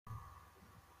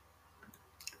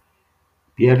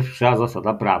Pierwsza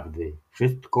zasada prawdy: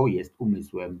 wszystko jest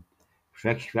umysłem,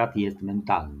 wszechświat jest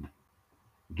mentalny.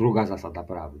 Druga zasada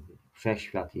prawdy: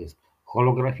 wszechświat jest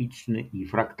holograficzny i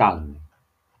fraktalny.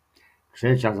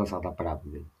 Trzecia zasada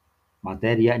prawdy: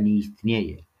 materia nie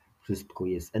istnieje, wszystko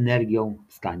jest energią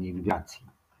w stanie wibracji.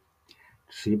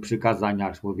 3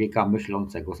 przykazania człowieka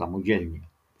myślącego samodzielnie.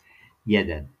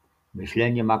 1.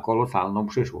 Myślenie ma kolosalną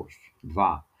przyszłość.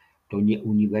 2. To nie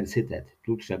uniwersytet,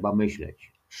 tu trzeba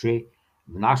myśleć. 3.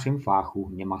 W naszym fachu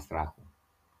nie ma strachu.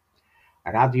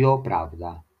 Radio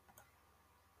Prawda.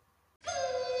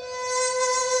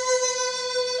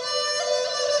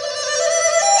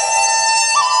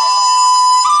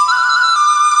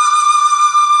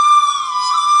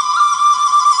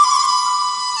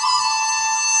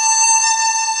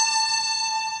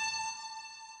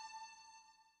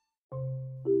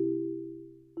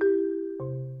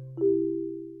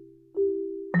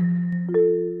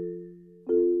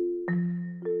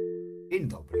 Dzień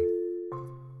dobry.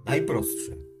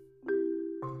 Najprostsze.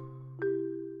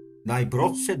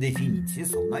 Najprostsze definicje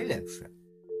są najlepsze.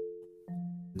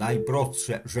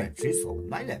 Najprostsze rzeczy są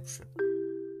najlepsze.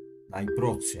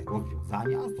 Najprostsze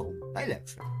rozwiązania są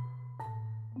najlepsze.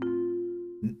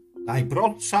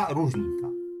 Najprostsza różnica.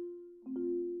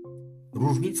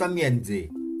 Różnica między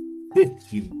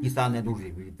wszystkim pisane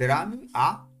dużymi literami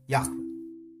a Jahwe.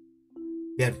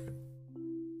 Pierwsze.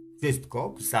 Wszystko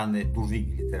pisane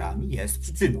dużymi literami jest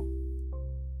przyczyną.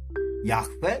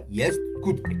 Jahwe jest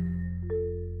skutkiem.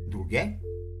 Drugie.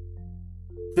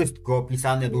 Wszystko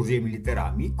pisane dużymi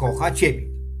literami kocha Ciebie.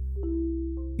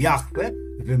 Jahwe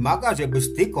wymaga,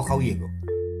 żebyś Ty kochał Jego.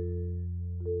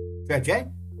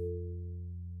 Trzecie.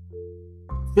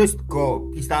 Wszystko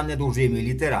pisane dużymi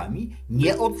literami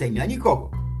nie ocenia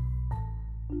nikogo.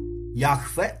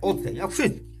 Jahwe ocenia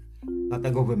wszystkich.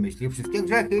 Dlatego wymyślił wszystkie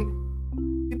grzechy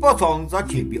i posądza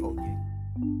Ciebie o nie.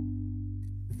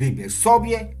 Wybierz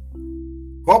sobie,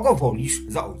 kogo wolisz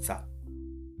za ojca.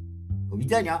 Do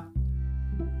widzenia.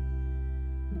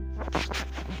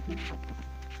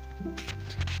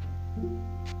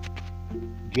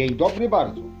 Dzień dobry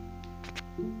bardzo.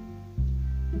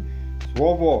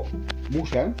 Słowo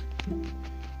muszę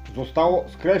zostało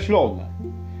skreślone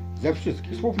ze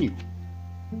wszystkich słowników.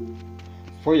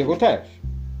 Swojego też.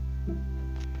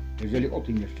 Jeżeli o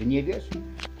tym jeszcze nie wiesz,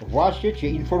 to właśnie Cię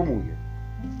informuję.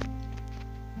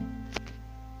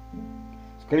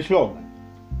 Skreślone.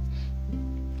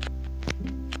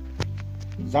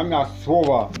 Zamiast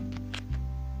słowa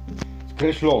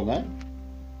skreślone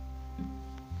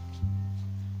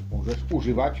możesz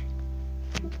używać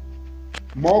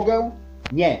mogę,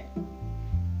 nie.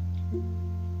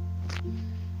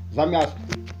 Zamiast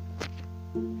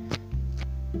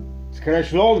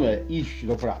skreślone iść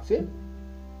do pracy,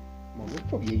 możesz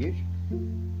powiedzieć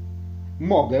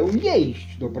mogę nie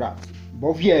iść do pracy,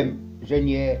 bo wiem, że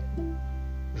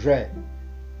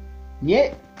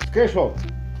nie skreślone.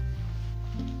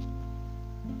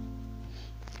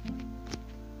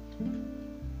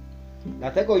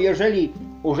 Dlatego jeżeli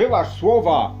używasz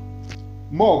słowa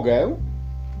mogę,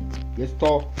 jest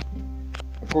to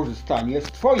korzystanie z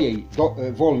Twojej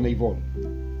wolnej woli.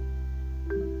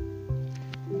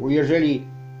 Bo jeżeli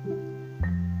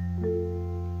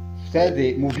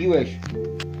wtedy mówiłeś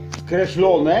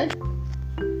skreślone,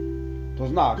 to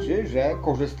znaczy, że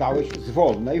korzystałeś z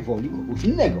wolnej woli kogoś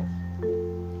innego.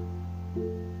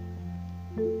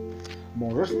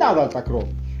 Możesz nadal tak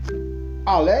robić,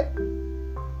 ale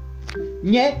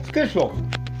nie skreślone.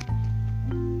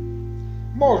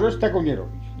 Możesz tego nie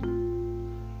robić.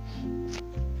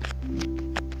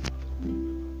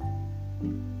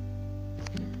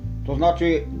 To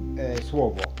znaczy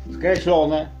słowo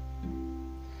skreślone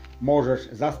możesz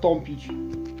zastąpić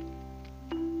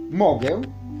mogę,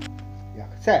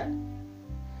 jak chcę.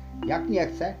 Jak nie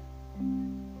chcę,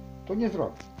 to nie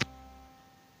zrobię.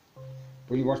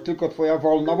 Ponieważ tylko Twoja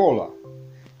wolna wola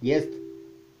jest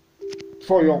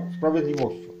Twoją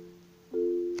sprawiedliwością.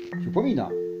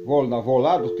 Przypominam, wolna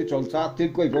wola dotycząca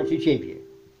tylko i wyłącznie Ciebie,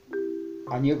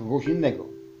 a nie kogoś innego.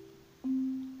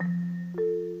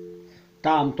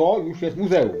 Tamto już jest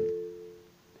muzeum.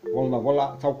 Wolna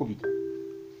wola całkowita.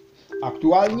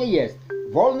 Aktualnie jest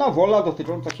wolna wola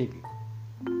dotycząca Ciebie.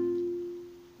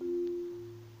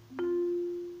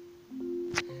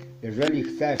 Jeżeli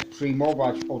chcesz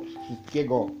przyjmować od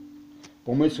wszystkiego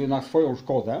pomysły na swoją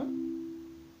szkodę,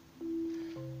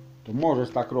 to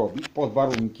możesz tak robić pod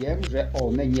warunkiem, że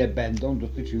one nie będą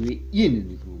dotyczyły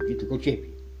innych ludzi, tylko Ciebie.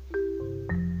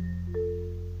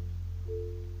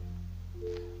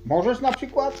 Możesz na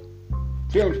przykład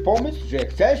przyjąć pomysł, że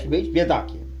chcesz być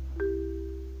biedakiem.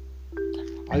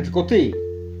 Ale tylko Ty,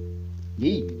 nie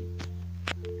inni.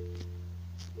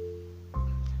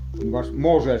 Ponieważ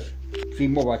możesz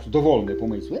przyjmować dowolne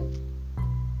pomysły,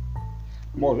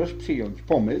 możesz przyjąć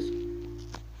pomysł,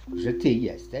 że ty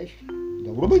jesteś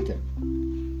dobrobytem.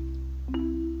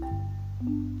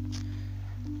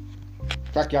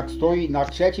 Tak jak stoi na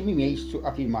 3. miejscu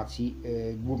afirmacji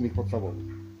głównych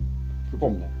podstawowych.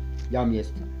 Przypomnę, jam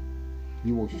jest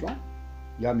miłością,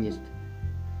 jam jest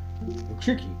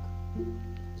wykrzyknik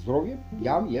zdrowiem,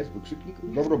 jam jest wykrzyknik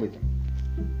dobrobytem.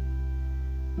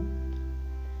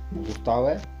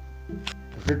 Pozostałe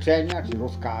życzenia czy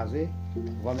rozkazy,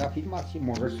 tak zwane afirmacje,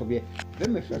 możesz sobie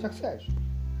wymyślać jak chcesz.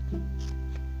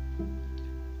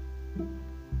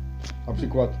 Na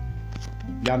przykład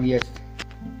jam jest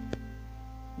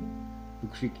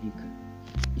wykrzyknik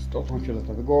istotą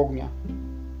fioletowego ognia,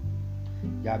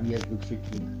 jam jest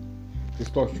wykrzyknik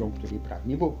czystością, której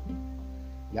pragnie Bóg,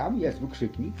 jam jest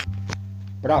wykrzyknik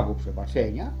prawo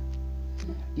przebaczenia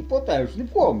i potężny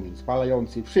płomień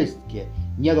spalający wszystkie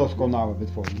niedoskonałe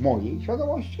wytwory mojej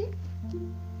świadomości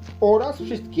oraz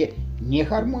wszystkie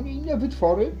nieharmonijne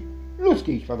wytwory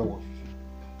ludzkiej świadomości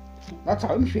na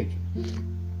całym świecie.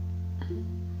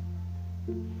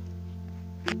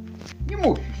 Nie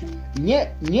musisz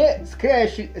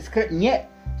nie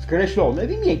skreślone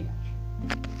wymieniać.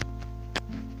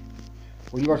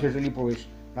 Ponieważ jeżeli powiesz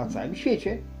na całym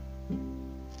świecie,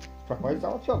 sprawa jest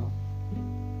załatwiona.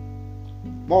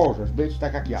 Możesz być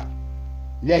tak jak ja,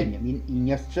 leniem i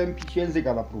nie strzępić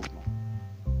języka na próżno.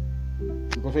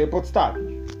 Tylko sobie podstawić,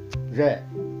 że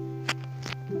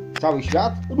cały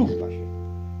świat równa się.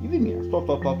 I wymieniasz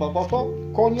to,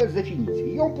 koniec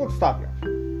definicji. I ją podstawiasz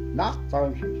na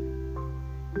całym świecie.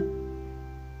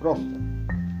 Proste.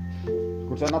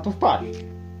 Tylko trzeba na to wpaść.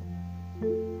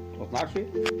 To znaczy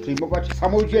przyjmować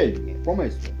samodzielnie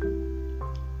pomysły,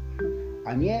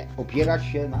 a nie opierać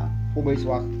się na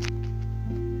pomysłach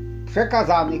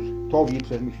przekazanych tobie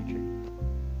przez myślicieli.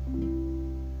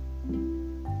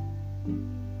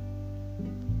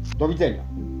 Do widzenia.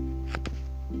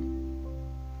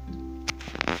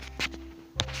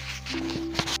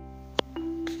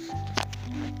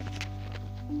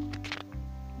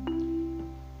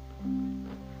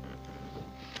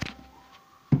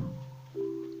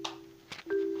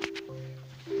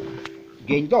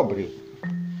 Dzień dobry.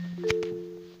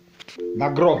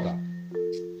 Nagroda.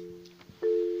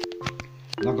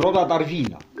 Nagroda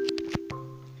Darwina.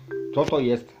 Co to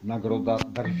jest nagroda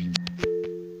Darwina?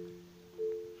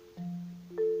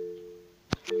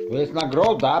 To jest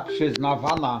nagroda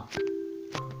przyznawana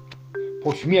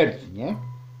pośmiertnie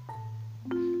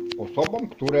osobom,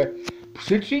 które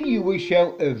przyczyniły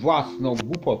się własną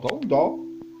głupotą do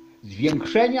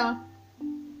zwiększenia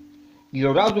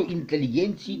ilorazu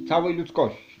inteligencji całej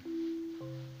ludzkości.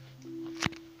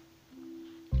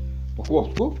 Po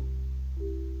chłopsku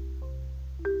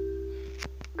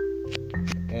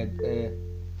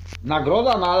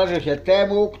nagroda należy się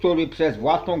temu, który przez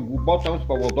własną głupotę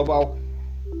spowodował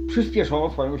przyspieszoną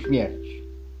swoją śmierć.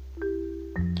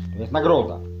 To jest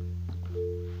nagroda.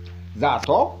 Za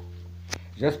to,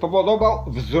 że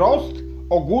spowodował wzrost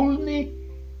ogólny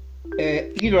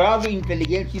ilorazu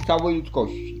inteligencji całej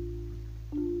ludzkości.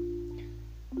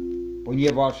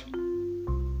 Ponieważ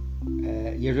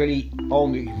jeżeli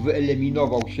on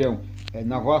wyeliminował się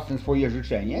na własne swoje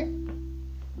życzenie,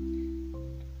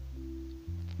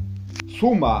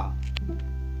 suma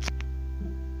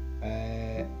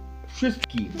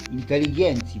wszystkich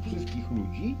inteligencji, wszystkich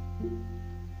ludzi,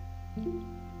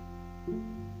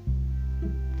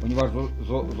 ponieważ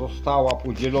została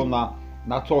podzielona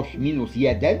na coś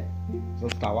 -1,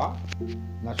 została,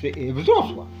 znaczy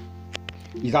wzrosła.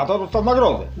 I za to dostał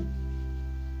nagrodę.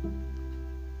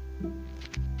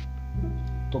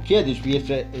 To kiedyś,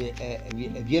 jeszcze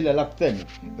wiele lat temu,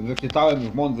 wyczytałem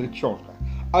w mądrych książkach.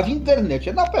 A w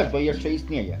internecie na pewno jeszcze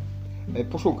istnieje.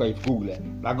 Poszukaj w Google.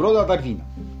 Nagroda Darwina.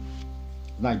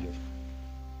 Znajdziesz.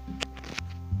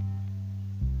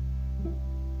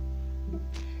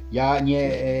 Ja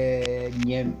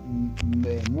nie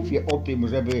mówię o tym,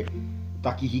 żeby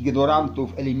takich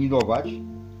ignorantów eliminować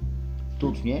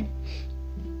sztucznie,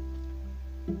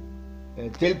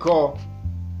 tylko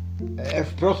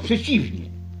wprost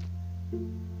przeciwnie.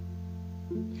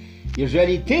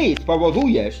 Jeżeli ty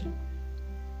spowodujesz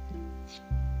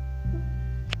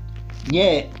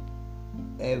nie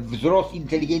wzrost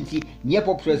inteligencji nie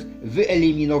poprzez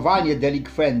wyeliminowanie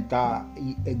delikwenta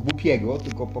głupiego,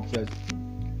 tylko poprzez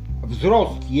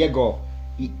wzrost jego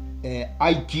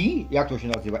IQ, jak to się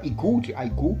nazywa, IQ czy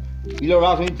IQ,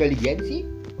 ilorazu inteligencji,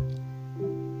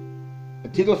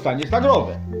 ty dostaniesz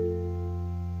nagrodę.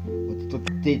 Bo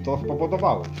ty to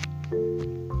spowodowałeś.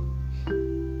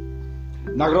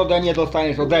 Nagrodę nie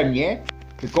dostaniesz ode mnie,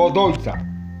 tylko od Ojca.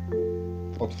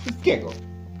 od wszystkiego.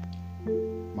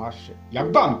 Masz jak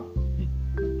w banku.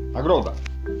 Nagroda.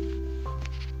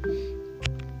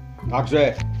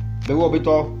 Także byłoby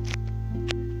to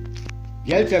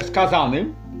wielce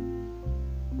wskazanym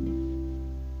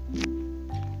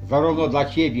zarówno dla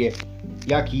Ciebie,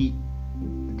 jak i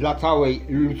dla całej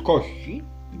ludzkości,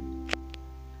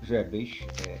 żebyś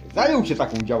zajął się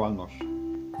taką działalnością.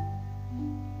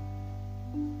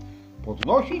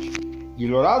 Podnosić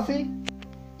ilorazy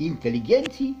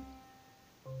inteligencji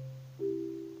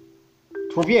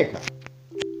człowieka.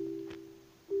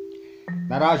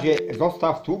 Na razie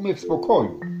zostaw tłumy w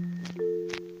spokoju.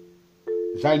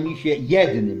 Zajmij się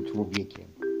jednym człowiekiem.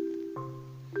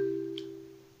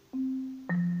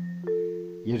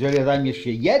 Jeżeli zajmiesz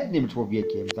się jednym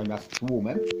człowiekiem zamiast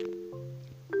tłumem,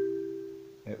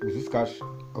 uzyskasz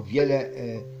o wiele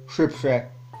szybsze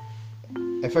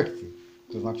efekty,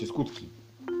 to znaczy skutki.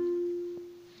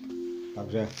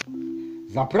 Także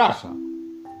zapraszam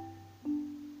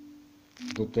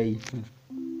do tej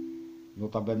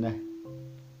notabene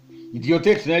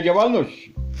idiotycznej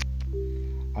działalności,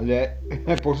 ale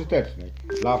pożytecznej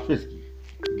dla wszystkich,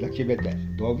 dla Ciebie też.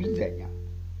 Do widzenia.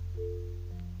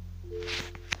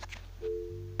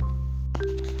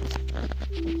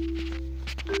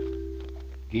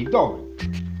 Dzień dobry.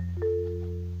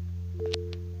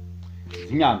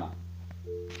 Zmiana.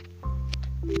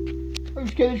 To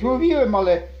już kiedyś mówiłem,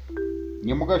 ale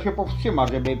nie mogę się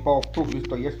powstrzymać, żeby powtórzyć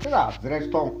to jeszcze raz.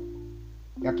 Zresztą,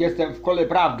 jak jestem w kole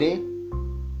prawdy,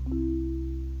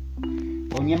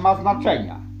 to nie ma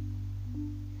znaczenia,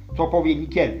 co powiem i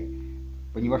kiedy,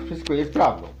 ponieważ wszystko jest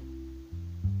prawdą.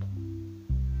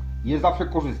 Jest zawsze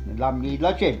korzystne dla mnie i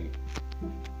dla Ciebie.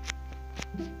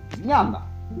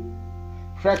 Zmiana.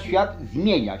 Wszechświat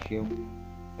zmienia się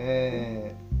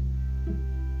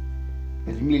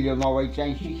z milionowej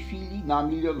części chwili na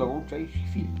milionową część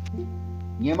chwili.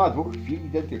 Nie ma dwóch chwil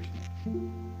identycznych.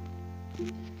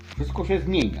 Wszystko się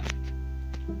zmienia.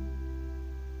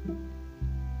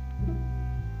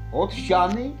 Od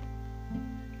ściany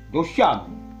do ściany.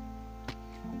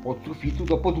 Od sufitu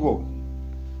do podłogi.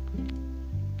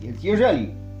 Więc jeżeli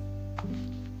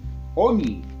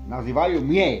oni nazywają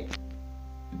mnie,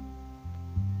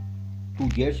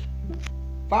 tudzież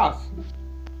was,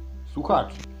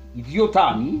 słuchaczy,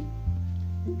 idiotami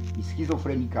i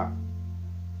schizofrenikami,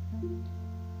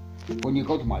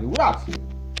 poniekąd mają rację.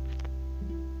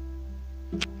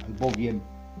 Albowiem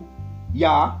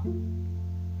ja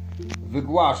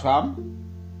wygłaszam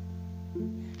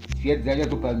stwierdzenia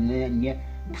zupełnie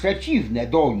przeciwne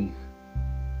do nich,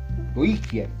 do ich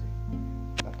twierdzeń.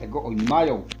 Dlatego oni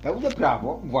mają pełne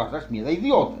prawo uważać mnie za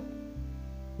idiotę.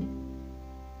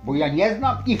 Bo ja nie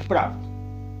znam ich prawd.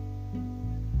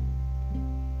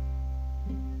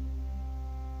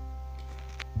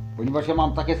 Ponieważ ja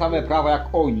mam takie same prawa jak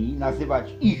oni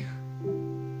nazywać ich,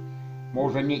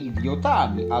 może nie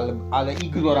idiotami, ale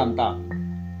ignorantami.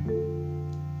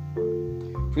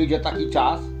 Przyjdzie taki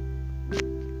czas,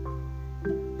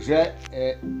 że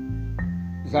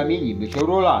zamienimy się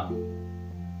rolami.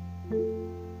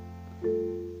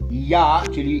 I ja,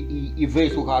 czyli i wy,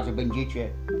 słuchacze, będziecie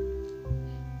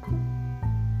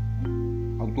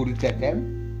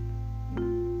autorytetem,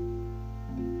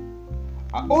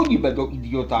 a oni będą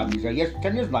idiotami, że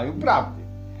jeszcze nie znają prawdy,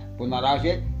 bo na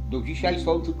razie do dzisiaj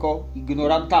są tylko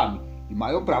ignorantami i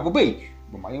mają prawo być,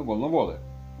 bo mają wolną wolę.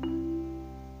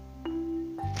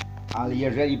 Ale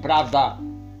jeżeli prawda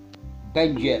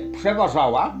będzie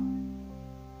przeważała,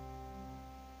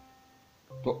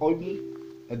 to oni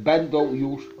będą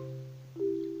już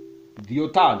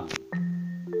idiotami,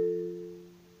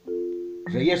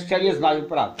 że jeszcze nie znają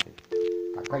prawdy.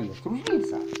 Taka jest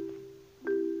różnica.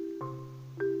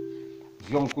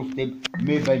 W związku z tym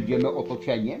my będziemy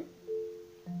otoczeniem,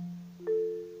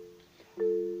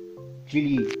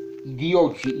 czyli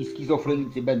idioci i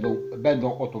schizofrenicy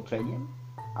będą otoczeniem,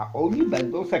 a oni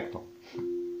będą sektą.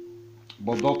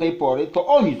 Bo do tej pory to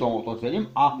oni są otoczeniem,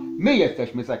 a my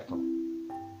jesteśmy sektą.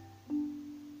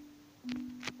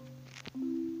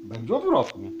 Będzie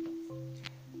odwrotnie.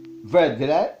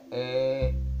 Wedle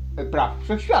praw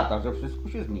wszechświata, że wszystko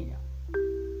się zmienia.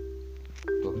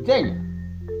 Do widzenia.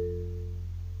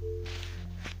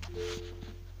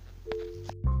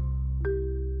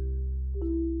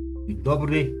 Dzień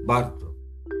dobry bardzo.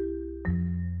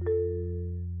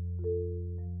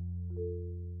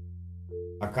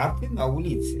 Plakaty na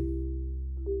ulicy.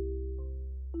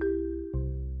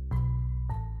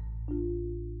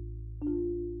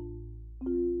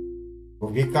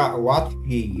 Człowieka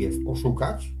łatwiej jest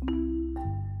oszukać,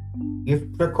 niż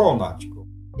przekonać go.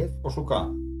 Jest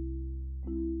oszukany.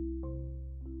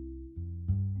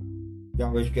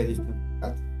 Widziałeś kiedyś ten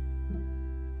plakat?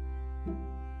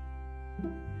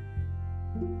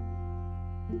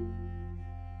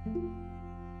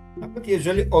 Nawet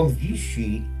jeżeli on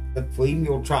wisi przed twoimi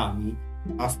oczami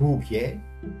na słupie,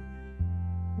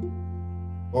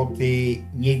 to ty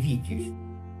nie widzisz.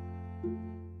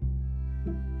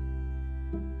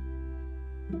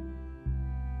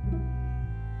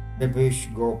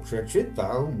 Żebyś go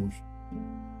przeczytał, musisz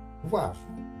uważać.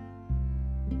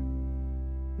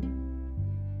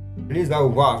 Jeżeli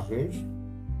zauważysz,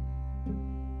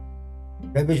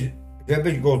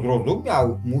 żebyś go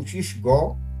zrozumiał, musisz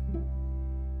go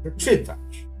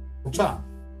przeczytać oczami.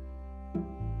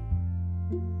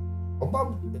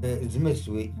 Oba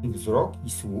zmysły, i wzrok, i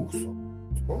słuch są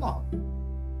doskonałe.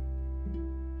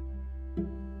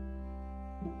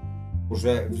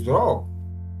 Że wzrok,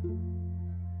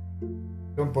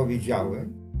 co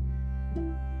powiedziałem,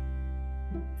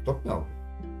 stopniowy.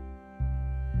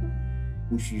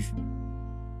 Musisz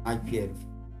najpierw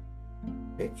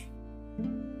być,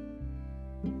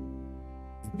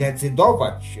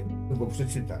 zdecydować się, by go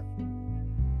przeczytać.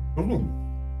 Rozumiesz?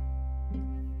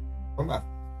 Natomiast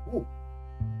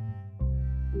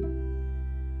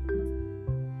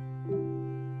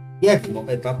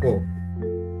jednoetapowo.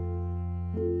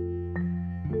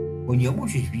 Bo nie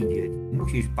musisz widzieć,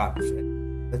 musisz patrzeć,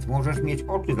 więc możesz mieć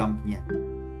oczy zamknięte.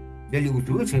 Jeżeli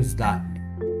usłyszysz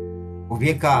zdanie,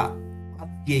 człowieka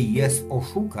łatwiej jest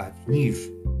oszukać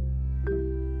niż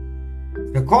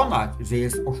przekonać, że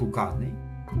jest oszukany,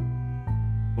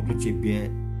 to do ciebie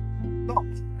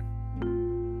dobrze.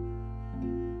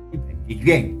 I będzie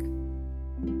dźwięk.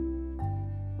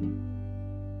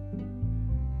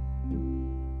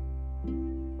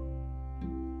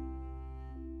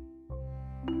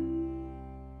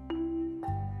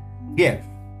 Wiesz,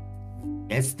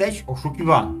 jesteś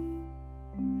oszukiwany.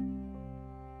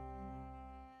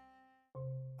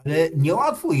 Ale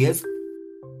niełatwo jest,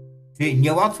 czy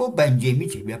niełatwo będzie mi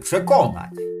ciebie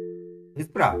przekonać. To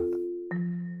jest prawda.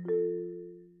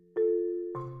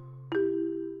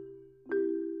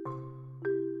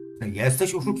 Że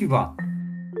jesteś oszukiwany.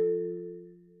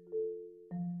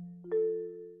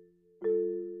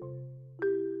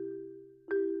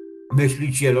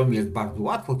 Myślicielom jest bardzo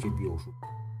łatwo ciebie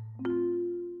oszukać.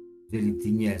 Jeżeli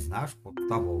ty nie znasz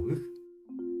podstawowych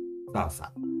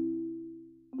zasad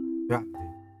prawdy.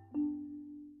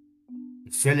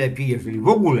 Jeszcze lepiej, jeżeli w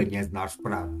ogóle nie znasz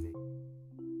prawdy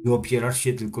i opierasz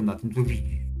się tylko na tym, co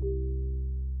widzisz.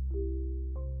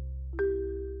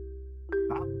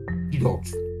 Tak?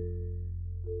 Widocznie.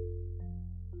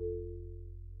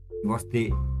 Ponieważ ty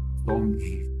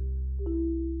sądzisz,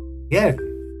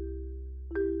 wierzysz,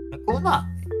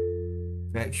 przekonany,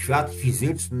 że świat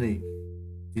fizyczny,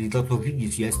 czyli to, co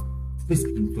widzisz, jest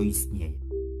wszystkim, co istnieje.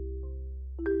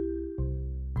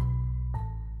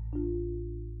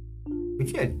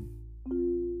 Wycieli.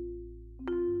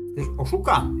 Jesteś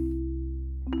oszukany.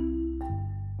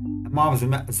 Mam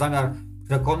zamiar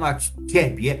przekonać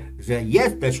ciebie, że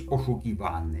jesteś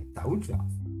oszukiwany cały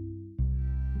czas.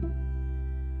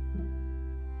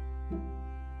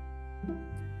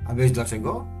 A wiesz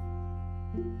dlaczego?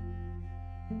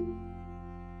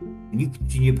 Nikt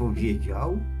ci nie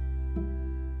powiedział,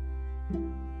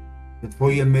 że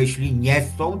twoje myśli nie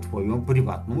są twoją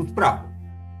prywatną sprawą.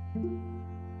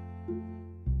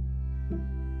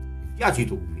 Ja ci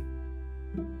to mówię.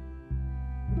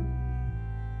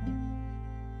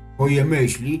 Twoje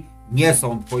myśli nie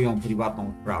są twoją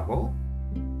prywatną sprawą.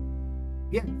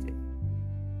 Więcej.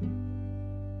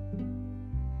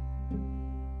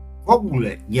 W ogóle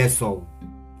nie są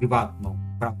prywatną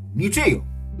sprawą niczyją.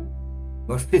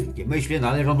 Bo wszystkie myśli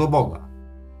należą do Boga.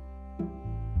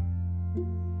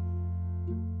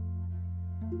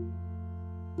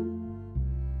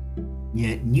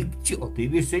 Nikt ci o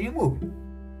tym jeszcze nie mówi.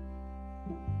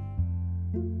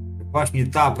 Właśnie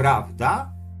ta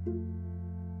prawda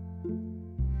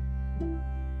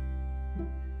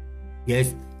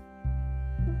jest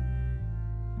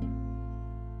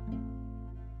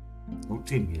o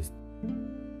czym jest?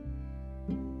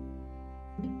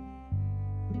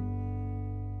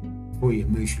 Twoje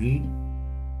myśli,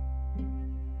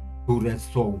 które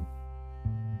są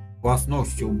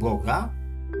własnością Boga,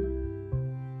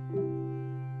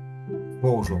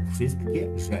 tworzą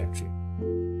wszystkie rzeczy.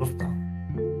 Zostały.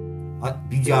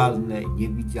 Widzialne,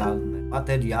 niewidzialne,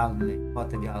 materialne,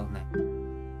 materialne.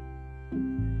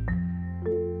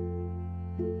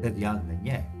 Materialne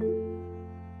nie.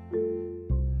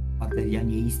 Materia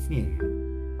nie istnieje.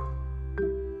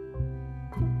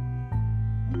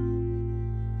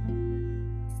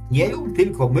 Istnieją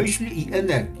tylko myśli i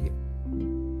energie.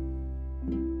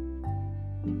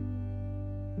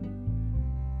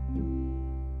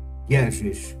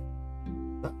 Wierzysz?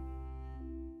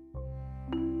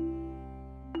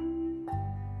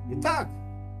 Nie tak.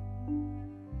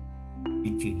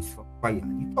 dzieciństwa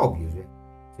wpajali tobie, że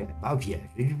trzeba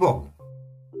wierzyć w Boga.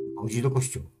 Chodzi do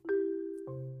kościoła.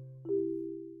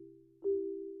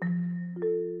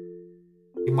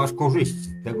 I masz korzyści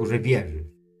z tego, że wierzysz.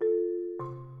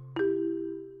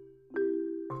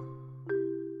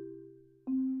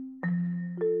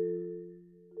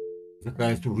 Jaka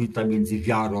jest różnica między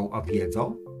wiarą a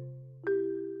wiedzą?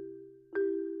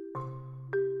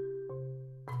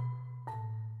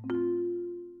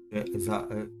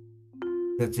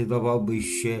 Zdecydowałbyś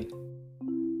się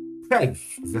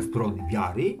przejść ze strony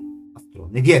wiary na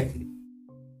stronę wiedzy.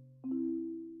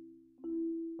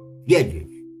 Wiedzieć,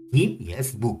 kim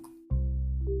jest Bóg,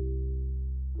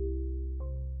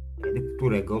 ten, w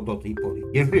którego do tej pory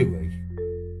wierzyłeś.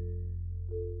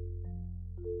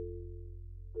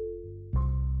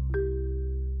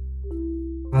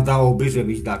 Nadałoby,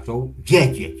 żebyś zaczął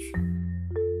wiedzieć,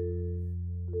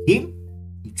 kim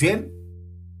i czym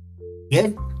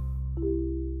jest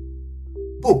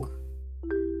Bóg.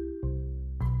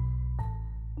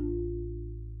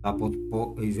 A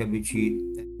żeby ci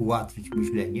ułatwić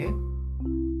myślenie,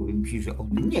 powiem ci, że on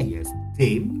nie jest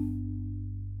tym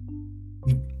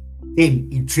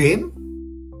i czym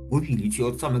mówili ci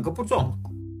od samego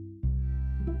początku.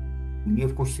 Nie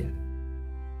w kościele.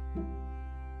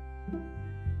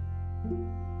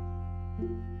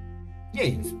 Nie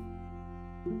jest.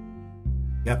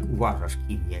 Jak uważasz,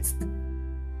 kim jest?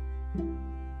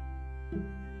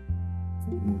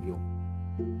 Mówią.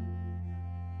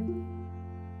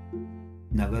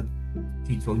 Nawet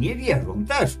ci, co nie wierzą,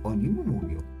 też o nim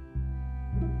mówią.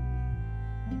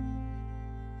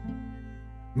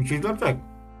 Myślisz, dlaczego?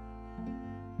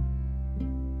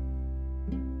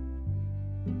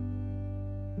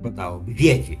 Dałoby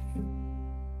wiedzieć.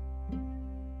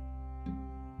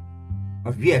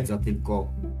 A wiedza tylko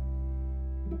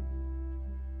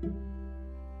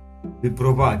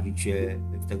wyprowadzi cię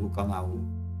z tego kanału.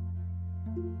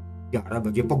 Wiara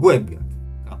będzie pogłębiać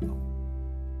kanał.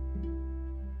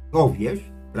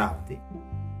 Dowiesz prawdy,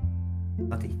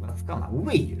 natychmiast z kanału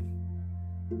wyjdziesz.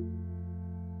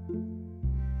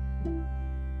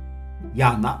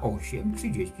 Jana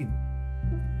 8:32.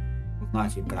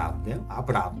 Poznacie prawdę, a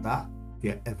prawda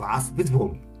was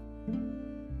wyzwoli.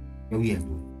 Miał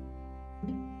Jezus.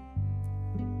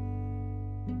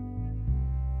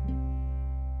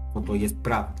 Co to jest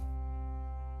prawda?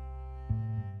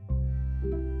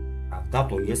 Prawda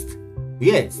to jest.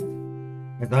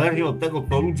 Niezależnie od tego,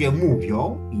 co ludzie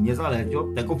mówią i niezależnie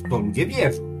od tego, w co ludzie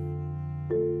wierzą.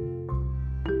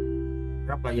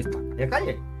 Prawda jest taka, jaka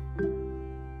jest.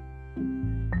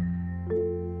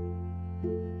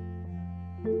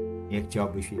 Nie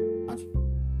chciałbyś jej znać?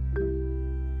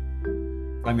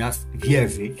 Zamiast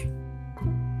wierzyć,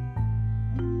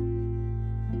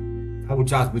 cały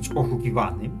czas być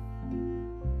oszukiwanym,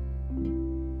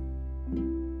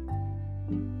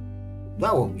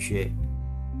 udało mi się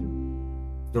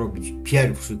zrobić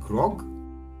pierwszy krok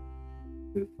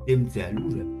w tym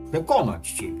celu, żeby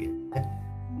przekonać ciebie, że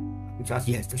cały czas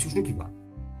jesteś oszukiwany.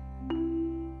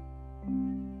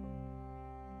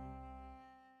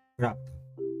 Prawda.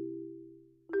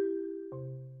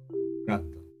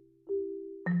 Prawda.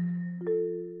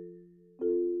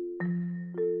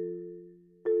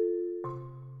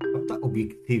 Prawda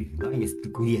obiektywna jest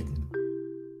tylko jedna.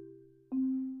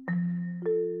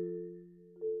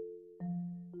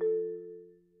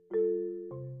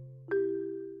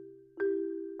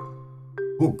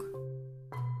 Bóg.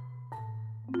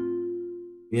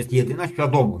 To jest jedyna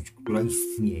świadomość, która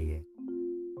istnieje.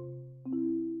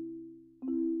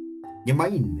 Nie ma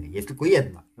innej, jest tylko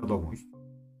jedna świadomość.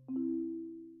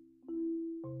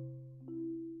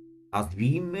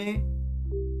 Nazwijmy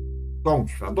tą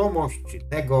świadomość, czy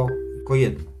tego, tylko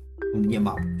jedno. On nie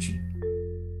ma płci.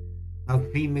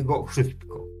 Nazwijmy go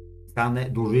wszystko, pisane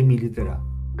dużymi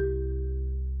literami.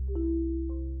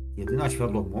 Jedyna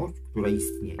świadomość, która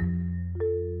istnieje.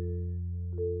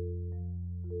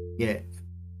 Jest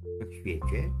w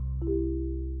świecie,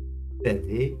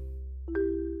 wtedy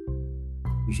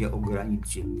się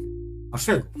ograniczymy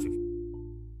naszego wszechświata.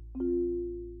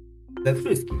 We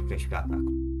wszystkich wszechświatach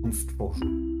on stworzył.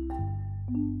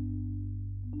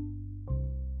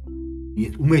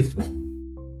 Jest umysłem.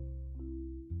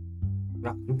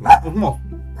 Prosto z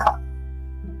mostu.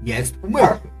 Jest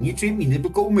umysłem. Niczym innym,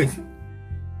 tylko umysłem.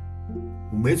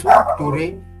 Umysłem,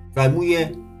 który zajmuje,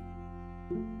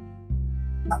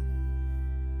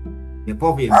 nie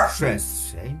powiem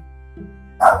przestrzeń,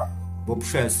 bo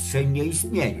przestrzeń nie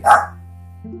istnieje.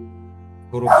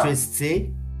 Skoro wszyscy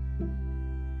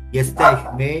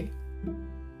jesteśmy,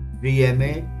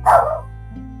 żyjemy,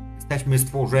 jesteśmy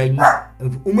stworzeni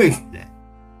w umyśle.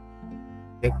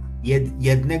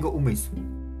 jednego umysłu.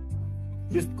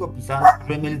 Wszystko pisane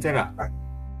dużymi literami.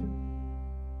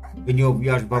 By nie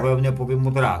owijać bawełnę, powiem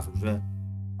od razu, że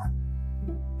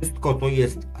wszystko to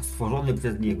jest stworzone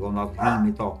przez niego,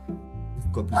 nazwijmy to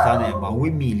wszystko pisane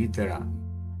małymi literami.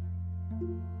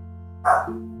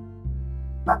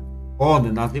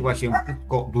 On nazywa się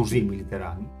wszystko dużymi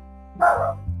literami.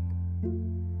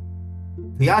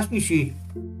 Wyjaśni się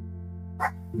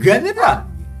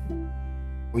generalnie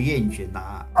pojęcie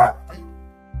na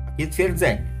takie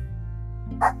twierdzenie.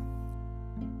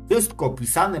 Wszystko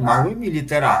pisane małymi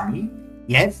literami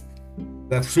jest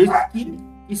we wszystkim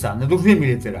pisane dużymi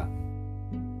literami.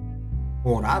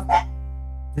 Oraz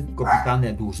wszystko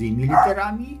pisane dużymi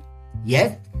literami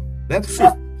jest we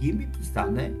wszystkim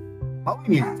pisane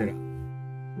małymi literami.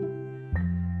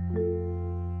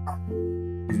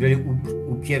 Jeżeli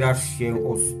upierasz się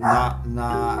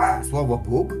na słowo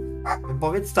Bóg, to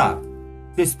powiedz tak.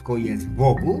 Wszystko jest w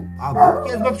Bogu, a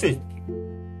Bóg jest we wszystkim.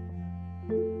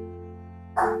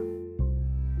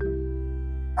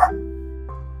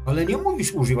 Ale nie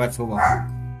musisz używać słowa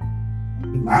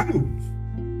Bóg. Nie lubisz.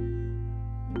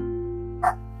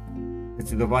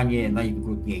 Zdecydowanie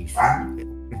najwygodniejszym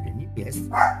określeniem jest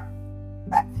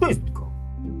wszystko.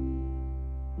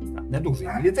 Pisane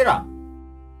dużymi literami.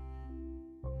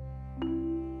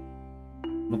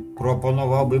 No,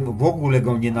 proponowałbym w ogóle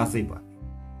go nie nazywać.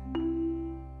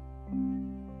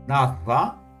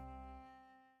 Nazwa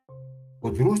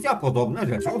odróżnia podobne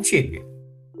rzeczy od siebie.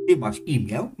 Ty masz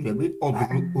imię, żeby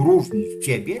odróżnić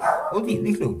ciebie od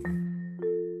innych ludzi.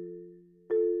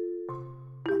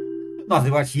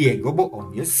 Nazywać jego, bo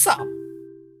on jest sam.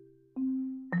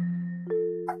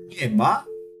 Nie ma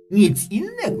nic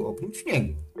innego oprócz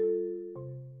niego.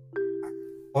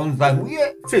 On zajmuje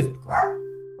wszystko.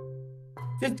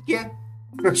 Wszystkie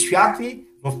wszechświaty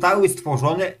zostały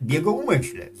stworzone w jego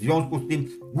umyśle. W związku z tym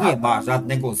nie ma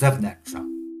żadnego zewnętrza.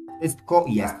 Wszystko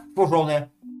jest stworzone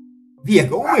w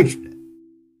jego umyśle.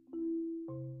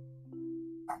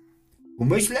 W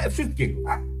umyśle wszystkiego.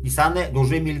 Pisane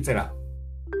dużymi literami.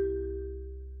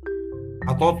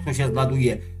 A to, co się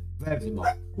znajduje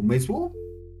wewnątrz umysłu,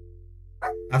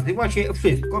 nazywa się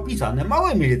wszystko pisane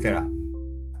małymi literami.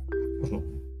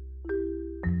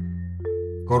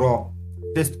 Skoro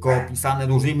wszystko pisane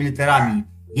dużymi literami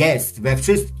jest we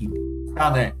wszystkim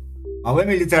pisane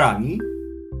małymi literami,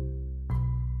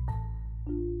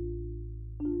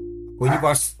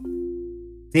 ponieważ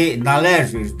ty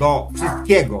należysz do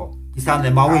wszystkiego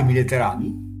pisane małymi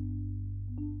literami,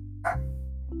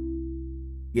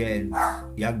 więc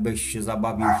jakbyś się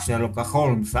zabawił w Sherlocka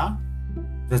Holmesa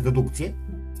przez dedukcję,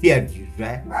 twierdzisz,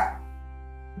 że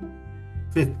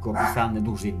wszystko pisane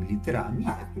dużymi literami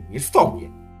jest również w tobie.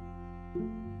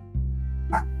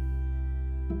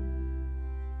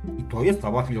 I to jest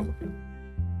cała filozofia.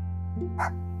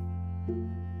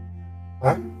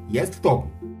 On jest w tobie.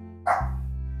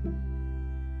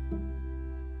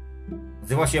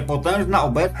 Nazywa się potężna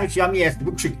obecność jam jest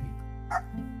wykrzyknik.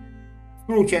 W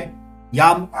skrócie,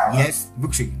 jam jest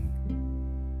wykrzyknik.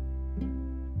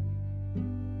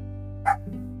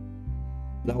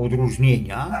 Dla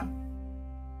odróżnienia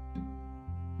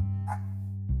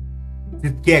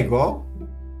wszystkiego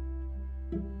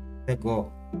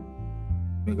tego,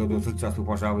 którego dotychczas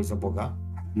uważałeś za Boga,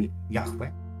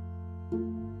 Jahwe,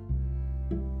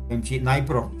 powiem ci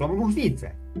najprostszą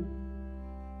różnicę.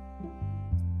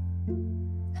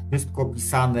 Wszystko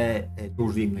pisane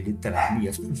dużymi literami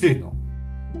jest przyczyną.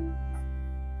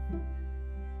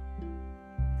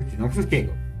 Przyczyną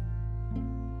wszystkiego.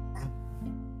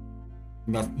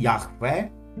 Natomiast Jahwe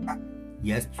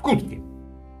jest skutkiem.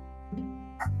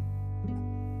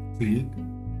 Czyli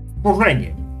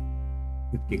stworzenie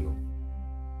wszystkiego.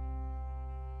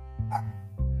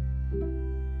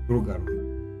 Druga różnica.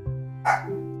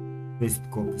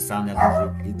 Wszystko pisane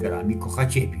dużymi literami kocha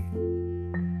ciebie.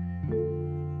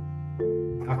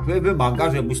 Jahwe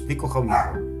wymaga, żebyś ty kochał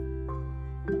jego.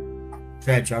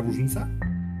 Trzecia różnica.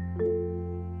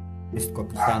 Wszystko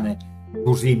pisane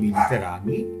dużymi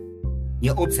literami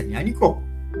nie ocenia nikogo.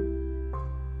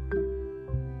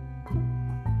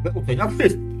 Ocenia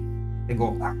wszystkich.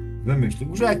 Tego wymyślił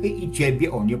grzechy i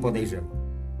ciebie on nie podejrzewa.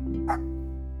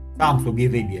 Sam sobie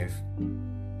wybierz,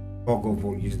 kogo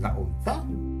wolisz za ojca,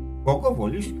 kogo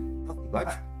wolisz nazywać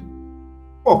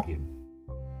Bogiem.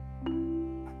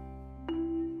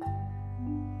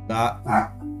 Dla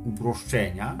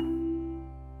uproszczenia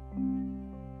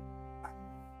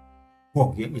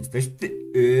Bogiem jesteś ty,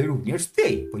 również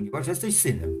ty, ponieważ jesteś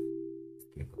synem.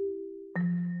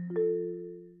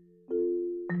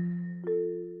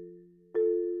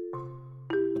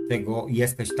 Dlatego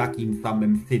jesteś takim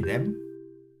samym synem,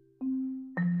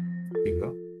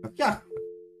 takiego jak Jahwe.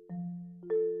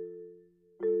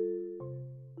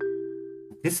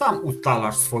 Ty sam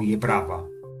ustalasz swoje prawa,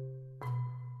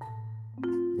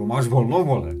 bo masz wolną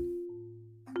wolę.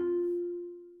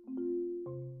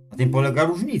 Na tym polega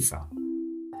różnica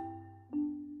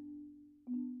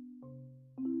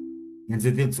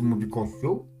między tym, co mówi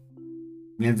Kościół,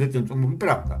 między tym, co mówi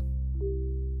prawda.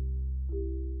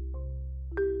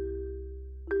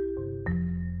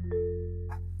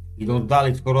 Idąc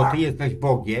dalej, skoro ty jesteś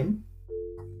Bogiem,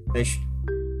 jesteś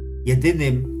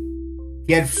jedynym,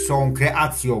 pierwszą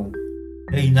kreacją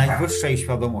tej najwyższej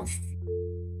świadomości.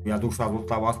 Twoja dusza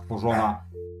została stworzona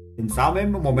w tym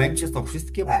samym momencie, co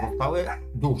wszystkie pozostałe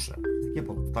dusze, wszystkie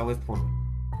pozostałe stworzenia.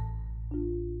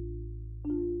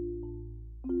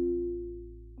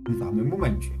 W tym samym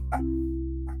momencie.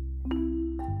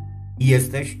 I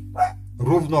jesteś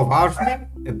równoważnym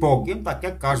Bogiem, tak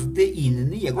jak każdy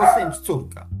inny jego syn czy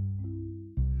córka.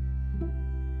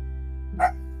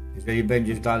 Jeżeli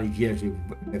będziesz dalej wierzył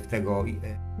w tego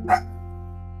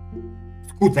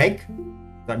skutek,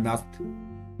 zamiast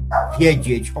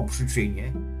wiedzieć o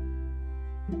przyczynie,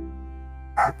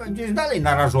 to będziesz dalej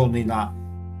narażony na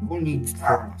wolnictwo,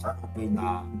 na choroby,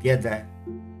 na biedę,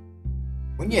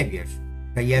 bo nie wiesz,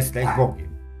 że jesteś Bogiem.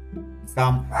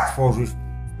 Sam tworzysz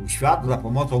swój świat za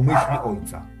pomocą myśli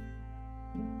Ojca.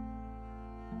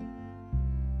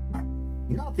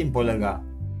 I na tym polega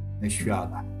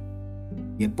świat.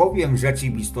 Nie powiem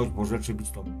rzeczywistość, bo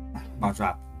rzeczywistość ma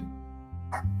żadną.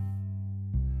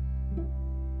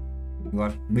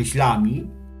 Ponieważ myślami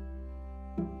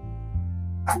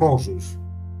tworzysz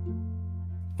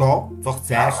to, co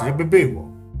chcesz, żeby było.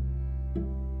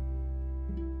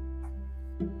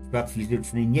 Świat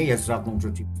fizyczny nie jest żadną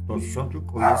rzeczywistością,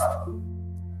 tylko jest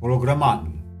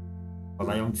hologramami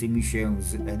składającymi się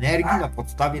z energii na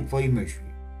podstawie twojej myśli.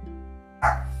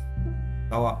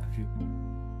 Cała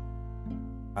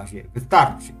w razie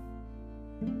wystarczy,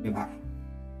 żebyś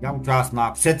miał czas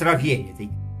na przetrawienie tej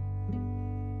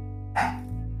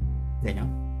widzenia.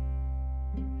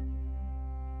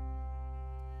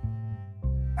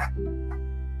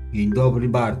 Dzień dobry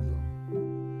bardzo.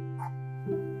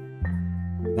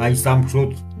 Daj sam przód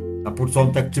na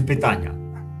początek 3 pytania.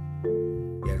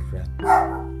 Pierwsze.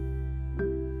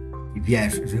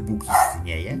 Wiesz, że Bóg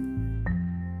istnieje?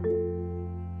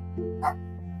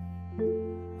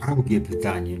 Drugie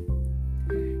pytanie.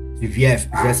 Czy wiesz,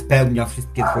 że spełnia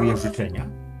wszystkie twoje życzenia?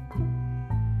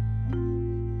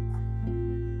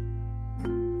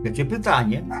 Trzecie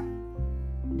pytanie.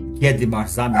 Kiedy masz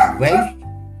zamiar wejść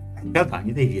w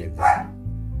posiadanie tej wiedzy?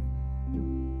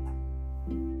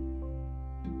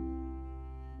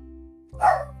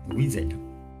 Do widzenia.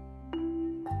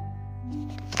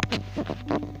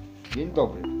 Dzień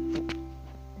dobry.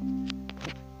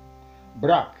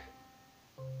 Brak.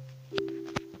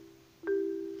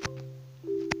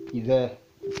 Idę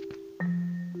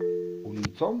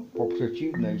ulicą, po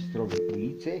przeciwnej stronie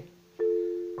ulicy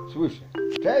słyszę: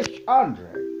 cześć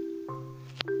Andrzej.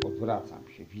 Odwracam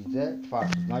się, widzę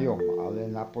twarz znajoma, ale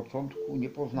na początku nie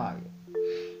poznaję.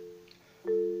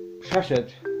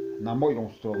 Przeszedł na moją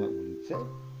stronę ulicy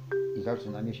i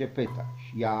zaczyna mnie się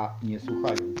pytać. Ja, nie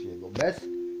słuchając jego, bez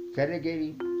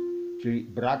ceregieli, czyli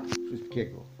brak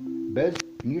wszystkiego, bez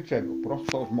niczego,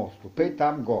 prosto z mostu,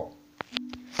 pytam go: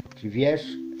 czy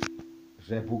wiesz,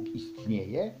 że Bóg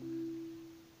istnieje?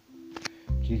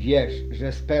 Czy wiesz,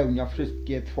 że spełnia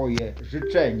wszystkie twoje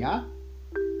życzenia?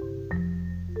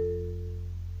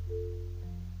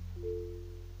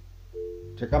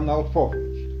 Czekam na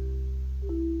odpowiedź.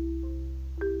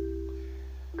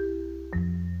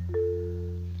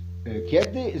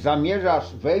 Kiedy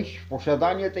zamierzasz wejść w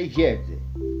posiadanie tej wiedzy?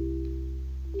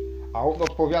 A on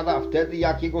odpowiada: wtedy,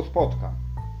 jak jego spotkam.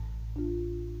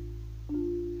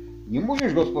 Nie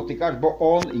musisz go spotykać, bo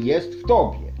on jest w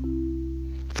tobie.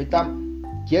 Pytam: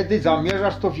 kiedy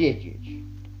zamierzasz to wiedzieć?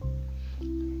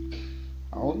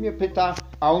 A on mnie pyta,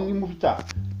 a on mi mówi tak: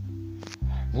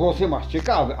 włosy masz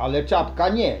ciekawe, ale czapka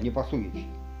nie pasuje ci.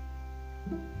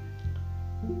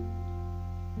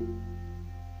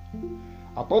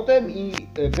 A potem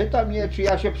pyta mnie, czy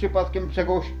ja się przypadkiem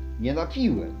czegoś nie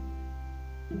napiłem.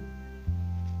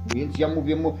 Więc ja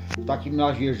mówię mu: w takim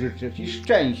razie życzę ci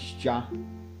szczęścia.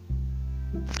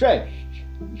 Cześć.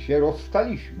 I się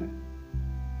rozstaliśmy.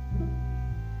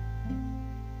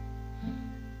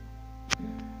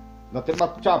 Na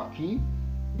temat czapki.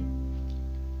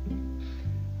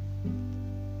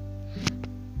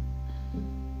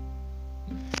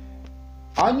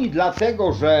 Ani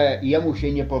dlatego, że jemu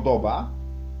się nie podoba,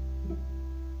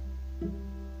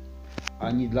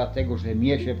 ani dlatego, że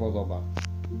mnie się podoba.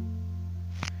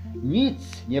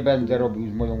 Nic nie będę robił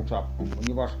z moją czapką,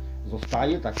 ponieważ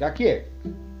zostaje tak jak jest.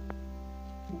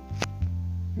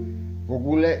 W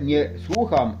ogóle nie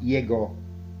słucham jego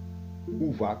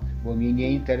uwag, bo mnie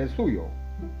nie interesują.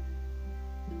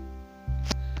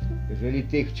 Jeżeli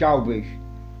ty chciałbyś,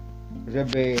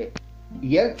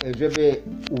 żeby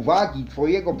uwagi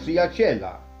twojego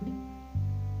przyjaciela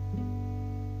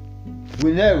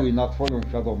wpłynęły na twoją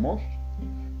świadomość,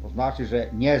 to znaczy, że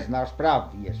nie znasz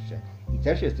prawdy jeszcze i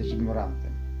też jesteś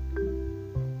ignorantem.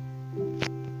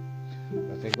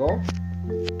 Dlatego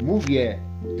mówię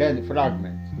ten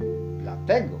fragment,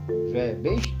 dlatego,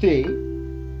 żebyś ty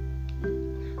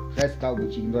przestał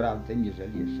być ignorantem,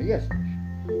 jeżeli jeszcze jesteś.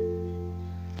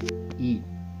 I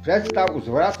przestał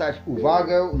zwracać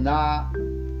uwagę na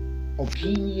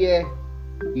opinie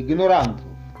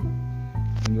ignorantów,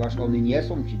 ponieważ one nie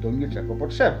są ci do niczego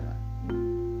potrzebne.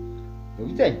 Do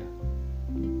widzenia.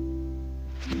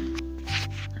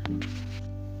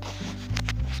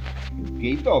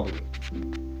 Dzień dobry.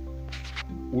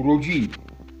 Urodziny.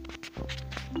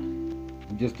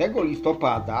 20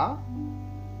 listopada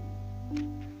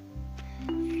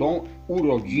są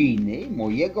urodziny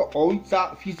mojego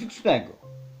ojca fizycznego,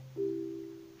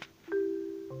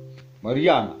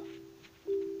 Mariana.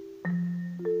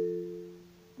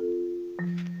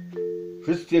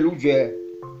 Wszyscy ludzie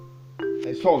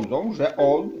sądzą, że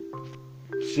on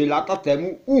 3 lata temu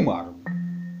umarł.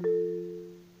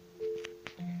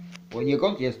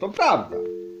 Poniekąd jest to prawda.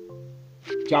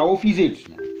 Ciało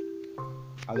fizyczne.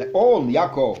 Ale on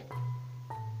jako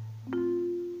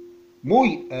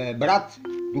mój brat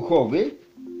duchowy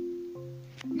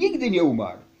nigdy nie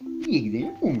umarł. Nigdy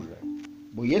nie umrze.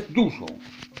 Bo jest duszą,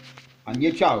 a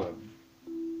nie ciałem.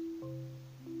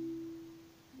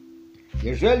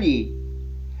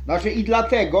 I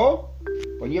dlatego,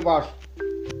 ponieważ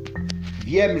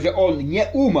wiem, że on nie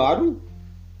umarł,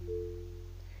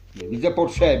 nie widzę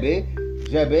potrzeby,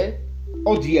 żeby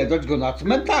odwiedzać go na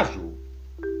cmentarzu.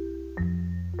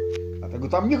 Dlatego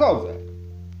tam nie chodzę.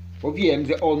 Bo wiem,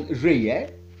 że on żyje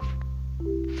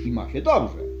i ma się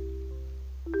dobrze.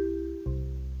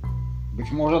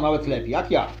 Być może nawet lepiej,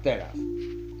 jak ja teraz.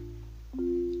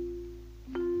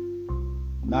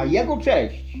 Na jego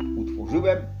cześć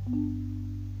utworzyłem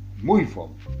mój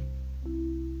fond.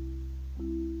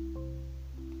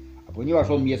 A ponieważ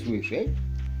on mnie słyszy,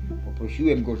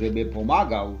 poprosiłem go, żeby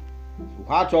pomagał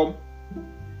słuchaczom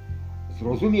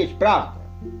zrozumieć prawdę.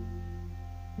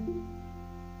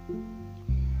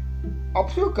 A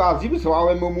przy okazji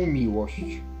wysłałem mu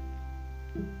miłość.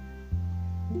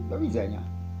 Do widzenia.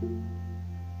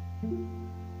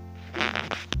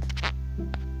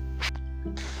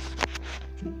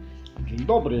 Dzień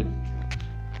dobry.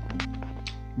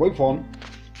 Mój fon.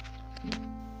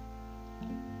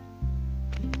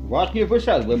 Właśnie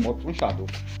wyszedłem od sąsiadów.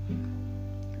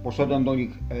 Poszedłem do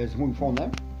nich z mój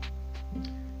fonem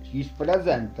i z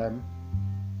prezentem.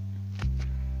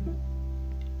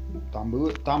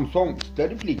 Tam są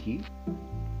 4 pliki.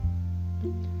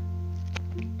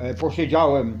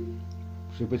 Posiedziałem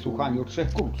przy wysłuchaniu 3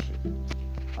 krótszych.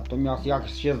 Natomiast jak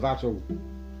się zaczął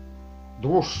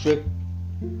dłuższy,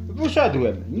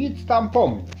 wyszedłem, nic tam po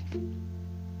mnie.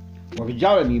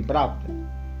 Powiedziałem im prawdę.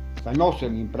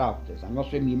 Zaniosłem im prawdę.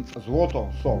 Zaniosłem im złotą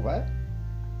sowę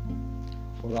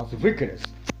oraz wykres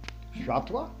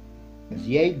światła z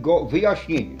jego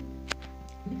wyjaśnieniem.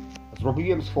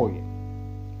 Zrobiłem swoje.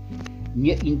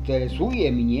 Nie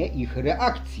interesuje mnie ich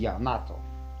reakcja na to.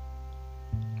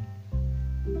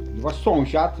 Ponieważ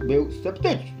sąsiad był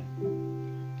sceptyczny.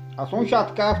 A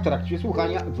sąsiadka w trakcie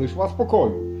słuchania wyszła z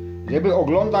pokoju, żeby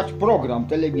oglądać program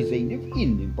telewizyjny w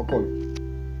innym pokoju.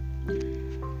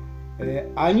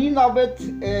 Ani nawet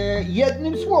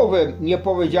jednym słowem nie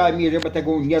powiedziała mi, żeby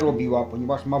tego nie robiła,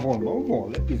 ponieważ ma wolną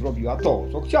wolę i zrobiła to,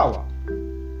 co chciała.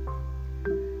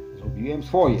 Zrobiłem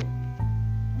swoje.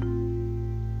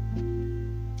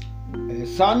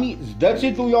 Sami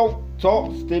zdecydują, co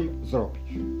z tym zrobić.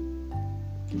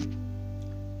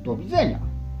 Do widzenia.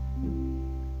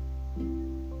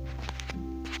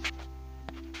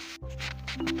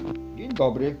 Dzień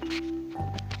dobry.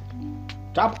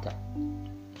 Czapka.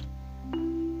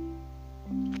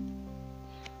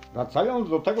 Wracając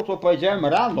do tego, co powiedziałem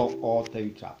rano o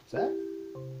tej czapce,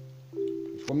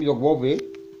 przyszło mi do głowy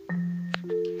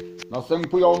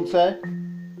następujące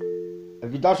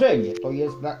wydarzenie.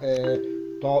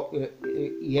 To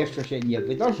jeszcze się nie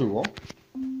wydarzyło.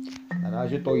 Na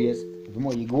razie to jest w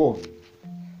mojej głowie,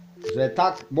 że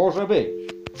może być.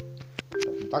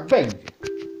 Tak będzie.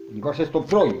 Ponieważ jest to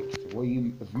projekt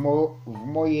w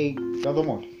mojej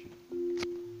świadomości.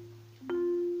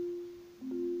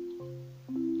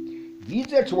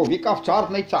 Widzę człowieka w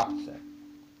czarnej czapce,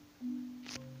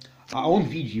 a on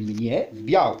widzi mnie w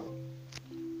białej.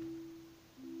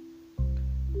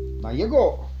 Na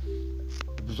jego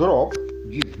wzrok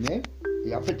dziwny,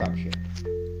 ja pytam się,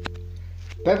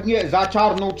 pewnie za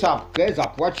czarną czapkę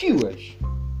zapłaciłeś.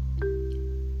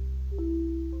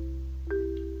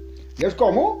 Wiesz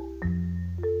komu?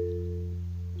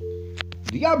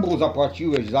 Diabłu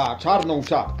zapłaciłeś za czarną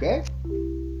czapkę,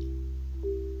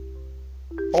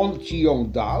 on ci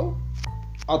ją dał,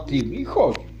 a ty mi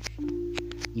chodzisz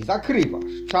i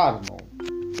zakrywasz czarną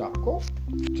czapką,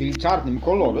 czyli czarnym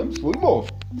kolorem swój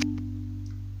mózg,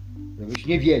 żebyś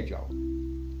nie wiedział.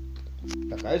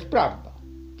 Taka jest prawda.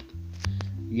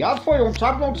 Ja twoją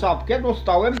czarną czapkę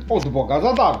dostałem od Boga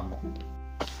za darmo.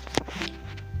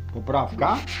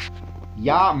 Poprawka.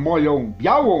 Ja moją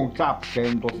białą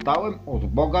czapkę dostałem od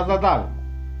Boga za darmo.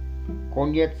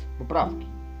 Koniec poprawki.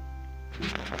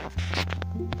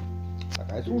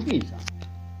 Taka jest różnica.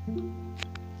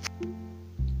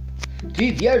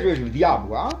 Ty wierzysz w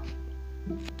diabła,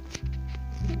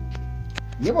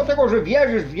 mimo tego, że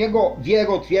wierzysz w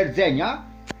jego twierdzenia,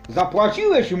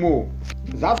 zapłaciłeś mu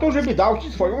za to, żeby dał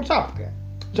ci swoją czapkę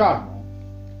czarną.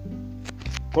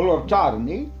 Kolor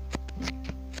czarny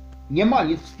nie ma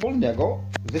nic wspólnego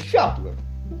ze światłem.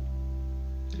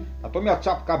 Natomiast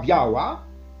czapka biała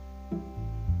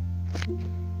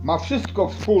ma wszystko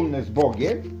wspólne z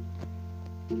Bogiem,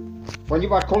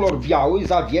 ponieważ kolor biały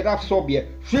zawiera w sobie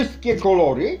wszystkie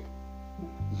kolory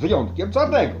z wyjątkiem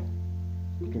czarnego,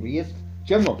 który jest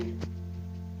ciemnością.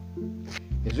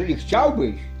 Jeżeli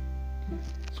chciałbyś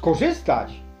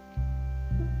skorzystać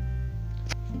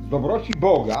z dobroci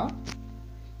Boga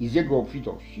i z Jego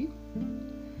obfitości,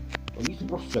 to nic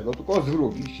prostszego, tylko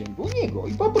zwrócić się do Niego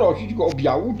i poprosić Go o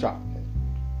białą czapkę.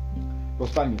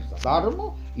 Dostaniesz za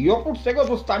darmo i oprócz tego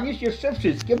dostaniesz jeszcze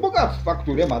wszystkie bogactwa,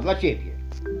 które ma dla Ciebie.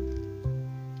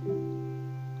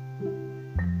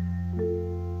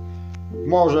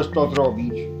 Możesz to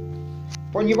zrobić,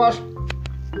 ponieważ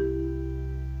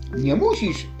nie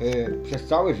musisz przez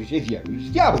całe życie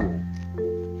wierzyć diabłu.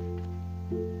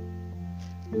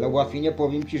 Dla ułatwienia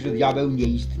powiem Ci, że diabeł nie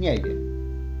istnieje.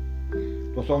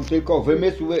 To są tylko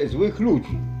wymysły złych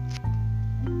ludzi,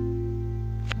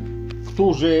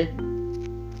 którzy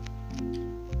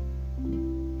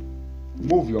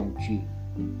mówią Ci,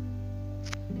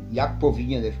 jak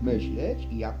powinieneś myśleć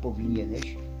i jak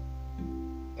powinieneś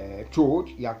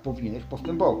czuć, jak powinieneś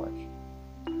postępować.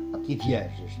 A Ty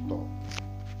wierzysz w to,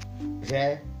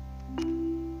 że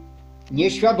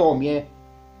nieświadomie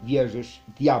wierzysz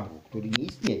diabłu, który nie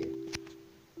istnieje.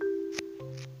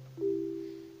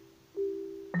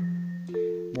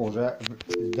 Może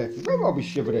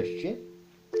zdecydowałbyś się wreszcie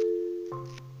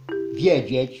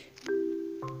wiedzieć,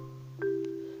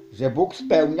 że Bóg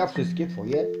spełnia wszystkie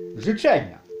Twoje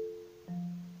życzenia.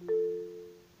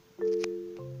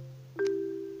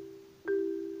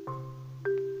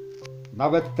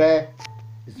 Nawet te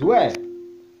złe,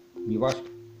 ponieważ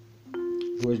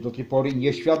byłeś do tej pory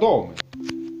nieświadomy,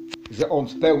 że On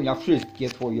spełnia wszystkie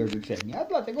Twoje życzenia,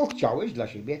 dlatego chciałeś dla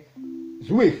siebie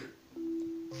złych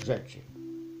rzeczy.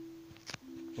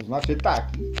 To znaczy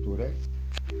takich, które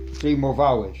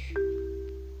przyjmowałeś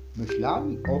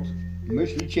myślami od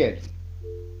myślicieli.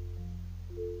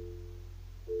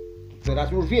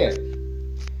 Teraz już wiesz,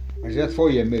 że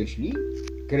Twoje myśli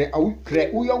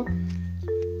kreują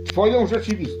Twoją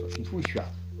rzeczywistość i Twój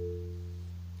świat.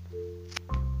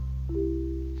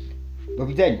 Do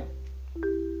widzenia.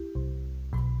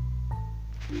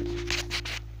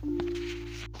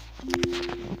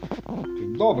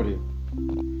 Dzień dobry.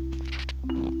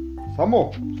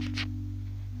 Samochód.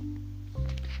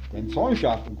 Ten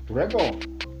sąsiad, u którego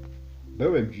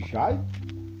byłem dzisiaj,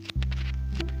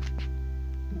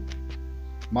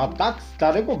 ma tak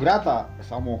starego grata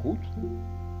samochód,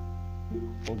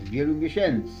 od wielu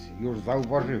miesięcy już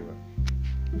zauważyłem,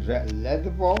 że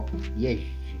ledwo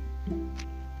jeździ.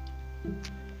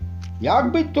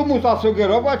 Jakby tu mu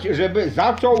zasugerować, żeby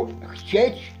zaczął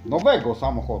chcieć nowego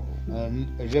samochodu,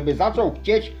 żeby zaczął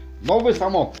chcieć nowy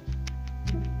samochód.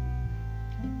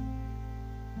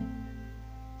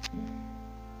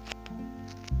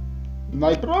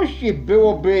 Najprościej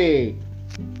byłoby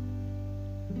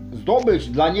zdobyć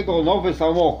dla niego nowy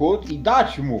samochód i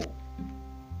dać mu.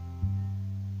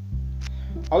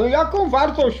 Ale jaką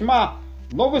wartość ma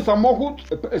nowy samochód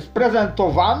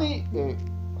sprezentowany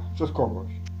przez kogoś?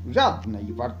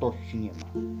 Żadnej wartości nie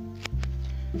ma.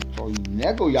 Co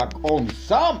innego, jak on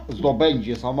sam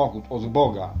zdobędzie samochód od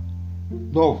Boga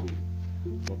nowy,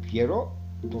 dopiero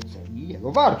doceni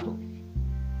jego wartość.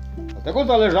 Dlatego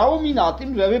zależało mi na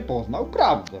tym, żeby poznał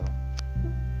prawdę.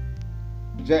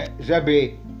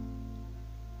 żeby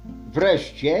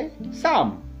wreszcie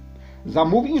sam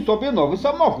zamówił sobie nowy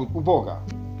samochód u Boga.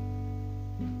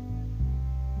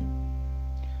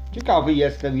 Ciekawy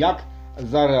jestem, jak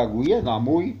zareaguje na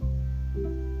mój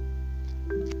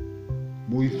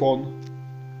fon.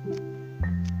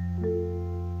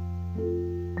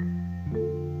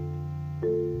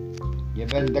 Nie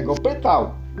będę go pytał,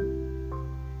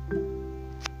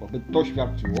 bo by to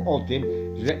świadczyło o tym,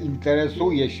 że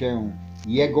interesuje się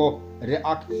jego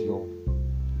reakcją.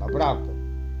 Naprawdę.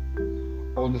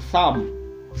 On sam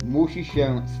musi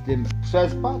się z tym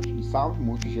przespać i sam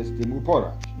musi się z tym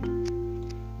uporać.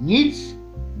 Nic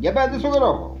nie będę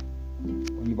sugerował,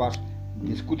 ponieważ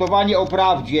dyskutowanie o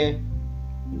prawdzie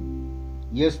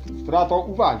jest stratą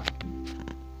uwagi.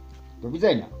 Do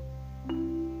widzenia.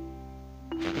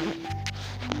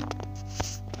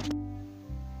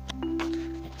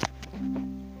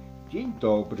 Dzień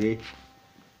dobry.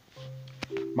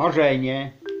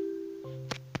 Marzenie.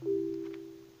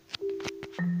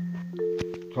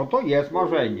 Co to jest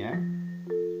marzenie?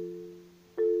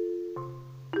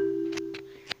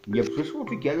 Nie przyszło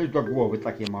Ci kiedyś do głowy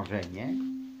takie marzenie?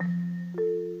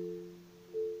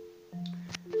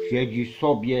 Siedzisz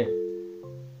sobie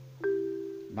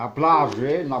na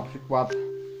plaży, na przykład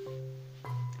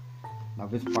na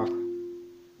wyspach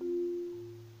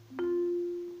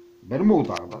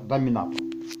Bermuda, dajmy na to,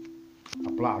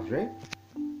 na plaży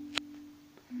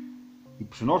i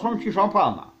przynoszą Ci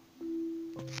szampana,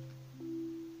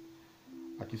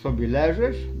 a Ty sobie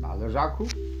leżysz na leżaku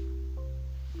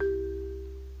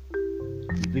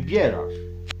i wybierasz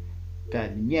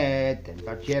ten nie, ten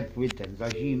za ciepły, ten za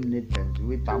zimny, ten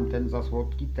zły, tamten za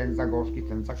słodki, ten za gorzki,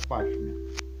 ten za kwaśny.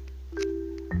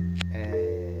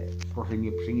 Proszę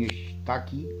mnie przynieść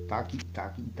taki, taki,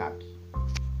 taki i taki.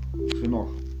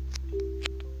 Przynoszę.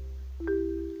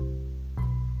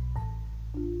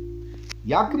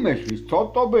 Jak myślisz, co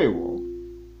to było?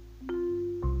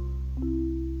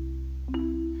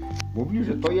 Mówi,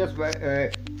 że to jest,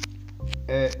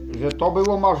 że to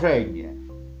było marzenie.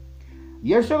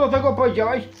 Jeszcze do tego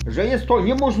powiedziałeś, że jest to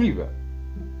niemożliwe.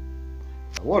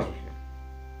 Założę się.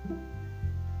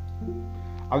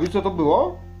 A wiesz co to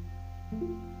było?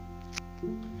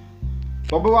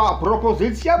 To była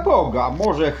propozycja Boga.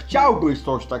 Może chciałbyś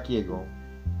coś takiego.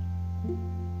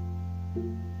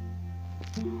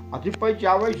 A ty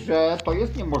powiedziałeś, że to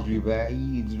jest niemożliwe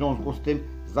i w związku z tym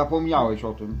zapomniałeś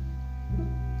o tym.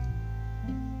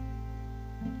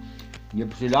 Nie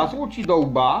przylazło ci do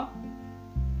łba,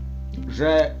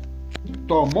 że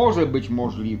to może być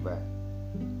możliwe,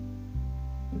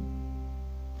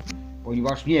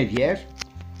 ponieważ nie wiesz,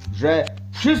 że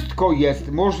wszystko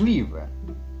jest możliwe.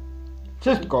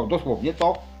 Wszystko, dosłownie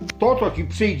to co ci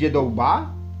przyjdzie do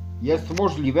łba, jest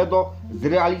możliwe do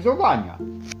zrealizowania.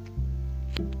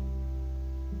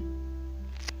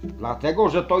 Dlatego,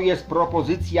 że to jest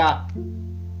propozycja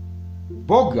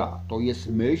Boga, to jest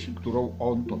myśl, którą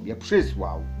On tobie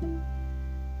przysłał.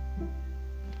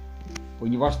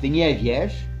 Ponieważ ty nie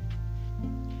wiesz,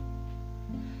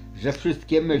 że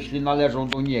wszystkie myśli należą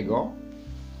do Niego,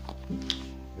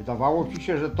 wydawało ci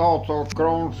się, że to, co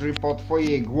krąży po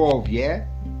twojej głowie,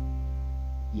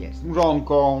 jest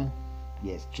mrzonką,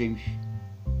 jest czymś.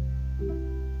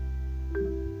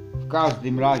 W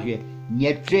każdym razie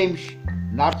nie czymś,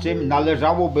 na czym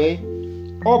należałoby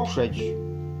oprzeć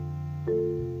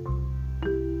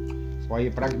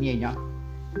swoje pragnienia.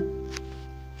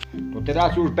 To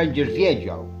teraz już będziesz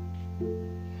wiedział,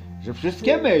 że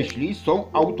wszystkie myśli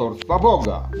są autorstwa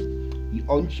Boga i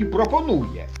On ci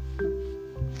proponuje,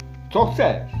 co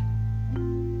chcesz.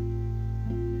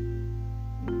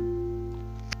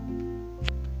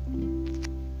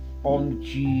 On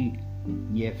ci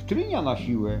nie wtrynia na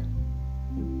siłę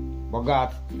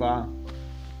bogactwa,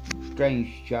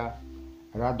 szczęścia,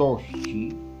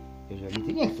 radości, jeżeli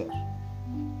ty nie chcesz.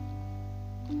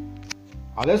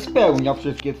 Ale spełnia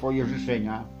wszystkie twoje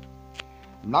życzenia,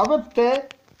 nawet te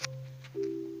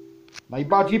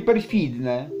najbardziej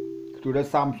perfidne, które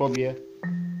sam sobie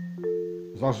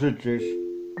zażyczysz.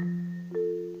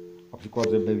 Na przykład,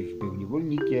 żebyś był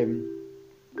niewolnikiem,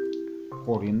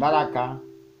 chorym na raka,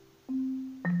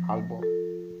 albo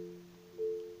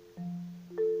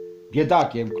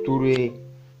biedakiem, który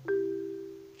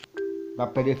na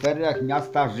peryferiach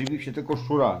miasta żywi się tylko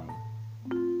szczurami.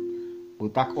 Bo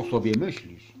tak o sobie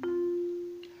myślisz.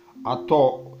 A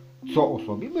to, co o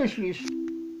sobie myślisz,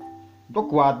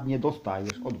 dokładnie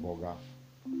dostajesz od Boga.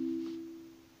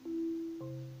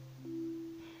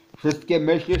 Wszystkie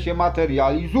myśli się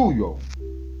materializują,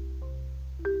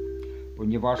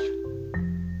 ponieważ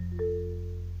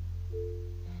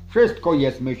wszystko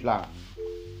jest myślami.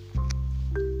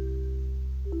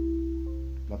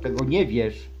 Dlatego nie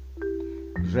wiesz,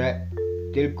 że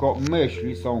tylko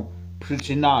myśli są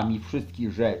przyczynami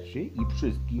wszystkich rzeczy i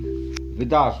wszystkich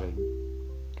wydarzeń.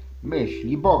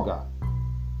 Myśli Boga,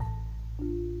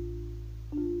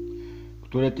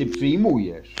 które ty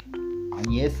przyjmujesz, a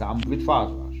nie sam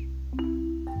wytwarzasz.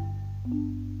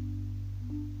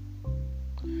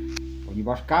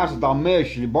 Ponieważ każda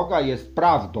myśl Boga jest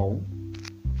prawdą,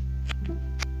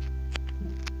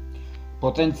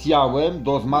 potencjałem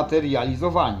do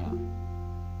zmaterializowania.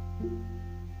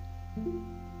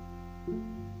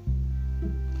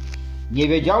 Nie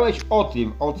wiedziałeś o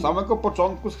tym od samego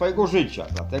początku swojego życia,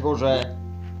 dlatego że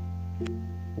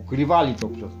ukrywali to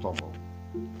przed tobą.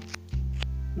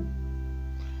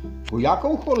 Po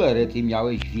jaką cholerę ty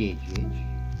miałeś wiedzieć,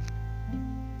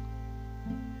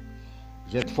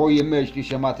 że twoje myśli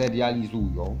się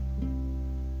materializują?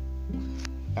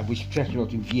 Jakbyś wcześniej o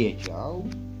tym wiedział,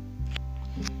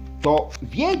 to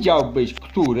wiedziałbyś,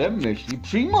 które myśli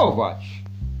przyjmować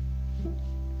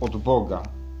od Boga.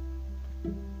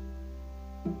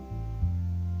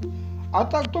 A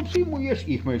tak to przyjmujesz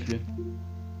ich myśli.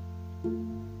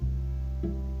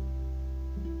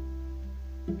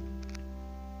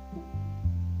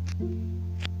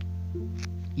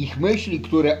 Ich myśli,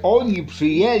 które oni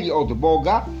przyjęli od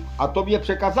Boga, a tobie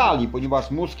przekazali,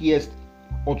 ponieważ mózg jest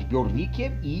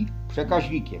odbiornikiem i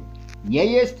przekaźnikiem. Nie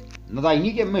jest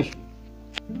nadajnikiem myśli.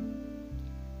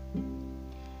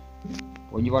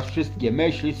 Ponieważ wszystkie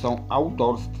myśli są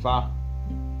autorstwa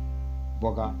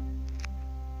Boga.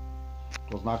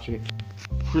 To znaczy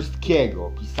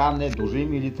wszystkiego pisane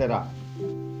dużymi literami.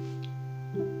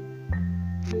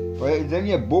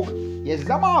 Powiedzenie Bóg jest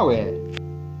za małe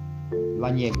dla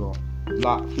Niego,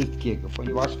 dla wszystkiego,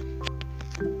 ponieważ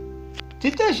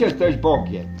ty też jesteś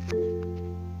Bogiem,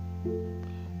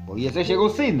 bo jesteś Jego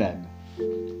synem.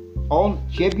 On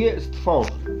ciebie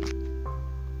stworzył.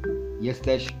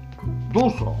 Jesteś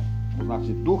duszą, to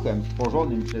znaczy duchem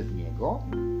stworzonym przez Niego,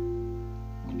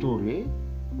 który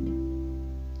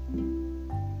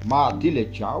ma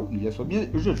tyle ciał, ile sobie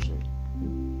życzy.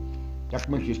 Jak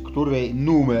myślisz, który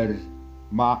numer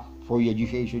ma twoje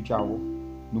dzisiejsze ciało?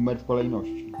 Numer w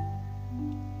kolejności.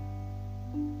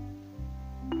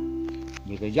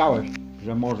 Nie wiedziałeś,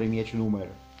 że może mieć numer.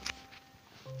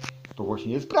 To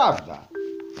właśnie jest prawda.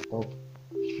 Od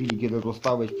chwili, kiedy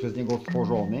zostałeś przez Niego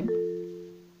stworzonym,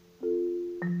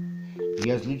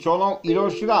 niezliczoną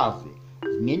ilość razy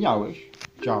zmieniałeś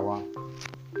ciała,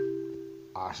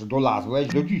 aż dolazłeś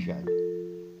do dzisiaj.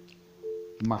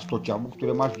 I masz to ciało,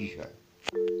 które masz dzisiaj.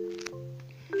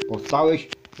 Powstałeś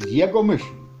z Jego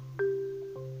myśli.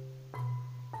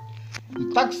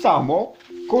 I tak samo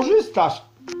korzystasz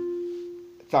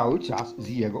cały czas z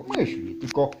Jego myśli,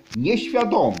 tylko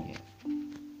nieświadomie.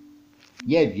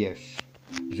 Nie wiesz,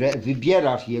 że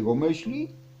wybierasz Jego myśli,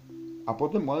 a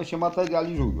potem one się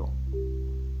materializują.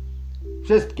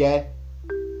 Wszystkie.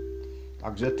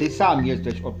 Także ty sam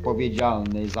jesteś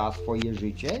odpowiedzialny za swoje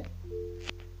życie.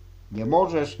 Nie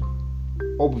możesz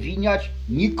obwiniać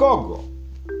nikogo.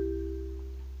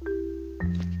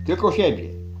 Tylko siebie.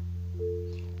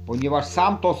 Ponieważ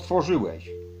sam to stworzyłeś.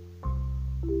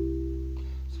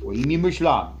 Swoimi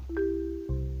myślami.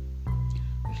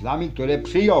 Myślami, które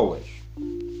przyjąłeś.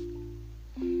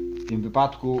 W tym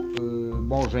wypadku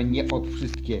może nie od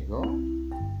wszystkiego,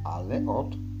 ale od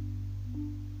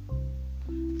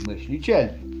myśli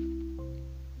cielnych.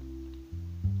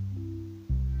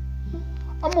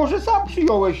 A może sam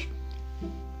przyjąłeś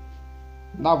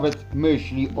nawet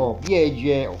myśli o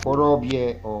biedzie, o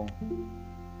chorobie, o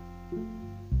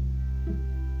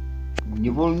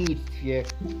niewolnictwie,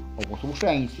 o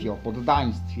posłuszeństwie, o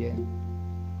poddaństwie,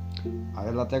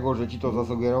 ale dlatego, że ci to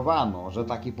zasugerowano, że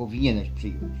takie powinieneś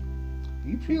przyjąć.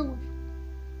 I przyjąłeś.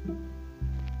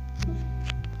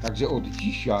 Także od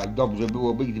dzisiaj dobrze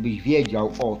byłoby, gdybyś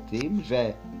wiedział o tym,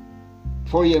 że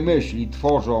twoje myśli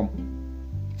tworzą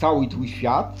cały twój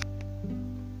świat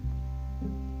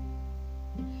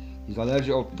i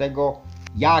zależy od tego,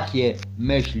 jakie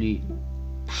myśli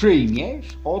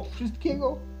przyjmiesz od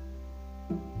wszystkiego,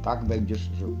 tak będziesz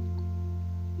żył.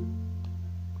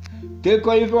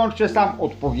 Tylko i wyłącznie sam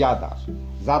odpowiadasz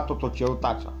za to, co cię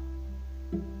otacza.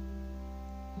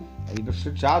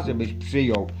 Najwyższy czas, żebyś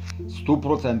przyjął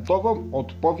 100%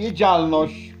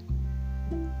 odpowiedzialność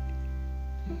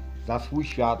za swój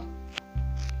świat,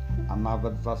 a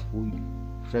nawet za swój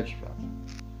wszechświat,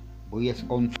 bo jest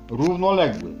on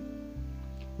równoległy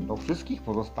do wszystkich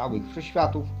pozostałych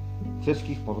wszechświatów,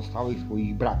 wszystkich pozostałych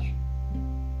swoich braci.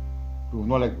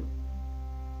 Równoległy.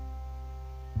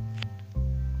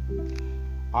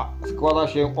 A składa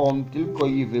się on tylko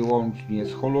i wyłącznie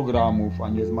z hologramów, a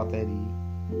nie z materii.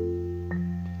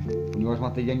 ponieważ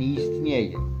materia nie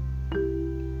istnieje.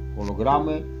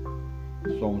 Hologramy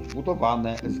są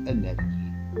zbudowane z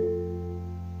energii,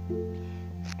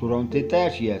 którą ty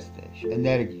też jesteś,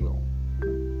 energią.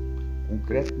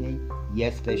 Konkretniej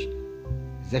jesteś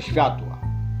ze światła,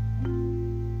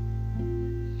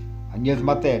 a nie z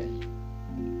materii.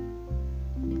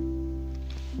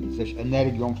 Jesteś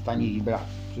energią w stanie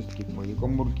wibracji. Wszystkie twoje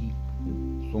komórki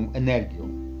są energią,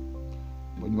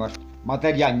 ponieważ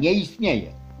materia nie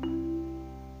istnieje.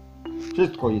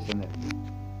 Wszystko jest energią.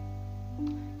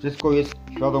 Wszystko jest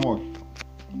świadomością.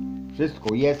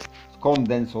 Wszystko jest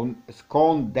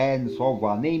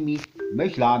skondensowanymi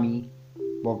myślami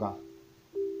Boga.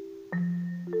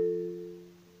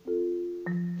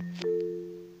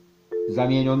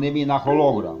 Zamienionymi na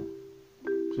hologram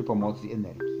przy pomocy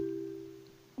energii.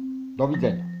 Do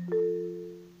widzenia.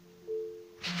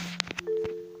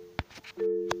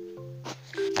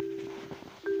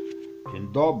 Dzień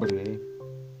dobry.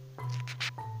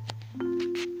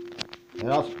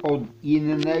 Teraz od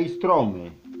innej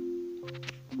strony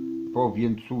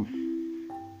powiem coś,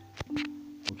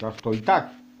 chociaż to i tak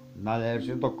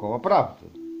należy do koła prawdy.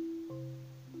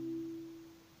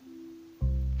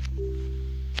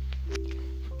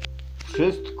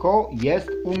 Wszystko jest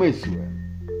umysłem.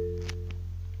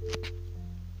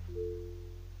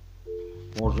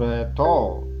 Może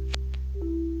to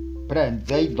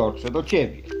prędzej dotrze do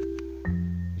ciebie,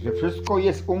 że wszystko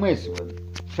jest umysłem.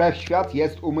 Wszechświat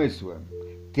jest umysłem.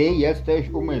 Ty jesteś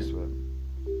umysłem.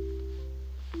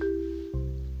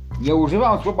 Nie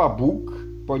używam słowa Bóg,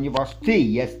 ponieważ ty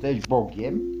jesteś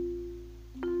Bogiem.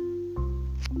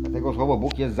 Dlatego słowo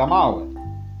Bóg jest za małe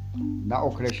na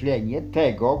określenie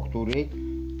tego, który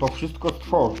to wszystko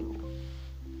stworzył.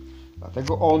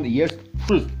 Dlatego On jest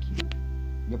wszystkim.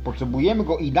 Nie potrzebujemy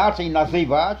Go inaczej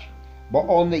nazywać, bo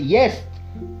On jest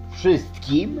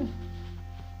wszystkim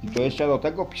i to jeszcze do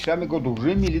tego piszemy Go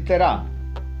dużymi literami.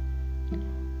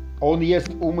 On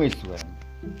jest umysłem.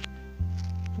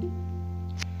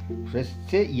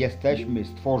 Wszyscy jesteśmy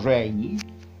stworzeni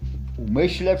w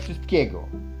umyśle wszystkiego.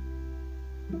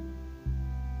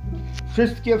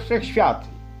 Wszystkie wszechświaty,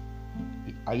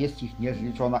 a jest ich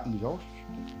niezliczona ilość,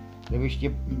 żebyś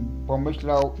nie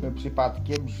pomyślał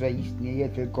przypadkiem, że istnieje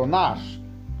tylko nasz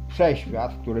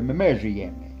wszechświat, w którym my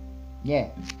żyjemy. Nie.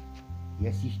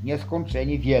 Jest ich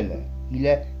nieskończenie wiele,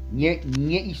 ile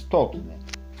nieistotne.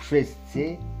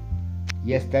 Wszyscy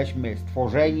jesteśmy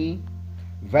stworzeni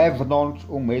wewnątrz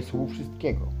umysłu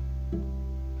wszystkiego,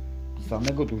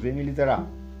 pisanego dużymi literami.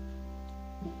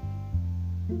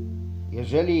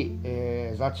 Jeżeli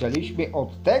zaczęliśmy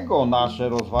od tego nasze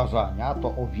rozważania, to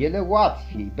o wiele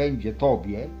łatwiej będzie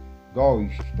Tobie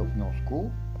dojść do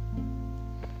wniosku,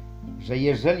 że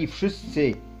jeżeli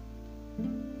wszyscy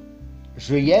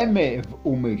żyjemy w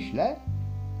umyśle,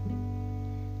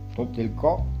 to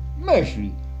tylko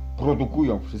myśli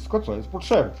produkują wszystko, co jest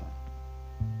potrzebne.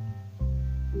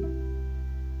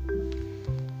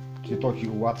 Czy to Ci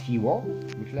ułatwiło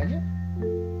myślenie?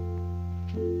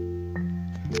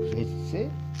 Wszyscy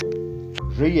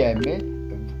żyjemy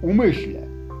w umyśle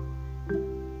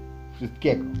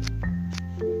wszystkiego.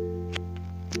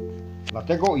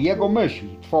 Dlatego Jego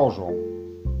myśli tworzą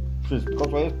wszystko,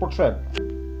 co jest potrzebne.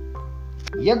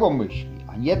 Jego myśli,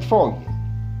 a nie Twoje.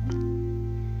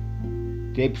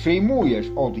 Ty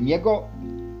przyjmujesz od Niego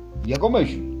Jego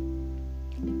myśli.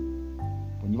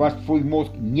 Ponieważ Twój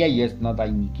mózg nie jest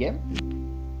nadajnikiem,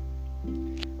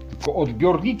 tylko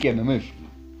odbiornikiem myśli.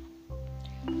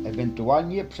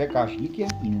 Ewentualnie przekaźnikiem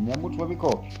innemu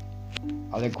człowiekowi.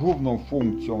 Ale główną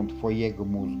funkcją Twojego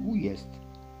mózgu jest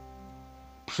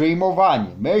przyjmowanie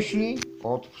myśli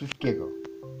od wszystkiego.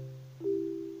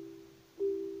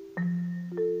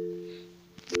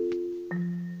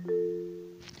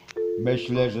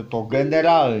 Myślę, że to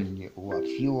generalnie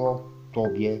ułatwiło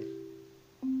Tobie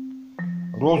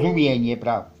rozumienie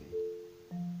prawdy.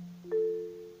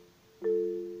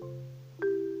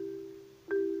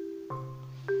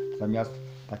 Zamiast,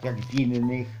 tak jak w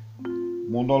innych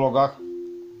monologach,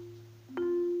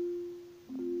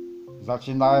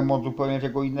 zaczynałem od zupełnie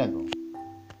czego innego.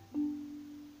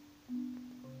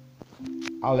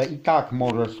 Ale i tak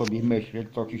możesz sobie myśleć,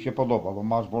 co Ci się podoba, bo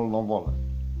masz wolną wolę.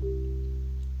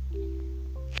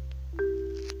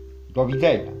 Do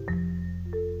widzenia.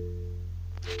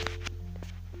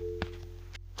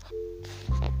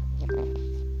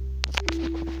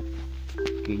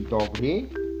 Dzień dobry.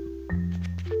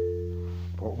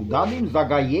 Po udanym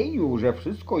zagajeniu, że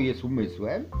wszystko jest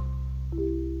umysłem,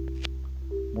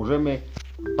 możemy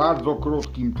w bardzo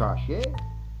krótkim czasie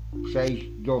przejść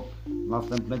do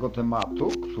następnego tematu,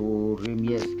 którym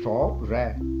jest to,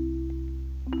 że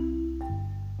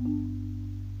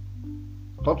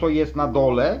to co jest na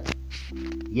dole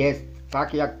jest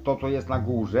takie jak to co jest na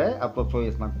górze, a to co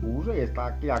jest na górze jest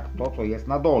takie jak to co jest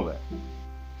na dole.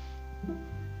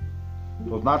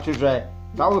 To znaczy, że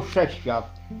cały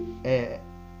wszechświat,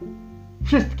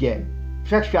 wszystkie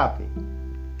wszechświaty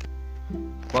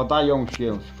składają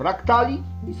się z fraktali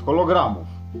i z hologramów.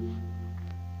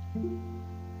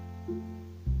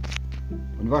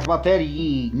 Ponieważ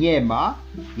materii nie ma,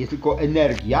 jest tylko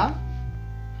energia,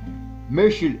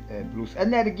 myśl plus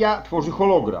energia tworzy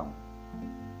hologram.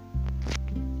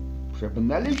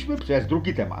 Przebrnęliśmy przez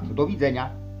drugi temat. Do widzenia.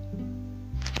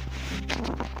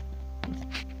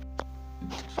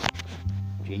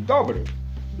 Dzień dobry.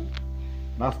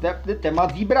 Następny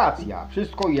temat wibracja.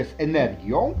 Wszystko jest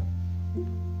energią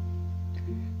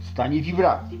w stanie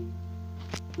wibracji.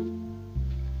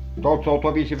 To, co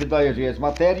tobie się wydaje, że jest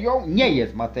materią, nie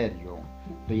jest materią.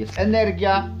 To jest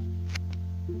energia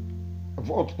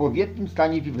w odpowiednim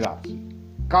stanie wibracji.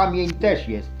 Kamień też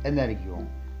jest energią.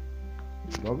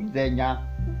 Do widzenia.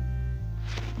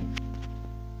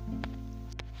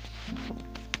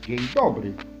 Dzień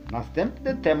dobry.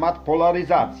 Następny temat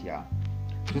polaryzacja.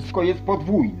 Wszystko jest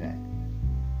podwójne.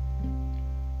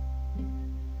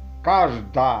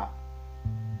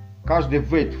 Każdy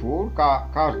wytwór,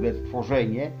 każde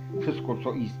stworzenie, wszystko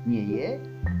co istnieje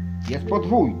jest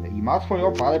podwójne i ma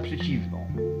swoją parę przeciwną.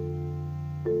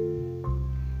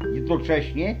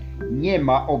 Jednocześnie nie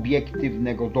ma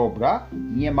obiektywnego dobra,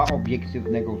 nie ma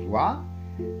obiektywnego zła,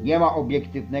 nie ma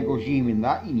obiektywnego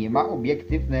zimna i nie ma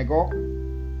obiektywnego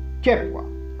ciepła.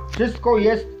 Wszystko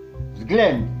jest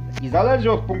względne i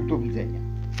zależy od punktu widzenia.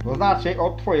 To znaczy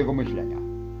od twojego myślenia.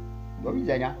 Do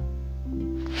widzenia.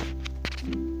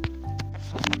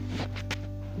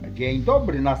 Dzień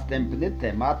dobry, następny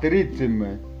temat rytm.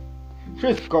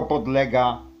 Wszystko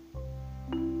podlega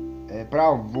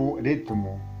prawu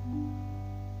rytmu.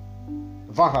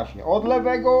 Waha się od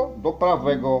lewego do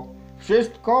prawego.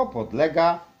 Wszystko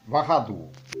podlega wahadłu.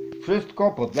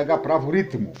 Wszystko podlega prawu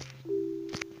rytmu.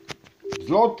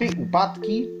 Wzloty,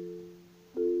 upadki.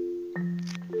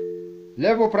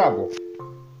 Lewo, prawo.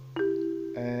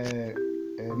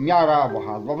 Miara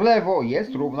wahadła w lewo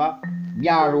jest równa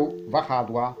miaru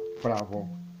wahadła w prawo.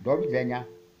 Do widzenia.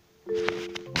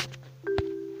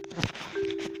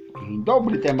 Dzień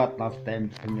dobry, temat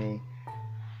następny.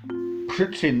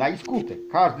 Przyczyna i skutek.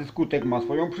 Każdy skutek ma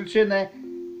swoją przyczynę.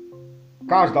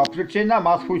 Każda przyczyna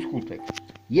ma swój skutek.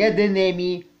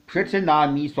 Jedynymi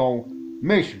przyczynami są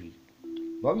myśli.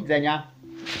 Do widzenia.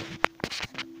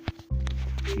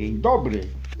 Dzień dobry.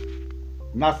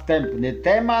 Następny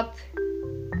temat.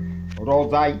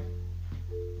 Rodzaj.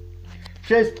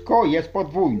 Wszystko jest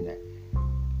podwójne.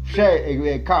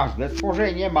 Każde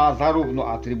stworzenie ma zarówno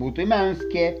atrybuty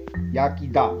męskie, jak i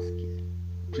damskie.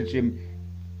 Przy czym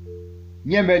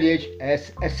nie mylić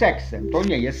z seksem. To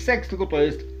nie jest seks, tylko to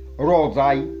jest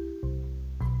rodzaj.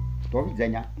 Do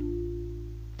widzenia.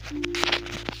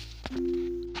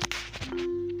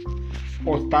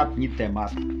 Ostatni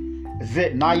temat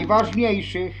z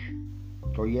najważniejszych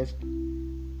to jest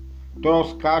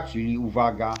troska, czyli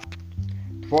uwaga.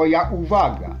 Twoja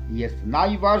uwaga jest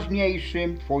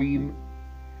najważniejszym twoim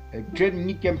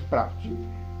czynnikiem sprawczym.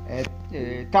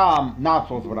 Tam, na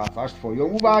co zwracasz swoją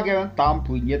uwagę, tam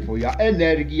płynie twoja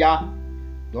energia.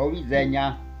 Do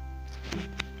widzenia.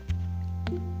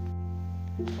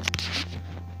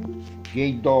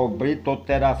 Dzień dobry, to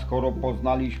teraz, skoro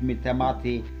poznaliśmy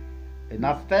tematy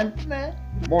następne,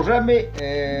 możemy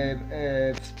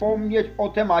wspomnieć o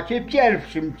temacie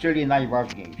pierwszym, czyli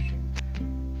najważniejszym.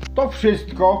 To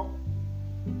wszystko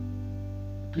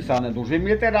pisane dużymi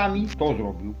literami to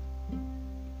zrobił.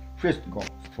 Wszystko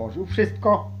stworzył,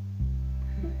 wszystko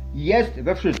jest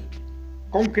we wszystkim.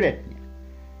 Konkretnie.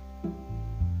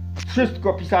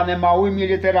 Wszystko pisane małymi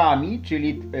literami,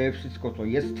 czyli wszystko co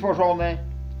jest stworzone,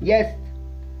 jest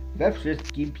we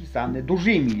wszystkim pisane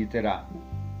dużymi literami.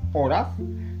 Oraz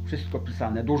wszystko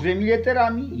pisane dużymi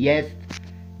literami jest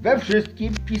we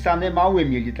wszystkim pisane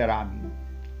małymi literami.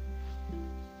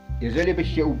 Jeżeli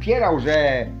byś się upierał,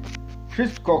 że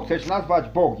wszystko chcesz nazwać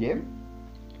Bogiem,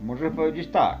 to możesz powiedzieć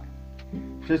tak.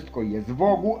 Wszystko jest w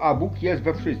Bogu, a Bóg jest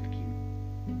we wszystkim.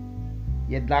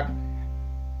 Jednak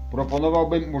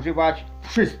proponowałbym używać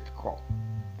wszystko,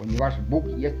 ponieważ Bóg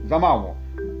jest za mało.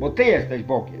 Bo Ty jesteś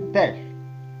Bogiem też,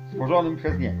 stworzonym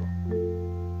przez Niego.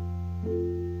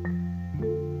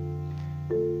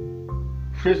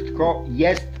 Wszystko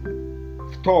jest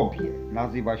w Tobie.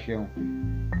 Nazywa się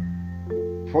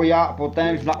Twoja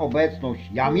potężna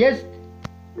obecność. Jam jest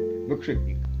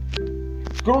wykrzyknik.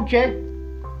 W skrócie,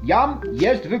 Jam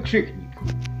jest wykrzyknik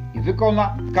i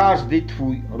wykona każdy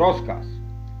Twój rozkaz.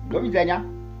 Do widzenia.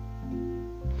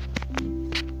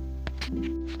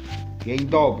 Dzień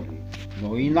dobry.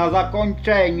 No i na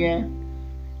zakończenie.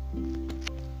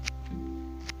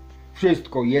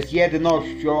 Wszystko jest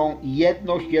jednością i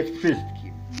jedność jest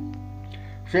wszystkim.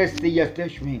 Wszyscy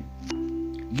jesteśmy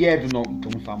jedną i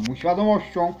tą samą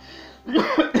świadomością,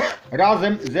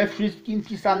 razem ze wszystkim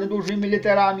pisane dużymi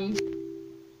literami.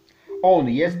 On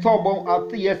jest tobą, a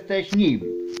ty jesteś nim.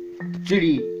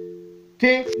 Czyli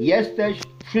ty jesteś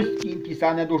wszystkim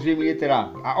pisane dużymi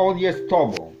literami, a on jest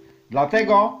tobą.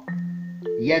 Dlatego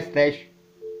jesteś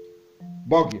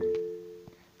Bogiem.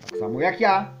 Tak samo jak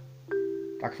ja,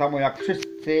 tak samo jak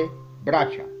wszyscy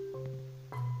bracia.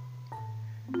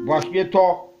 Właśnie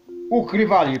to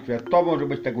ukrywali przed tobą,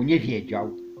 żebyś tego nie wiedział.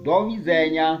 Do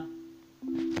widzenia.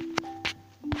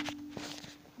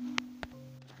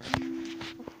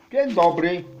 Dzień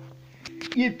dobry.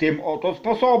 I tym oto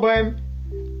sposobem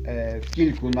w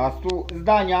kilkunastu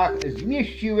zdaniach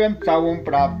zmieściłem całą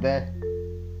prawdę.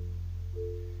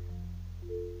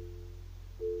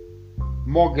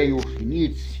 Mogę już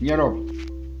nic nie robić.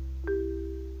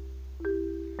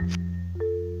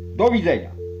 Do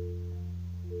widzenia.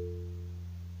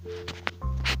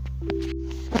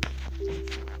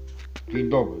 Dzień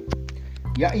dobry.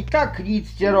 Ja i tak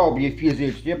nic nie robię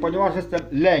fizycznie, ponieważ jestem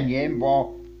leniem,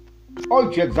 bo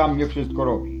ojciec za mnie wszystko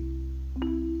robi.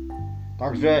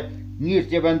 Także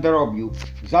nic nie będę robił.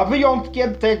 Za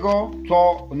wyjątkiem tego,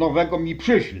 co nowego mi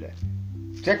przyśle.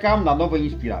 Czekam na nowe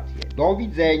inspiracje. Do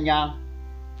widzenia.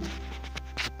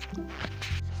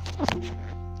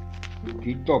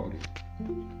 Dzień dobry.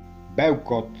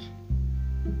 Bełkot.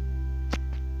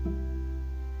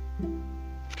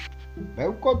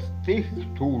 Bełkot tych,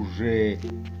 którzy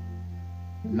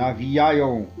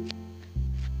nawijają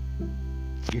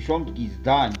dziesiątki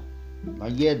zdań na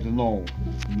 1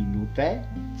 minutę,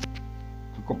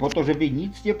 tylko po to, żeby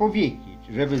nic nie powiedzieć,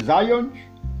 żeby zająć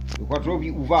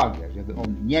słuchaczowi uwagę, żeby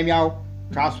on nie miał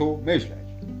czasu myśleć.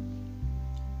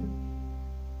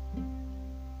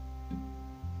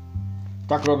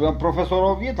 Tak robią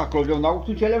profesorowie, tak robią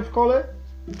nauczyciele w szkole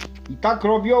i tak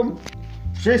robią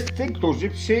wszyscy, którzy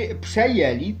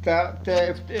przejęli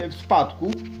w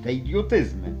spadku te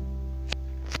idiotyzmy.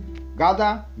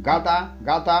 Gada, gada,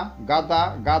 gada,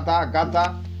 gada, gada,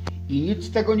 gada i nic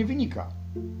z tego nie wynika.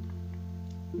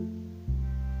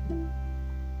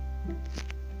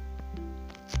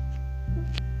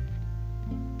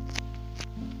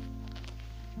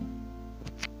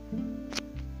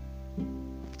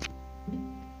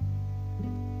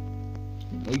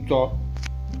 No i co?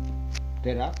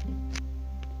 Teraz?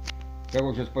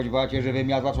 Czego się spodziewacie, żebym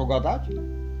ja zaczął gadać?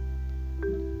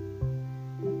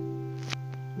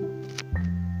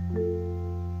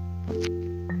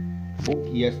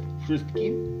 Bóg jest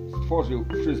wszystkim, stworzył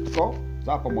wszystko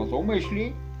za pomocą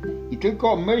myśli i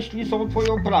tylko myśli są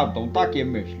twoją prawdą. Takie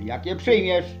myśli, jakie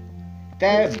przyjmiesz,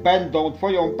 te będą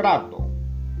twoją prawdą.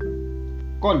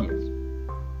 Koniec.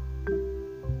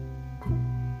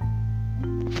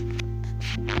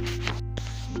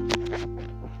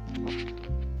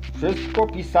 Wszystko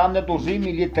pisane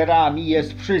dużymi literami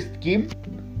jest wszystkim,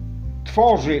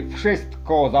 tworzy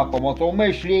wszystko za pomocą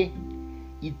myśli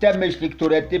i te myśli,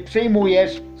 które ty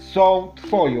przyjmujesz, są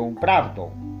twoją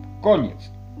prawdą.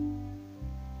 Koniec.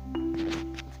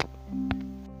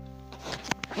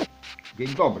 Dzień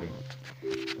dobry.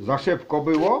 Za szybko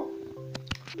było?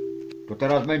 To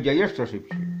teraz będzie jeszcze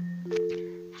szybciej.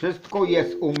 Wszystko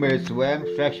jest umysłem,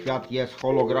 wszechświat jest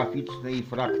holograficzny i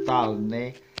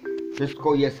fraktalny.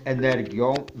 Wszystko jest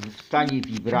energią w stanie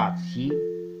wibracji.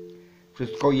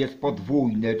 Wszystko jest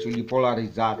podwójne, czyli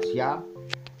polaryzacja.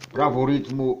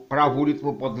 Prawu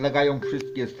rytmu podlegają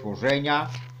wszystkie stworzenia.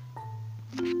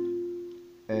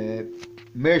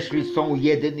 Myśli są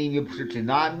jedynymi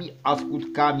przyczynami, a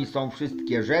skutkami są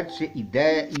wszystkie rzeczy,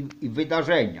 idee i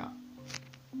wydarzenia.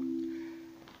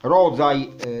 Rodzaj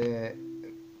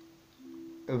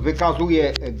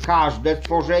wykazuje każde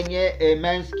stworzenie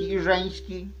męski i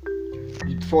żeński.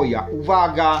 I twoja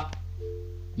uwaga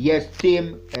jest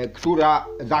tym,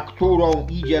 za którą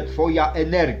idzie twoja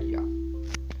energia.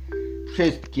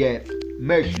 Wszystkie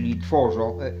myśli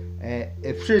tworzą,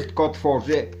 wszystko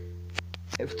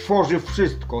tworzy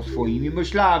wszystko swoimi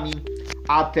myślami,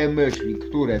 a te myśli,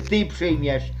 które ty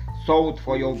przyjmiesz, są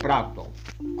twoją prawdą.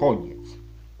 Koniec.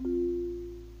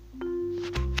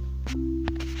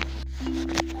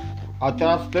 A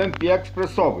teraz w tempie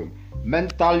ekspresowym.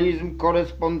 Mentalizm,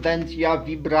 korespondencja,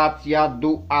 wibracja,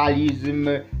 dualizm,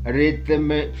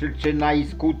 rytm, przyczyna i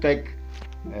skutek,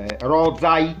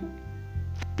 rodzaj.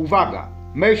 Uwaga,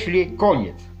 myśli,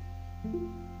 koniec.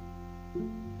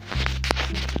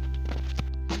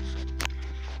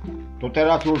 To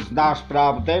teraz już znasz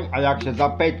prawdę, a jak się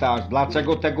zapytasz,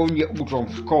 dlaczego tego nie uczą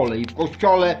w szkole i w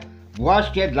kościole,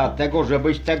 właśnie dlatego,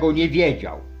 żebyś tego nie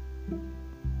wiedział.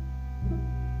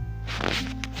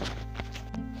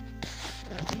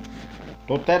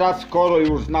 To teraz, skoro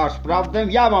już znasz prawdę,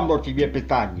 ja mam do ciebie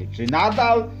pytanie. Czy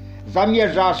nadal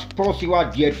zamierzasz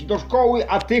posyłać dzieci do szkoły,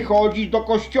 a ty chodzisz do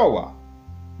kościoła?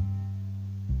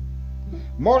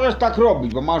 Możesz tak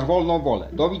robić, bo masz wolną wolę.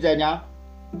 Do widzenia.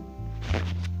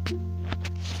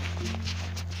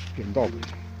 Dzień dobry.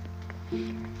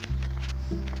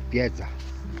 Wiedza.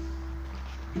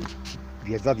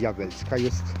 Wiedza diabelska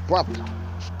jest płatna.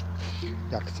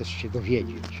 Jak chcesz się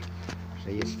dowiedzieć,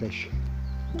 że jesteś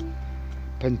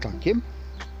pętakiem,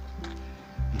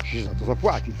 musisz za to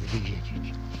zapłacić, żeby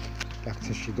wiedzieć. Jak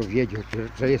chcesz się dowiedzieć,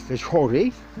 że jesteś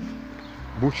chory,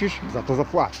 musisz za to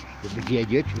zapłacić, żeby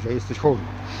wiedzieć, że jesteś chory.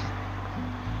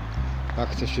 Jak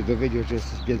chcesz się dowiedzieć, że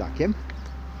jesteś biedakiem,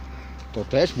 to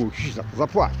też musisz za to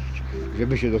zapłacić,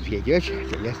 żeby się dowiedzieć,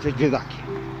 że jesteś biedakiem.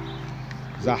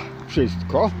 Za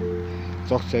wszystko,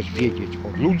 co chcesz wiedzieć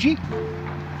od ludzi,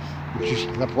 musisz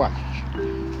zapłacić.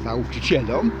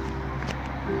 Nauczycielom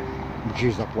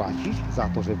musisz zapłacić za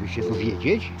to, żeby się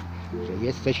dowiedzieć, że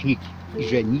jesteś nikim i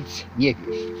że nic nie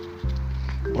wiesz.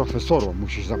 Profesorom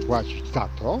musisz zapłacić za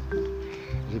to,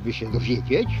 żeby się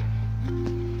dowiedzieć,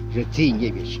 że ty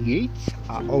nie wiesz nic,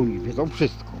 a oni wiedzą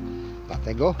wszystko.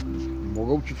 Dlatego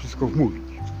mogą ci wszystko wmówić.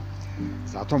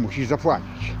 Za to musisz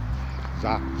zapłacić.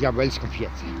 Za diabelską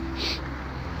wiedzę.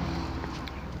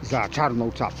 Za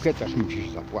czarną czapkę też musisz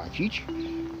zapłacić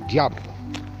diabłu,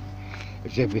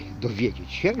 żeby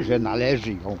dowiedzieć się, że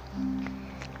należy ją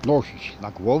nosić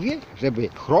na głowie, żeby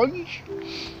chronić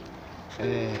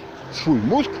swój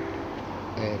mózg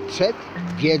przed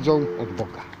wiedzą od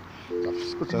Boga. Za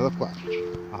wszystko trzeba zapłacić.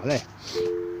 Ale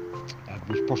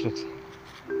jakbyś poszedł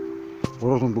po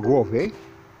rozum do głowy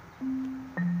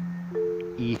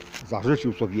i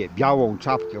zażyczył sobie białą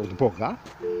czapkę od Boga,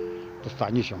 to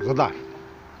stanie się za darmo.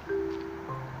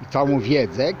 I całą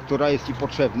wiedzę, która jest ci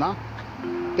potrzebna,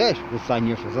 też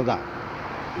dostaniesz za darmo.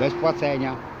 Bez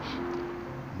płacenia,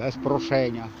 bez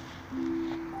proszenia,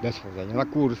 bez chodzenia na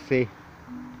kursy,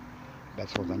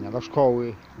 bez chodzenia do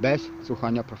szkoły, bez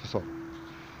słuchania profesorów.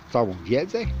 Całą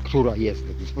wiedzę, która jest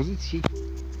do dyspozycji,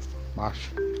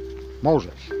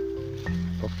 możesz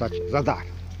dostać za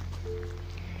darmo.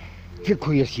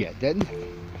 Tylko jest jeden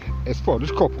spory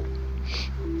szkopuł.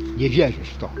 Nie wierzysz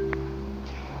w to.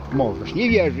 Możesz nie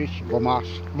wierzyć, bo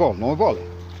masz wolną wolę.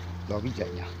 Do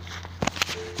widzenia.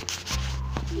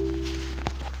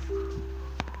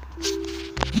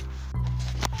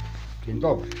 Dzień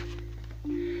dobry.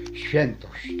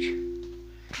 Świętość.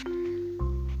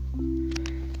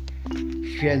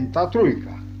 Święta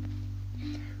Trójka.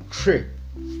 3.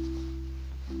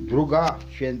 Druga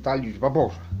święta liczba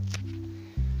Boża.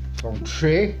 Są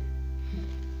 3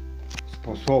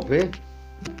 sposoby,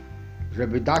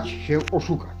 żeby dać się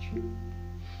oszukać.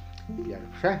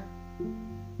 Pierwsze.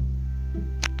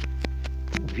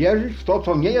 Uwierzyć w to,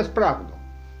 co nie jest prawdą.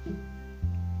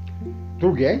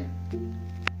 Drugie.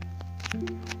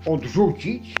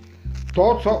 Odrzucić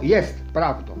to, co jest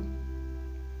prawdą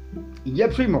i nie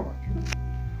przyjmować.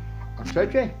 A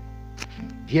trzecie,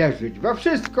 wierzyć we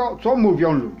wszystko, co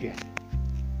mówią ludzie.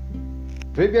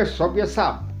 Wybierz sobie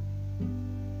sam,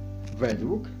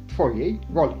 według twojej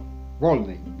woli,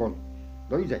 wolnej woli.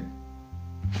 Do widzenia.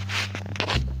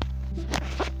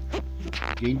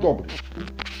 Dzień dobry.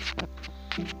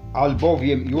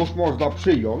 Albowiem już można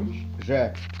przyjąć,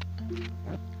 że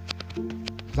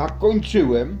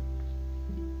zakończyłem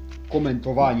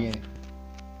komentowanie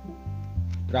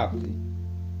prawdy.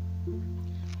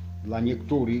 Dla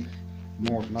niektórych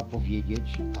można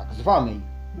powiedzieć tak zwanej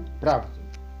prawdy.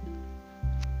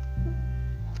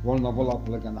 Wolna wola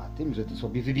polega na tym, że ty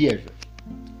sobie wybierzesz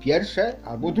pierwsze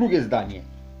albo drugie zdanie,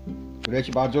 które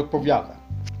ci bardziej odpowiada.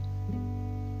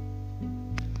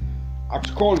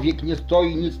 Aczkolwiek nie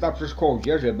stoi nic na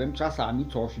przeszkodzie, żebym czasami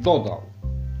coś dodał.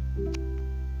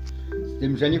 Z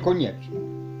tym, że niekoniecznie.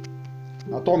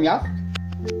 Natomiast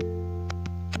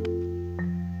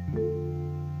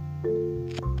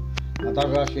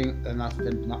nadarza się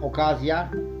następna okazja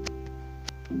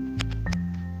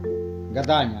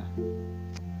gadania.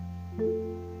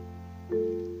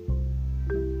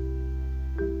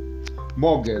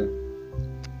 Mogę,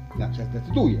 jak się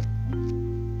zdecyduję,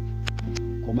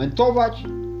 komentować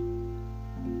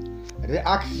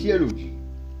reakcje ludzi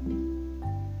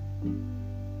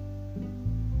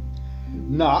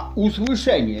na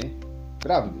usłyszenie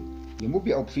prawdy. Nie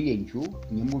mówię o przyjęciu,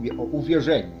 nie mówię o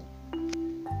uwierzeniu,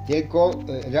 tylko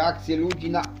reakcje ludzi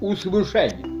na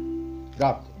usłyszenie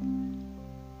prawdy.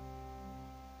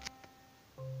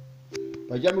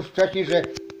 powiedziałem już wcześniej, że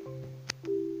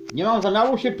nie mam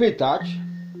zamiaru się pytać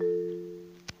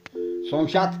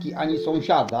sąsiadki ani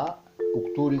sąsiada, u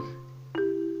których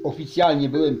oficjalnie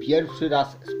byłem pierwszy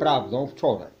raz z prawdą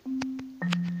wczoraj.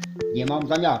 Nie mam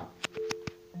zamiaru.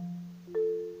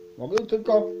 Mogę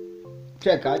tylko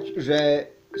czekać, że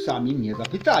sami mnie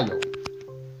zapytają.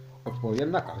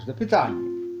 Odpowiem na każde pytanie.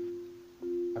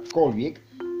 Aczkolwiek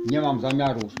nie mam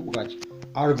zamiaru słuchać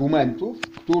argumentów,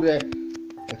 które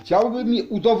chciałby mi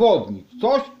udowodnić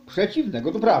coś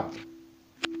przeciwnego do prawdy.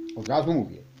 Od razu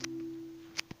mówię.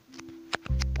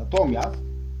 Natomiast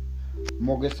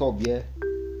mogę sobie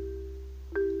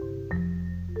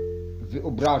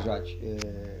wyobrażać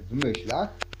w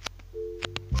myślach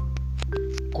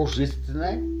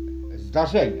korzystne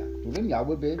zdarzenia, które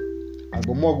miałyby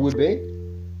albo mogłyby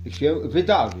się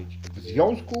wydarzyć w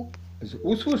związku z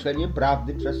usłyszeniem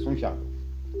prawdy przez sąsiadów.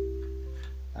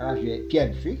 Na razie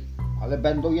pierwszych, ale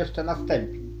będą jeszcze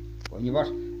następni, ponieważ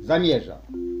zamierzam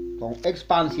tą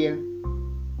ekspansję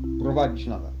prowadzić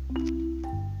nadal.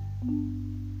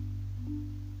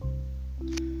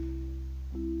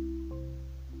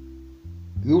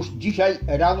 Już dzisiaj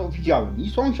rano widziałem i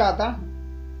sąsiada,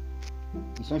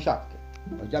 i sąsiadkę.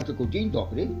 Powiedziałem tylko dzień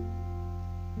dobry,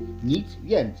 nic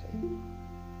więcej.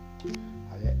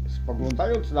 Ale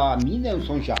spoglądając na minę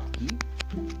sąsiadki,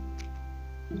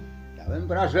 miałem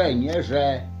wrażenie,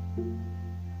 że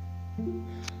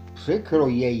przykro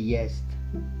jej jest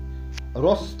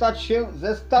rozstać się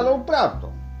ze starą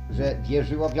prawdą, że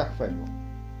wierzyła w Jahwego.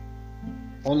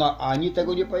 Ona ani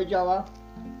tego nie powiedziała,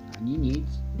 ani nic.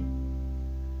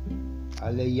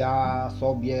 Ale ja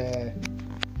sobie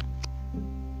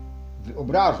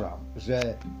wyobrażam,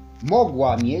 że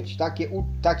mogła mieć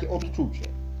takie odczucie.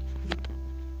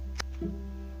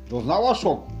 Doznała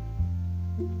szoku.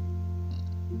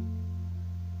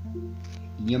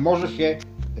 I nie może się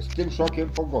z tym szokiem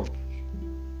pogodzić.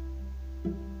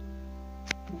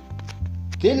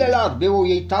 Tyle lat było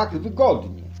jej tak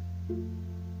wygodnie.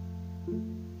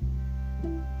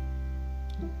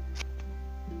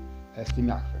 Z tym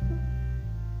Jahwem.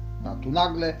 A tu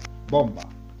nagle bomba.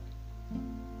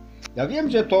 Ja wiem,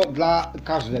 że to dla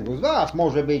każdego z was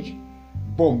może być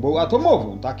bombą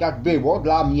atomową, tak jak było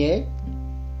dla mnie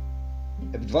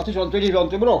w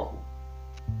 2009 roku,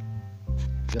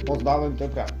 że poznałem tę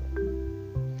prawdę.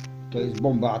 To jest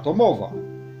bomba atomowa.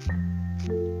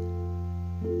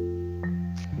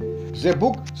 Że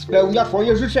Bóg spełnia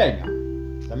twoje życzenia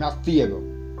zamiast ty jego.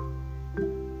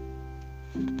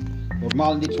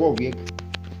 Normalny człowiek,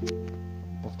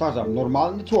 powtarzam,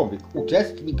 normalny człowiek,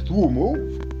 uczestnik tłumu,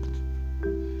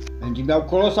 będzie miał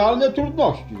kolosalne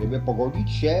trudności, żeby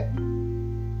pogodzić się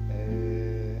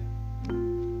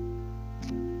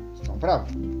z tą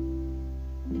prawdą.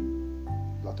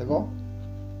 Dlatego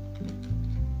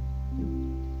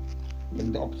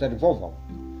będę obserwował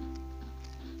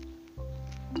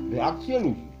reakcję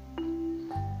ludzi.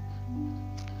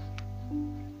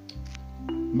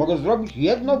 Mogę zrobić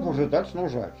jedną pożyteczną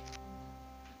rzecz.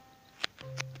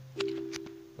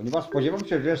 Ponieważ spodziewam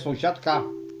się, że sąsiadka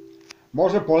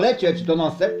może polecieć do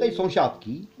następnej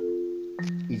sąsiadki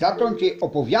i zacząć jej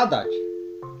opowiadać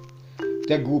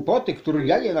te głupoty, które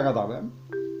ja jej nagadałem.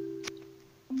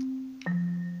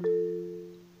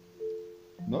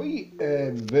 No i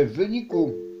w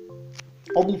wyniku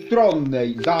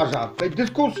obustronnej, zażartej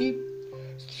dyskusji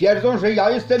stwierdzą, że ja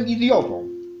jestem idiotą,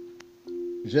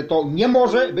 że to nie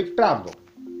może być prawdą.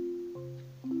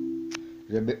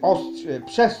 Żeby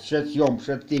przestrzec ją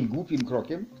przed tym głupim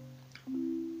krokiem,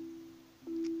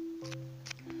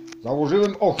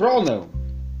 założyłem ochronę.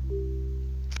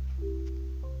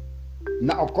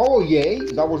 Naokoło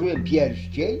jej założyłem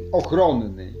pierścień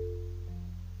ochronny,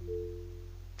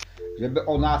 żeby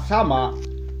ona sama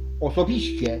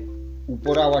osobiście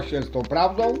uporała się z tą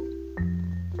prawdą,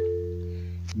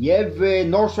 nie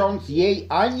wynosząc jej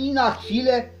ani na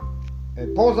chwilę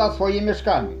poza swoje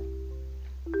mieszkanie.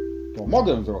 To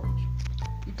mogę zrobić.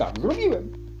 I tak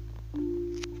zrobiłem.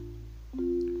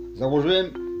 Założyłem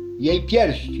jej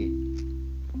pierścień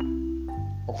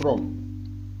ochronny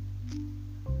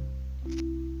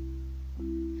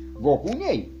wokół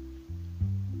niej,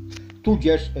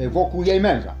 tudzież wokół jej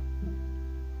męża.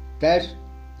 Też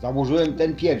założyłem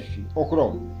ten pierścień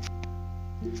ochronny,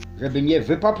 żeby nie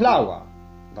wypaplała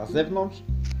na zewnątrz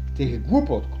tych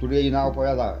głupot, które jej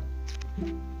naopowiadałem.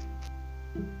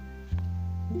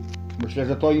 Myślę,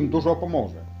 że to im dużo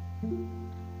pomoże.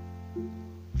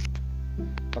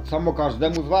 Tak samo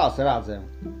każdemu z was radzę.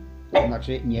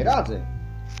 Znaczy nie radzę,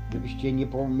 żebyście nie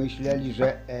pomyśleli,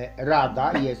 że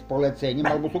rada jest poleceniem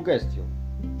albo sugestią.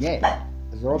 Nie.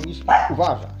 Zrobisz,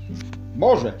 uważasz.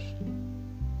 Możesz.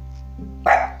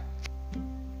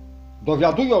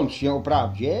 dowiadując się o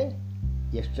prawdzie,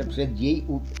 jeszcze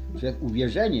przed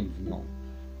uwierzeniem w nią,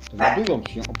 dowiadując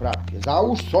się o prawdzie,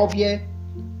 załóż sobie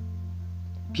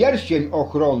pierścień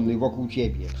ochronny wokół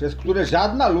ciebie, przez który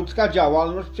żadna ludzka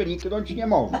działalność przeniknąć nie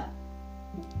może.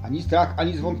 Ani strach,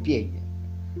 ani zwątpienie.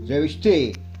 Żebyś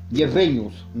ty nie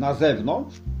wyniósł na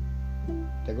zewnątrz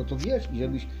tego, co wiesz, i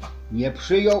żebyś nie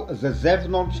przyjął ze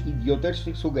zewnątrz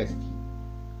idiotycznych sugestii.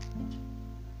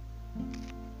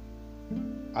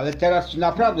 Ale teraz ci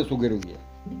naprawdę sugeruję.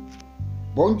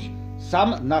 Bądź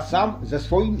sam na sam ze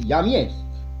swoim jam jest.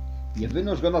 Nie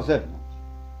wynoś go na zewnątrz.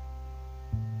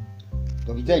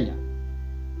 Do widzenia.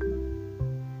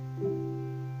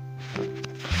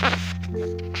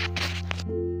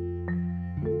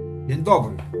 Dzień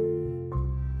dobry.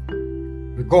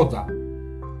 Wygoda.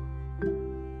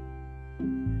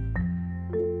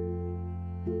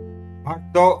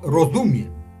 Bardzo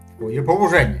rozumiem twoje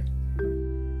położenie.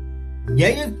 Nie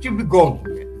jest ci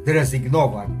wygodnie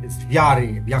zrezygnować z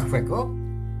wiary w Jahwego,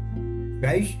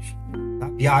 przejść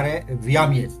na wiarę w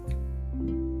jam jest.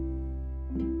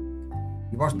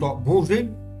 I was to burzy,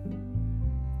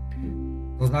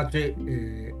 to znaczy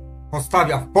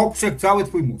postawia w poprzek cały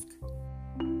twój mózg.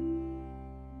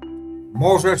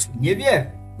 Możesz nie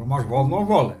wierzyć, bo masz wolną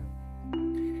wolę.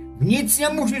 W nic nie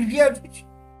musisz wierzyć.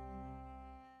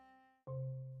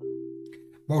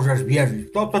 Możesz wierzyć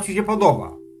w to, co ci się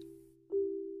podoba.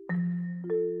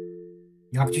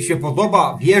 Jak ci się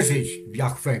podoba wierzyć w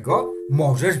Jahwego,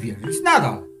 możesz wierzyć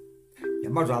nadal. Nie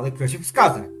ma żadnych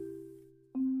przeciwwskazań.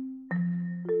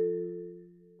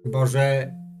 Chyba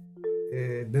że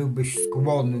byłbyś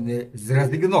skłonny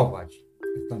zrezygnować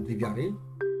z tamtej wiary,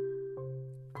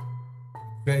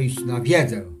 przejść na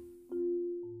wiedzę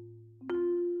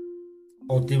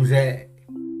o tym, że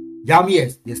jam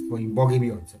jest twoim Bogiem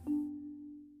i Ojcem.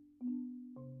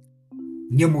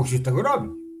 Nie musisz tego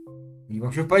robić.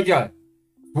 Ponieważ już powiedziałem,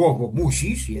 słowo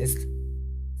musisz jest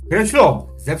skreślone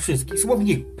ze wszystkich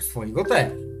słowników swojego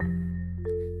też.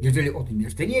 Jeżeli o tym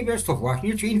jeszcze nie wiesz, to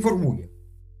właśnie cię informuję.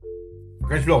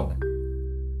 Skreślone.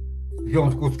 W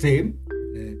związku z czym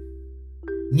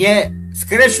nie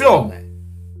skreślone.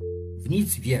 W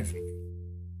nic wierzyć.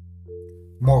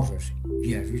 Możesz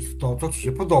wierzyć w to, co ci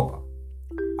się podoba,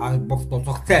 albo w to,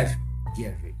 co chcesz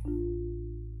wierzyć.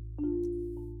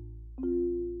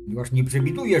 Ponieważ nie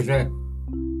przewiduję, że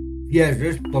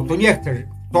wierzysz w to, co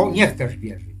nie chcesz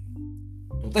wierzyć.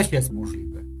 To też jest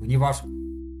możliwe, ponieważ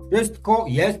wszystko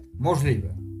jest możliwe.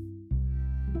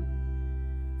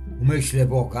 W umyśle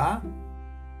Boga,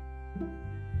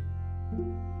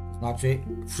 to znaczy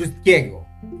wszystkiego,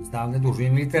 pisane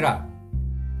dużymi literami.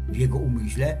 W Jego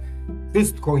umyśle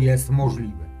wszystko jest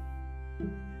możliwe.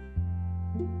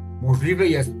 Możliwe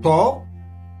jest to,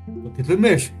 co ty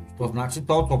wymyślisz, to znaczy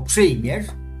to, co przyjmiesz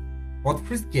od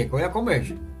wszystkiego jako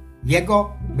myśl.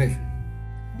 Jego myśl.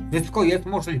 Wszystko jest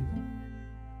możliwe.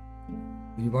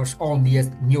 Ponieważ On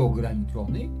jest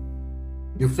nieograniczony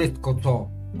i wszystko, co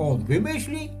On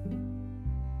wymyśli,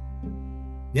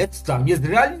 jest w stanie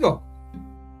zrealizować.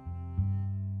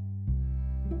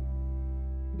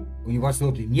 Ponieważ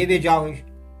o tym nie wiedziałeś,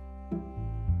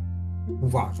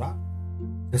 uważa,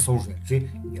 że są rzeczy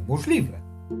niemożliwe.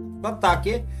 To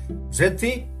takie, że ty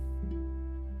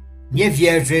nie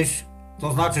wierzysz,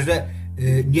 to znaczy,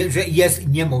 że jest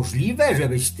niemożliwe,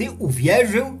 żebyś ty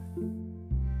uwierzył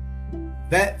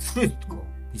we wszystko,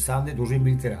 pisane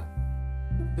dużymi literami.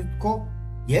 Wszystko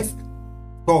jest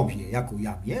w tobie, jako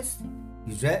jam jest,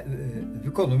 i że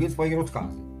wykonuje twoje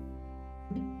rozkazy.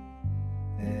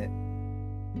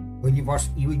 Ponieważ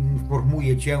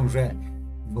informuje cię, że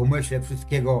w umyśle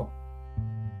wszystkiego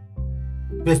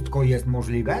wszystko jest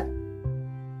możliwe,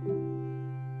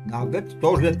 nawet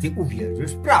to, że ty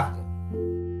uwierzysz w prawdę.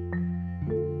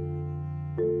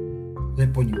 Ale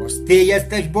ponieważ ty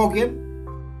jesteś Bogiem,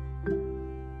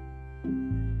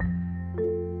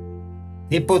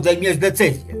 ty podejmiesz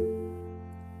decyzję,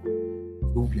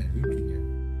 czy uwierzysz, czy nie.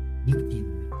 Nikt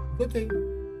inny. To ty.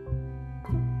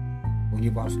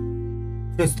 Ponieważ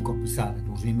wszystko pisane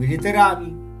dużymi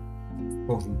literami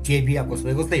stworzył ciebie jako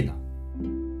swojego syna.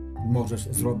 Możesz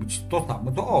zrobić to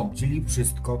samo, co on, czyli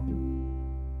wszystko.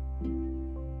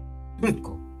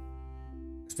 Wszystko.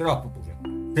 Jeszcze raz powtórzę.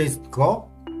 Wszystko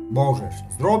możesz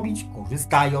zrobić,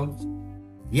 korzystając z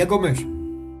jego myśli.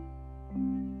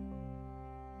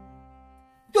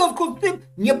 W związku z tym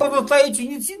nie pozostaje ci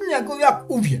nic innego, jak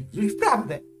uwierzyć w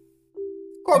prawdę.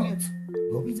 Koniec.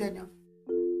 Do widzenia.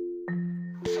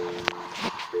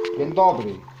 Dzień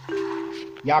dobry.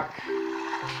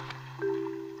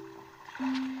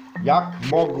 Jak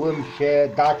mogłem się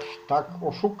dać tak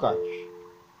oszukać?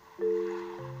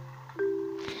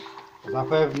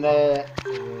 Zapewne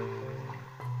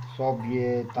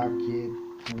sobie takie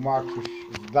tłumaczysz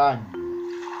zdanie.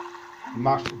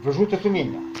 Masz wyrzuty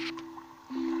sumienia.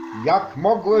 Jak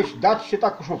mogłeś dać się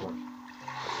tak oszukać?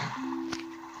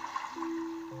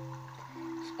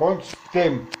 Skończ z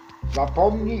tym.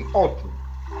 Zapomnij o tym.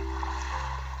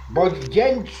 Bądź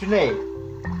wdzięczny,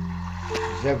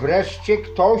 że wreszcie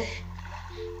ktoś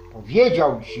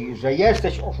powiedział ci, że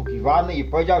jesteś oszukiwany i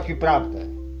powiedział ci prawdę.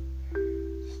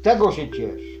 Z tego się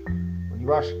ciesz,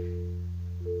 ponieważ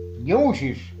nie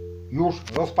musisz już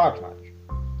rozpaczać,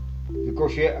 tylko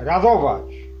się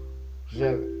radować,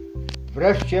 że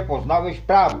wreszcie poznałeś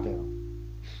prawdę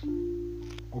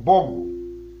o Bogu.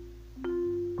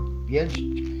 Więc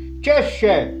ciesz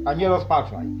się, a nie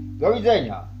rozpaczaj. Do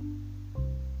widzenia.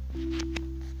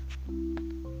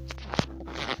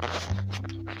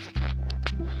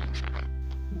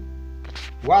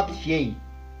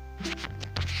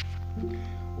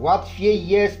 Łatwiej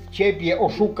jest Ciebie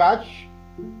oszukać,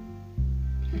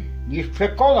 niż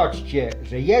przekonać Cię,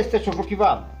 że jesteś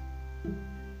oszukiwany.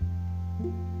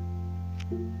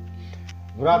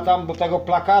 Wracam do tego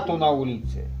plakatu na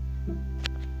ulicy.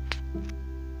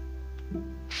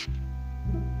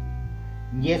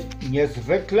 Jest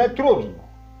niezwykle trudno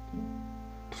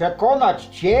przekonać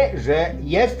Cię, że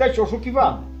jesteś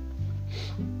oszukiwany.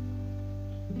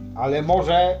 Ale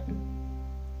może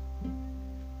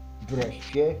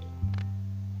wreszcie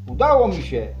udało mi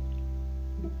się.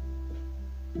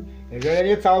 Jeżeli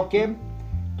nie całkiem,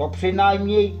 to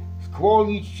przynajmniej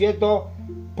skłonić Cię do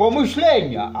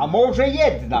pomyślenia, a może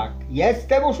jednak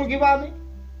jestem oszukiwany?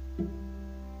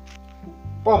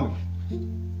 Pomyśl.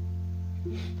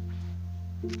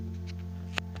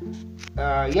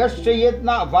 Jeszcze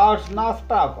jedna ważna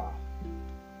sprawa.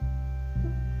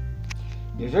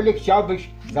 Jeżeli chciałbyś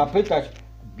zapytać,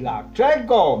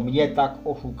 dlaczego mnie tak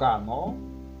oszukano,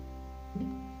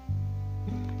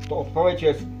 to odpowiedź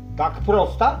jest tak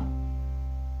prosta,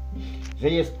 że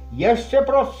jest jeszcze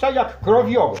prostsza jak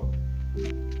krowiołom.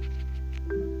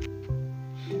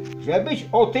 Żebyś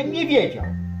o tym nie wiedział,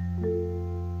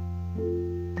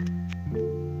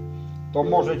 to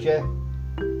może Cię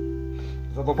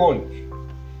zadowolić.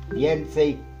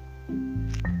 Więcej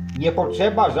nie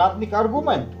potrzeba żadnych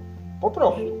argumentów. Po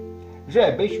prostu,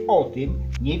 żebyś o tym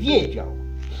nie wiedział.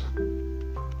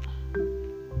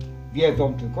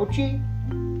 Wiedzą tylko ci,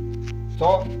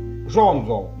 co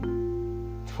rządzą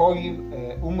Twoim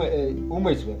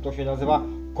umysłem. To się nazywa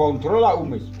kontrola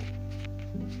umysłu.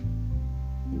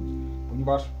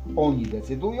 Ponieważ oni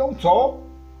decydują, co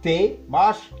Ty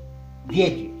masz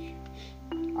wiedzieć,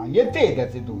 a nie Ty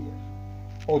decydujesz.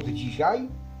 Od dzisiaj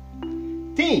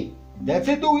Ty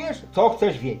decydujesz, co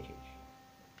chcesz wiedzieć,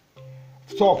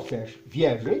 w co chcesz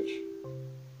wierzyć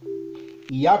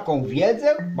i jaką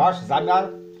wiedzę masz zamiar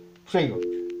przyjąć.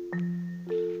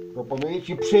 Proponuję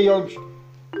Ci przyjąć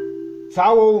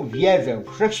całą wiedzę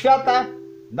wszechświata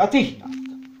natychmiast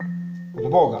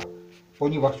od Boga,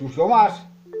 ponieważ już ją masz.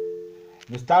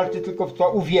 Wystarczy tylko w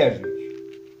to uwierzyć.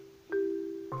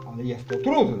 Ale jest to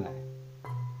trudne.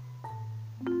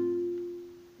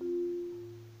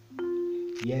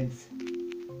 Więc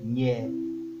nie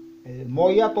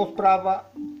moja to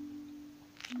sprawa,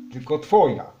 tylko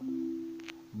Twoja.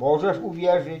 Możesz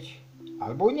uwierzyć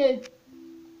albo nie.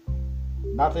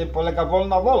 Na tym polega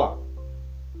wolna wola.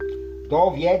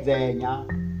 Do wiedzenia.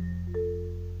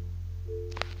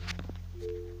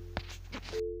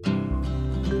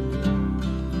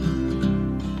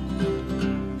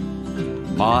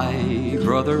 My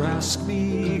brother asked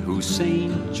me who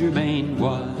Saint Germain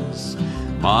was.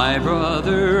 My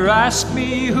brother asked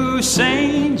me who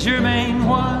Saint Germain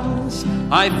was.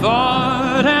 I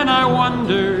thought and I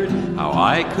wondered how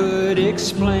I could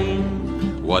explain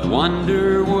what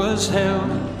wonder was held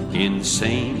in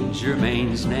Saint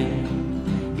Germain's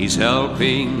name. He's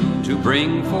helping to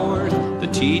bring forth the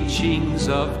teachings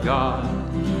of God.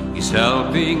 He's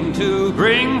helping to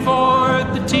bring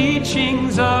forth the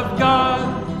teachings of God,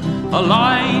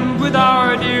 aligned with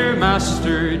our dear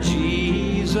Master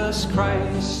Jesus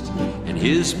Christ and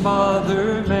His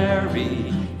Mother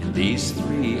Mary. In these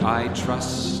three I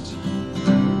trust.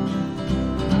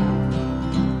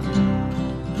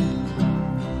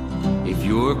 If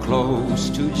you're close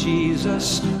to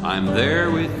Jesus, I'm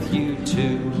there with you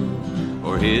too.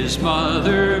 Or His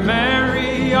Mother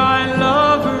Mary, I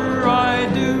love her, I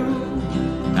do.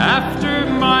 After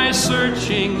my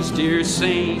searchings, dear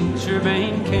Saint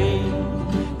Germain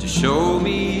came to show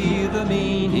me the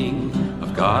meaning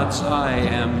of God's I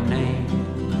am name.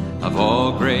 Of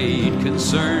all great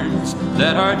concerns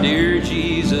that our dear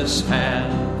Jesus had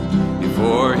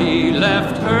before He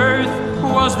left earth,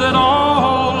 was that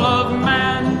all of man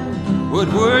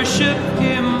worship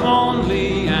Him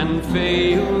only and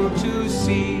fail to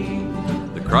see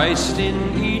the Christ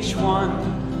in each one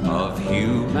of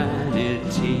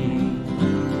humanity.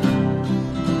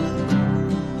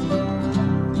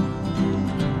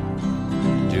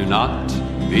 Do not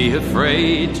be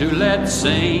afraid to let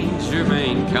Saint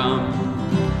Germain come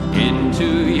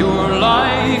into your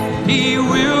life. He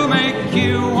will make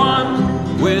you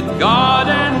one with God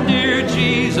and dear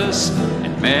Jesus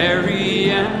and Mary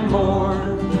and more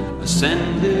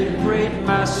ascended great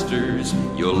masters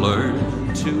you'll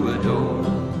learn to adore.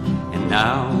 And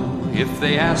now if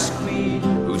they ask me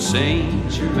who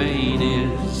Saint Germain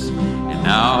is, and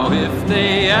now if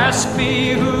they ask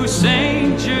me who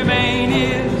Saint Germain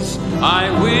is, I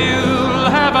will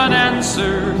have an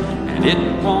answer, and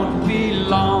it won't be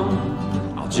long.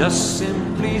 I'll just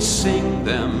simply sing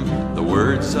them the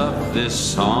words of this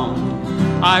song.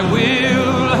 I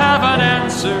will have an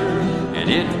answer, and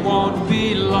it won't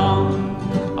be long.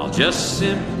 I'll just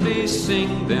simply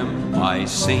sing them my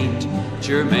Saint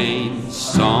Germain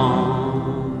song.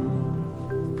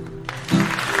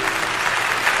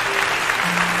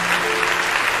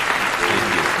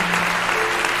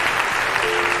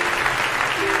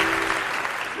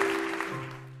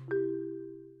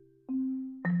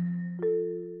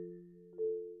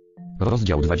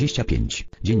 Rozdział 25.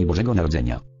 Dzień Bożego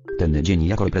Narodzenia. Ten dzień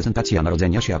jako reprezentacja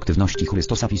narodzenia się aktywności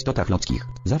Chrystusa w istotach ludzkich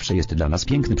zawsze jest dla nas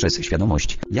piękny przez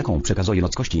świadomość, jaką przekazuje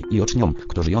ludzkości i uczniom,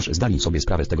 którzy już zdali sobie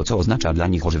sprawę z tego, co oznacza dla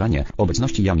nich ożywanie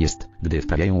obecności Jam jest, gdy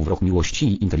wprawiają w ruch miłości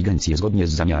i inteligencję zgodnie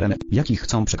z zamiarem, jaki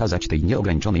chcą przekazać tej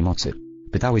nieograniczonej mocy.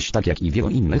 Pytałeś, tak jak i wielu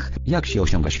innych, jak się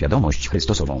osiąga świadomość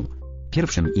Chrystusową.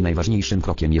 Pierwszym i najważniejszym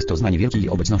krokiem jest poznanie wielkiej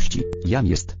obecności Jam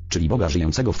jest, czyli Boga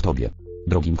żyjącego w Tobie.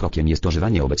 Drugim krokiem jest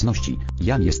ożywanie obecności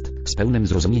Jam jest, z pełnym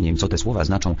zrozumieniem, co te słowa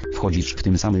znaczą. Wchodzisz w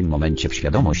tym samym momencie w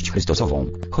świadomość Chrystusową,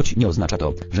 choć nie oznacza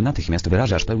to, że natychmiast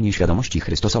wyrażasz pełnię świadomości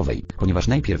Chrystusowej, ponieważ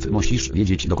najpierw musisz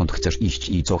wiedzieć, dokąd chcesz iść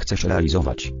i co chcesz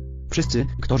realizować. Wszyscy,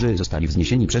 którzy zostali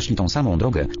wzniesieni, przeszli tą samą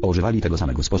drogę, ożywali tego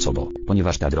samego sposobu,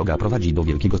 ponieważ ta droga prowadzi do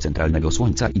wielkiego centralnego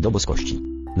słońca i do boskości.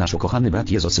 Nasz ukochany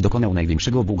brat Jezus dokonał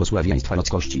największego błogosławieństwa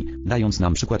ludzkości, dając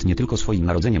nam przykład nie tylko swoim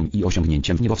narodzeniem i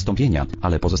osiągnięciem w niebo wstąpienia,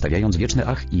 ale pozostawiając wieczne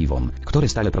ach i won, które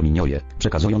stale promieniuje,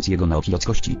 przekazując jego nauki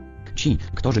ludzkości. Ci,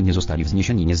 którzy nie zostali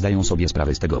wzniesieni, nie zdają sobie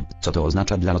sprawy z tego, co to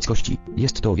oznacza dla ludzkości.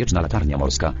 Jest to wieczna latarnia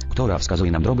morska, która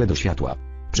wskazuje nam drogę do światła.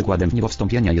 Przykładem w niebo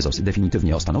wstąpienia Jezus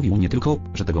definitywnie ostanowił nie tylko,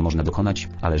 że tego można dokonać,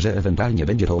 ale że ewentualnie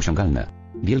będzie to osiągalne.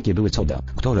 Wielkie były cuda,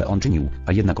 które On czynił,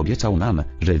 a jednak obiecał nam,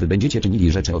 że wy będziecie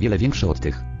czynili rzeczy o wiele większe od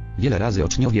tych. Wiele razy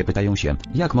uczniowie pytają się,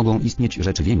 jak mogą istnieć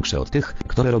rzeczy większe od tych,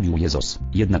 które robił Jezus.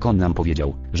 Jednak On nam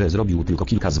powiedział, że zrobił tylko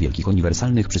kilka z wielkich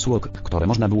uniwersalnych przysług, które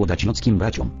można było dać ludzkim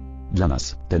braciom. Dla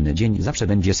nas ten dzień zawsze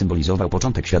będzie symbolizował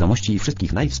początek świadomości i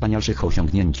wszystkich najwspanialszych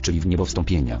osiągnięć, czyli w niebo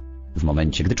wstąpienia. W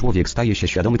momencie, gdy człowiek staje się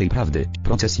świadomy tej prawdy,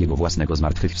 proces jego własnego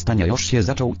zmartwychwstania już się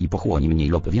zaczął i pochłonie mniej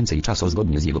lub więcej czasu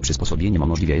zgodnie z jego przysposobieniem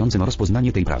umożliwiającym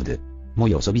rozpoznanie tej prawdy.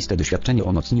 Moje osobiste doświadczenie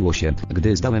umocniło się,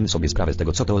 gdy zdałem sobie sprawę z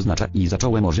tego, co to oznacza, i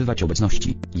zacząłem ożywać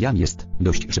obecności Jam jest.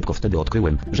 Dość szybko wtedy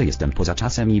odkryłem, że jestem poza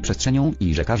czasem i przestrzenią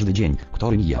i że każdy dzień,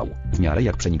 który mijał, w miarę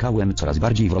jak przenikałem coraz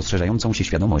bardziej w rozszerzającą się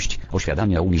świadomość,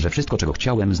 oświadamiał mi, że wszystko, czego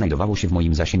chciałem, znajdowało się w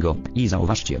moim zasięgu i,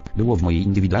 zauważcie, było w mojej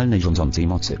indywidualnej rządzącej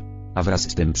mocy. A wraz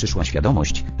z tym przyszła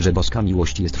świadomość, że boska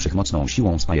miłość jest wszechmocną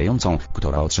siłą spajającą,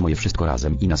 która otrzymuje wszystko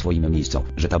razem i na swoim miejscu,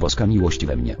 że ta boska miłość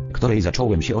we mnie, której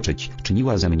zacząłem się uczyć,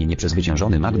 czyniła ze mnie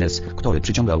nieprzezwyciężony magnes, który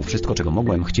przyciągał wszystko, czego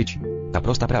mogłem chcieć. Ta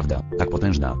prosta prawda, tak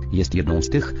potężna, jest jedną z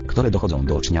tych, które dochodzą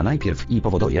do ucznia najpierw i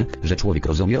powoduje, że człowiek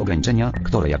rozumie ograniczenia,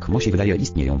 które jak mu się wydaje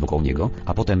istnieją wokół niego,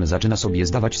 a potem zaczyna sobie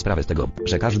zdawać sprawę z tego,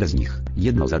 że każde z nich,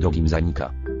 jedno za drugim,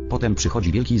 zanika. Potem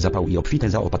przychodzi wielki zapał i obfite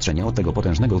zaopatrzenie od tego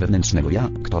potężnego wewnętrznego ja,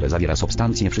 które zawiera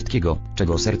substancję wszystkiego,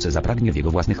 czego serce zapragnie w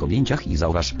jego własnych objęciach, i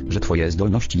zauważ, że twoje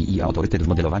zdolności i autorytet w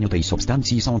modelowaniu tej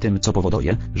substancji są tym, co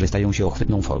powoduje, że stają się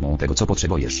ochwytną formą tego, co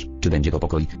potrzebujesz. Czy będzie to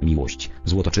pokój, miłość,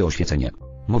 złoto czy oświecenie?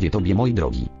 Mówię tobie, mój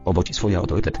drogi, obudź swój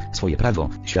autorytet, swoje prawo,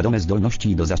 świadome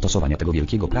zdolności do zastosowania tego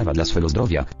wielkiego prawa dla swego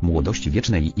zdrowia, młodości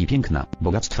wiecznej i piękna,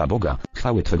 bogactwa Boga,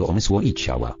 chwały twego umysłu i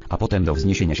ciała, a potem do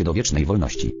wzniesienia się do wiecznej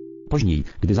wolności. Później,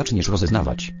 gdy zaczniesz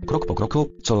rozeznawać, krok po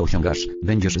kroku, co osiągasz,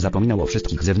 będziesz zapominał o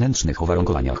wszystkich zewnętrznych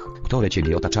uwarunkowaniach, które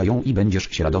ciebie otaczają, i będziesz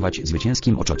się radować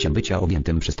zwycięskim uczuciem bycia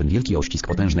objętym przez ten wielki uścisk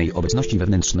potężnej obecności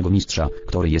wewnętrznego mistrza,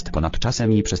 który jest ponad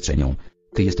czasem i przestrzenią.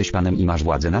 Ty jesteś Panem i masz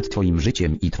władzę nad twoim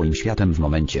życiem i twoim światem w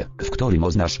momencie, w którym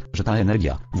uznasz, że ta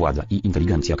energia, władza i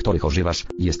inteligencja, których używasz,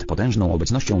 jest potężną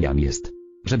obecnością Jam jest.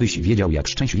 Żebyś wiedział, jak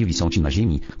szczęśliwi są ci na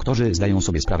ziemi, którzy zdają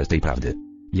sobie sprawę z tej prawdy.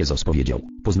 Jezus powiedział,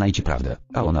 poznajcie prawdę,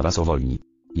 a ona was uwolni.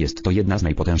 Jest to jedna z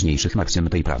najpotężniejszych maksym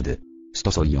tej prawdy.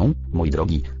 Stosuj ją, mój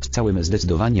drogi, z całym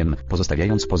zdecydowaniem,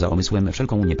 pozostawiając poza umysłem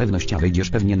wszelką niepewność, a wejdziesz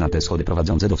pewnie na te schody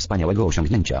prowadzące do wspaniałego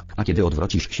osiągnięcia, a kiedy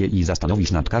odwrócisz się i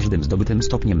zastanowisz nad każdym zdobytym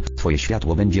stopniem, twoje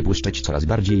światło będzie błyszczeć coraz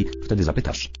bardziej, wtedy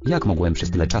zapytasz, jak mogłem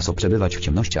przez tyle czasu przebywać w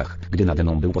ciemnościach, gdy nade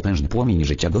mną był potężny płomień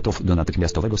życia gotów do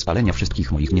natychmiastowego spalenia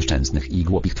wszystkich moich nieszczęsnych i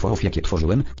głupich tworów, jakie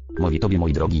tworzyłem? Mówię tobie,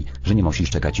 mój drogi, że nie musisz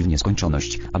czekać w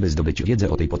nieskończoność, aby zdobyć wiedzę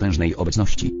o tej potężnej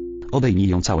obecności. Obejmij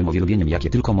ją całym uwielbieniem, jakie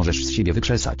tylko możesz z siebie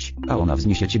wykrzesać, a ona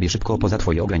wzniesie ciebie szybko poza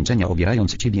twoje ograniczenia,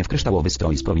 obierając ciebie w kryształowy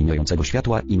strój z promieniującego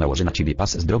światła i nałoży na ciebie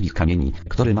pas z drogich kamieni,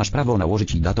 który masz prawo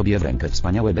nałożyć i da tobie w rękę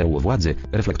wspaniałe berło władzy,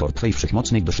 reflektor twej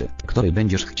wszechmocnej duszy, który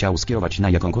będziesz chciał skierować na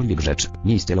jakąkolwiek rzecz,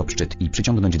 miejsce lub szczyt i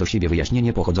przyciągnąć do siebie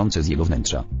wyjaśnienie pochodzące z jego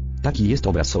wnętrza. Taki jest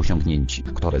obraz osiągnięć,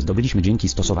 które zdobyliśmy dzięki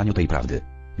stosowaniu tej prawdy.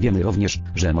 Wiemy również,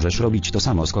 że możesz robić to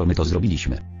samo, skoro my to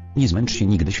zrobiliśmy. Nie zmęcz się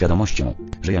nigdy świadomością,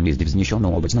 że Jam jest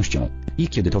wzniesioną obecnością. I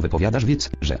kiedy to wypowiadasz, wiedz,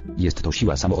 że jest to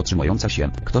siła samootrzymująca się,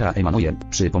 która emanuje,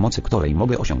 przy pomocy której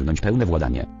mogę osiągnąć pełne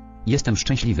władanie. Jestem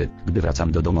szczęśliwy, gdy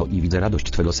wracam do domu i widzę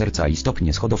radość twego serca i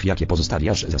stopnie schodów, jakie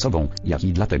pozostawiasz za sobą, jak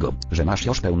i dlatego, że masz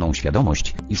już pełną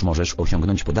świadomość, iż możesz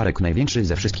osiągnąć podarek największy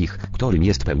ze wszystkich, którym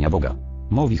jest pełnia Boga.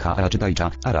 Mówi Haara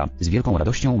czytajcza, Ara, z wielką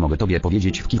radością mogę tobie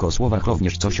powiedzieć w kilku słowach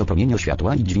również coś o promieniu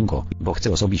światła i dźwięku, bo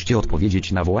chcę osobiście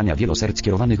odpowiedzieć na wołania wielu serc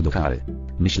kierowanych do Haary.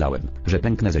 Myślałem, że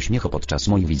pęknę ze śmiechu podczas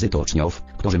moich wizyt uczniów,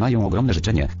 którzy mają ogromne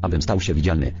życzenie, abym stał się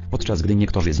widzialny, podczas gdy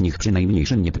niektórzy z nich przy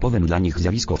najmniejszym nietypowym dla nich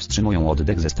zjawisku wstrzymują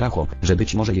oddech ze strachu, że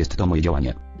być może jest to moje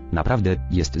działanie. Naprawdę,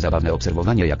 jest zabawne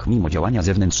obserwowanie, jak mimo działania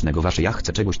zewnętrznego wasze ja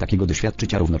chce czegoś takiego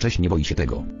doświadczyć, a równocześnie boi się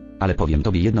tego. Ale powiem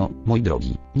tobie jedno, moi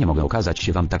drogi, nie mogę okazać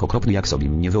się wam tak okropny, jak sobie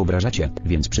mnie wyobrażacie,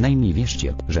 więc przynajmniej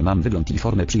wierzcie, że mam wygląd i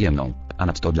formę przyjemną. A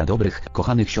nadto dla dobrych,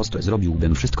 kochanych siostr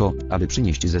zrobiłbym wszystko, aby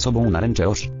przynieść ze sobą naręcze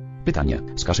Osh. Pytanie,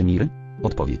 z Kaszemiry?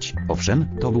 Odpowiedź, owszem,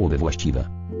 to byłoby właściwe.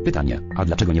 Pytanie, a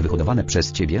dlaczego nie wyhodowane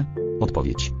przez ciebie?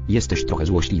 Odpowiedź, jesteś trochę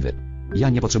złośliwy. Ja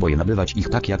nie potrzebuję nabywać ich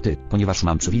tak jak ty, ponieważ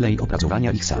mam przywilej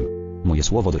opracowania ich sam. Moje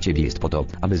słowo do ciebie jest po to,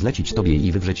 aby zlecić tobie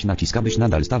i wywrzeć nacisk, abyś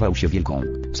nadal stawał się wielką,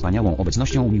 wspaniałą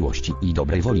obecnością miłości i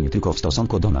dobrej woli nie tylko w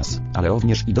stosunku do nas, ale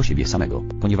również i do siebie samego,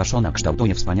 ponieważ ona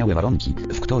kształtuje wspaniałe warunki,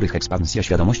 w których ekspansja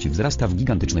świadomości wzrasta w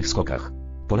gigantycznych skokach.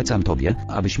 Polecam tobie,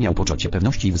 abyś miał poczucie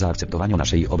pewności w zaakceptowaniu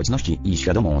naszej obecności i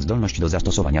świadomą zdolność do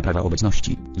zastosowania prawa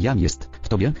obecności. Jam jest w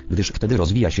tobie, gdyż wtedy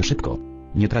rozwija się szybko.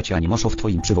 Nie trać ani moszu w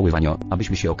twoim przywoływaniu,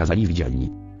 abyśmy się okazali widzialni.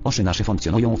 Oszy nasze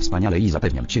funkcjonują wspaniale i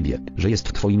zapewniam ciebie, że jest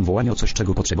w twoim wołaniu coś,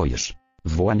 czego potrzebujesz.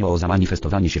 W wołaniu o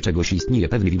zamanifestowanie się czegoś istnieje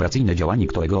pewne wibracyjne działanie,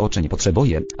 którego oczy nie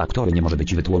potrzebuje, a które nie może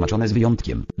być wytłumaczone z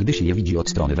wyjątkiem, gdy się je widzi od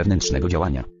strony wewnętrznego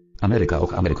działania. Ameryka,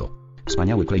 och Ameryko.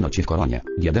 Wspaniały klejnocie w koronie,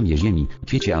 diademie ziemi,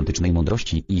 kwiecie antycznej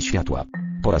mądrości i światła.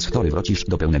 Po raz wtóry wrócisz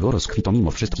do pełnego rozkwitu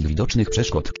mimo wszystkich widocznych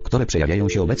przeszkód, które przejawiają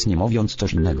się obecnie, mówiąc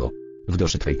coś innego. W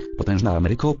duszy twej, potężna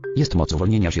Ameryko, jest moc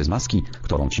uwolnienia się z maski,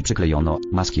 którą ci przyklejono,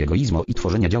 maski egoizmu i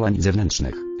tworzenia działań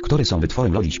zewnętrznych, które są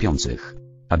wytworem ludzi śpiących.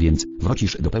 A więc,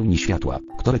 wrócisz do pełni światła,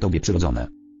 które tobie przyrodzone.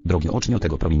 Drogi uczniu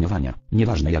tego promieniowania,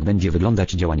 nieważne jak będzie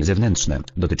wyglądać działanie zewnętrzne,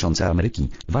 dotyczące Ameryki,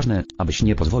 ważne, abyś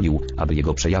nie pozwolił, aby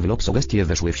jego przejawy lub sugestie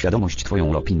weszły w świadomość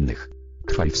twoją lub innych.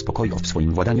 Trwaj w spokoju w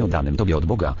swoim władaniu danym tobie od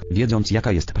Boga, wiedząc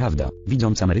jaka jest prawda,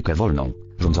 widząc Amerykę wolną,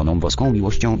 rządzoną boską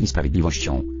miłością i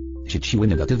sprawiedliwością. Sieć siły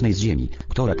negatywnej z ziemi,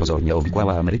 która pozornie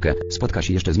owikłała Amerykę, spotka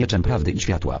się jeszcze z mieczem prawdy i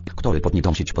światła, który potnie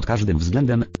tą sieć pod każdym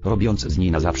względem, robiąc z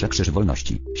niej na zawsze krzyż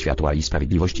wolności, światła i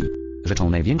sprawiedliwości. Rzeczą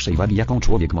największej wagi, jaką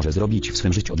człowiek może zrobić w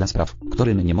swym życiu dla spraw,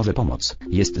 którym nie może pomóc,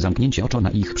 jest zamknięcie oczu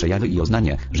na ich przejawy i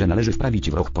uznanie, że należy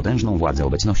wprawić w ruch potężną władzę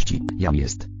obecności. Jam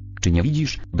jest. Czy nie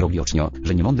widzisz, drogi ucznio,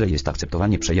 że niemądre jest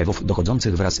akceptowanie przejawów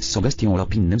dochodzących wraz z sugestią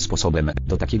lub innym sposobem,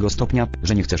 do takiego stopnia,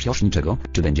 że nie chcesz już niczego,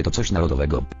 czy będzie to coś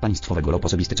narodowego, państwowego lub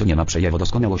osobiste, co nie ma przejawu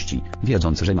doskonałości,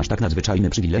 wiedząc, że masz tak nadzwyczajny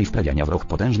przywilej wprawiania w ruch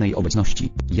potężnej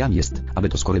obecności. Jam jest, aby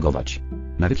to skorygować.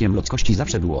 Nawykiem ludzkości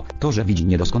zawsze było to, że widzi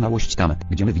niedoskonałość tam,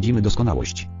 gdzie my widzimy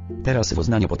doskonałość. Teraz w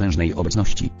uznaniu potężnej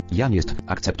obecności, Jam jest,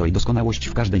 akceptuj doskonałość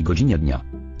w każdej godzinie dnia.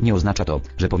 Nie oznacza to,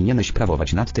 że powinieneś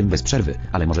prawować nad tym bez przerwy,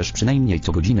 ale możesz przynajmniej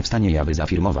co godzinę w stanie aby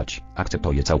zaafirmować.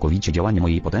 Akceptuję całkowicie działanie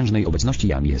mojej potężnej obecności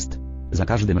Jam jest. Za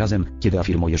każdym razem, kiedy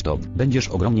afirmujesz to, będziesz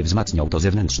ogromnie wzmacniał to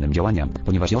zewnętrznym działaniem,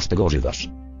 ponieważ już tego ożywasz.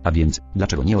 A więc,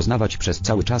 dlaczego nie oznawać przez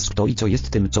cały czas kto i co jest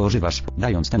tym, co ożywasz,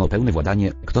 dając temu pełne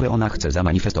władanie, które ona chce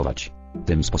zamanifestować.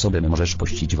 Tym sposobem możesz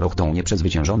puścić w ruch tą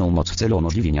nieprzezwyciężoną moc w celu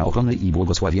umożliwienia ochrony i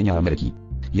błogosławienia Ameryki.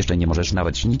 Jeszcze nie możesz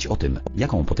nawet śnić o tym,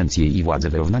 jaką potencję i władzę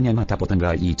wyrównania ma ta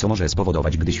potęga i co może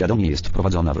spowodować, gdy świadomie jest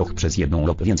wprowadzona w ruch przez jedną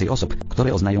lub więcej osób,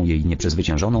 które uznają jej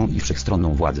nieprzezwyciężoną i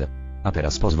wszechstronną władzę. A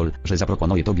teraz pozwól, że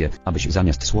zaproponuję tobie, abyś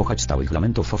zamiast słuchać stałych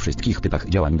lamentów o wszystkich typach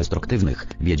działań destruktywnych,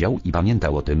 wiedział i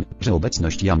pamiętał o tym, że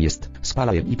obecność jam jest,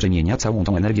 spala je i przemienia całą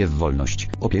tą energię w wolność,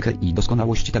 opiekę i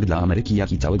doskonałość tak dla Ameryki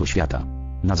jak i całego świata.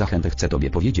 Na zachętę chcę tobie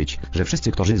powiedzieć, że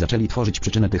wszyscy, którzy zaczęli tworzyć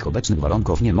przyczynę tych obecnych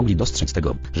warunków, nie mogli dostrzec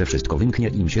tego, że wszystko wymknie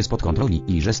im się spod kontroli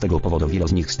i że z tego powodu wielu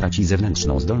z nich straci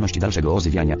zewnętrzną zdolność dalszego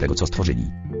ożywiania tego, co stworzyli.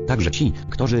 Także ci,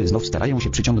 którzy znów starają się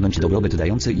przyciągnąć dobrobyt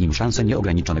dający im szansę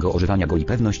nieograniczonego ożywania go i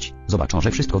pewność, zobaczą,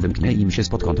 że wszystko wymknie im się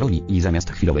spod kontroli i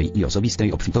zamiast chwilowej i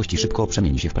osobistej obfitości szybko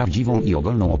przemieni się w prawdziwą i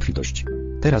ogólną obfitość.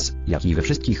 Teraz, jak i we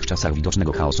wszystkich czasach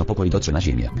widocznego chaosu, pokój dotrze na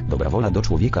ziemię, dobra wola do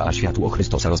człowieka, a światło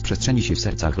Chrystusa rozprzestrzeni się w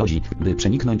sercach ludzi, by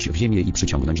przeniknąć w ziemię i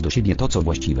przyciągnąć do siebie to, co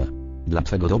właściwe. Dla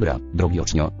twego dobra, drogi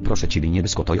ocznio, proszę ciebie, nie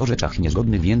dyskutuj o rzeczach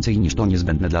niezgodnych więcej niż to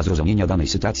niezbędne dla zrozumienia danej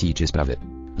sytuacji czy sprawy.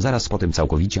 Zaraz potem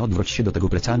całkowicie odwróć się do tego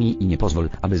plecami i nie pozwól,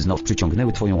 aby znów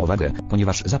przyciągnęły twoją uwagę,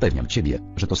 ponieważ zapewniam ciebie,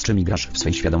 że to, z czym grasz w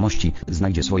swej świadomości,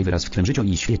 znajdzie swój wyraz w twym życiu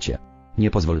i świecie.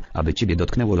 Nie pozwól, aby ciebie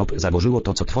dotknęło lub zaburzyło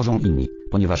to, co tworzą inni,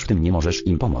 ponieważ w tym nie możesz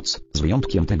im pomóc, z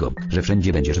wyjątkiem tego, że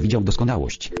wszędzie będziesz widział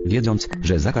doskonałość, wiedząc,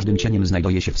 że za każdym cieniem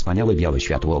znajduje się wspaniałe białe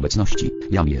światło obecności,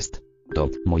 jam jest. To,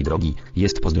 moi drogi,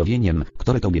 jest pozdrowieniem,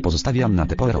 które tobie pozostawiam na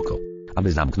tę porę roku.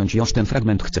 Aby zamknąć już ten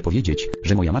fragment, chcę powiedzieć,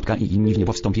 że moja matka i inni w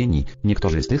niebo wstąpieni,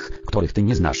 niektórzy z tych, których ty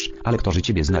nie znasz, ale którzy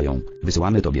ciebie znają,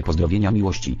 wysyłamy tobie pozdrowienia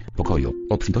miłości, pokoju,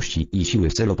 obfitości i siły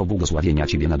w celu pobłogosławienia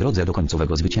ciebie na drodze do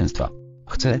końcowego zwycięstwa.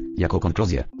 Chcę, jako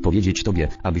konkluzję, powiedzieć tobie,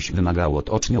 abyś wymagał od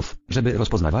uczniów, żeby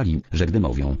rozpoznawali, że gdy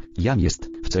mówią, jam jest,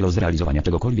 w celu zrealizowania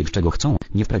czegokolwiek, czego chcą,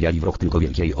 nie wprawiali w ruch tylko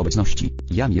wielkiej obecności.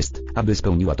 Jam jest, aby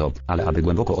spełniła to, ale aby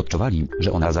głęboko odczuwali,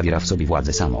 że ona zawiera w sobie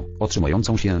władzę samo,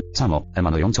 otrzymującą się, samo,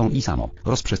 emanującą i samo,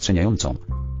 rozprzestrzeniającą.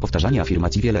 Powtarzanie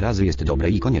afirmacji wiele razy jest dobre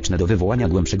i konieczne do wywołania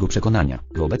głębszego przekonania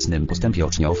w obecnym postępie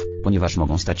uczniów, ponieważ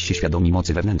mogą stać się świadomi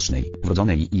mocy wewnętrznej,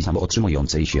 wrodzonej i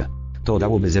samootrzymującej się. To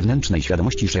dałoby zewnętrznej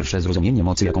świadomości szersze zrozumienie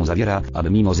mocy, jaką zawiera, aby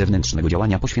mimo zewnętrznego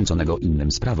działania poświęconego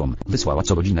innym sprawom, wysłała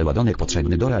co godzinę ładunek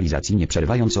potrzebny do realizacji, nie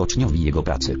przerywając uczniowi jego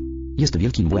pracy. Jest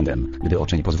wielkim błędem, gdy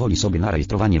uczeń pozwoli sobie na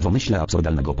rejestrowanie w umyśle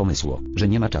absurdalnego pomysłu, że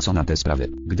nie ma czasu na te sprawy,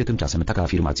 gdy tymczasem taka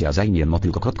afirmacja zajmie mu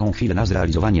tylko krótką chwilę na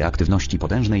zrealizowanie aktywności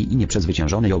potężnej i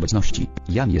nieprzezwyciężonej obecności,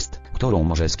 jam jest, którą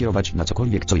może skierować na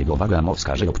cokolwiek, co jego waga mu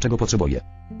wskaże lub czego potrzebuje.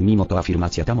 Mimo to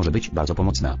afirmacja ta może być bardzo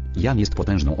pomocna. Jam jest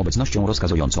potężną obecnością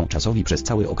rozkazującą czasowi przez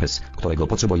cały okres, którego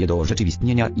potrzebuje do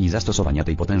urzeczywistnienia i zastosowania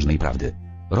tej potężnej prawdy.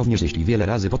 Również jeśli wiele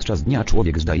razy podczas dnia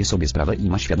człowiek zdaje sobie sprawę i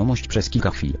ma świadomość przez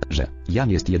kilka chwil, że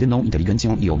jam jest jedyną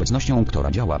inteligencją i obecnością,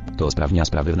 która działa, to sprawnia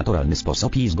sprawy w naturalny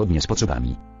sposób i zgodnie z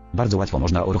potrzebami. Bardzo łatwo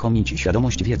można uruchomić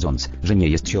świadomość, wiedząc, że nie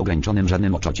jest się ograniczonym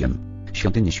żadnym uczuciem.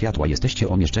 Świątynie światła jesteście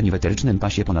umieszczeni w eterycznym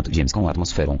pasie ponad ziemską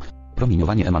atmosferą.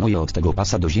 Promieniowanie emanuje od tego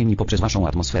pasa do Ziemi poprzez waszą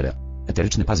atmosferę.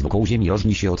 Eteryczny pas wokół Ziemi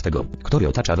różni się od tego, który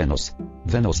otacza Wenus.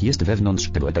 Wenus jest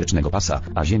wewnątrz tego eterycznego pasa,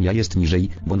 a Ziemia jest niżej,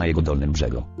 bo na jego dolnym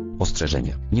brzegu.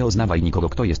 Ostrzeżenie: nie uznawaj nikogo,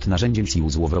 kto jest narzędziem sił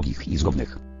złowrogich i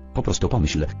zgubnych. Po prostu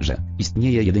pomyśl, że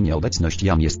istnieje jedynie obecność,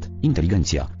 jam jest,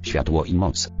 inteligencja, światło i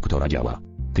moc, która działa.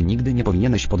 Ty nigdy nie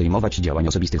powinieneś podejmować działań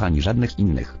osobistych ani żadnych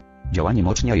innych. Działaniem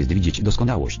ucznia jest widzieć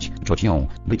doskonałość, czuć ją,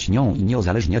 być nią i nie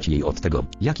uzależniać jej od tego,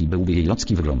 jaki byłby jej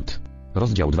ludzki wygląd.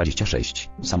 Rozdział 26.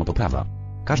 Samopoprawa.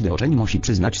 Każdy uczeń musi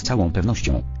przyznać z całą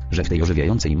pewnością, że w tej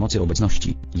ożywiającej mocy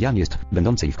obecności, jam jest,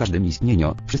 będącej w każdym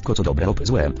istnieniu, wszystko co dobre lub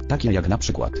złe, takie jak na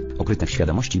przykład, okryte w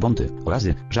świadomości bunty,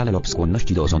 urazy, żale lub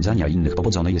skłonności do osądzania innych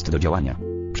pobudzone jest do działania.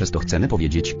 Przez to chcemy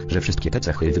powiedzieć, że wszystkie te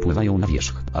cechy wypływają na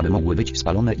wierzch, aby mogły być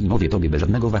spalone i mówię tobie bez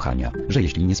żadnego wahania, że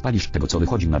jeśli nie spalisz tego, co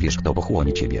wychodzi na wierzch, to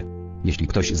pochłonie ciebie. Jeśli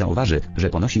ktoś zauważy, że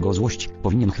ponosi go złość,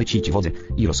 powinien chwycić wodę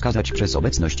i rozkazać przez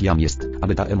obecność jam jest,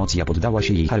 aby ta emocja poddała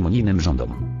się jej harmonijnym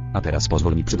rządom. A teraz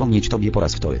pozwól mi przypomnieć tobie po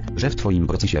raz wtóry, że w twoim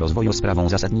procesie rozwoju sprawą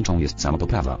zasadniczą jest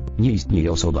samopoprawa. Nie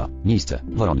istnieje osoba, miejsce,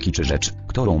 warunki czy rzecz,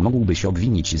 którą mógłbyś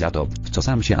obwinić za to, w co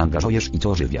sam się angażujesz i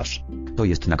co ożywiasz. To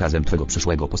jest nakazem twego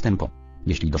przyszłego postępu.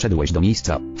 Jeśli doszedłeś do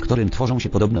miejsca, w którym tworzą się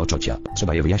podobne uczucia,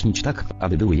 trzeba je wyjaśnić tak,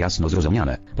 aby były jasno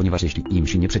zrozumiane, ponieważ jeśli im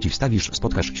się nie przeciwstawisz,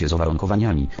 spotkasz się z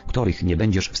uwarunkowaniami, których nie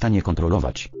będziesz w stanie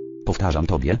kontrolować. Powtarzam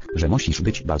tobie, że musisz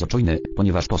być bardzo czujny,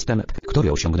 ponieważ postęp,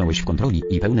 który osiągnąłeś w kontroli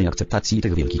i pełnej akceptacji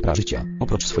tych wielkich praw życia,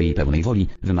 oprócz swojej pełnej woli,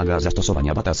 wymaga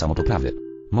zastosowania bata samopoprawy.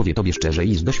 Mówię tobie szczerze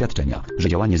i z doświadczenia, że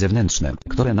działanie zewnętrzne,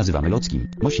 które nazywamy ludzkim,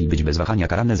 musi być bez wahania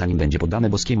karane, zanim będzie poddane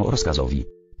boskiemu rozkazowi.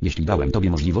 Jeśli dałem tobie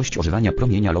możliwość używania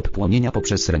promienia lub płomienia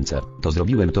poprzez ręce, to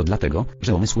zrobiłem to dlatego,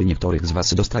 że umysły niektórych z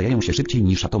was dostrajają się szybciej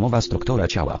niż atomowa struktura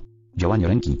ciała. Działanie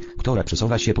ręki, która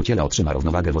przesuwa się po ciele, otrzyma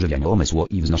równowagę w ożywianiu umysłu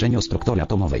i wznoszeniu struktury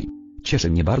atomowej.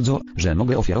 Cieszy mnie bardzo, że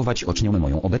mogę ofiarować uczniom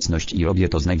moją obecność i robię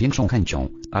to z największą chęcią,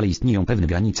 ale istnieją pewne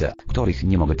granice, których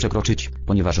nie mogę przekroczyć,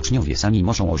 ponieważ uczniowie sami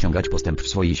muszą osiągać postęp w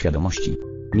swojej świadomości.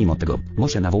 Mimo tego,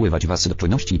 muszę nawoływać was do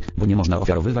czujności, bo nie można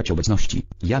ofiarowywać obecności.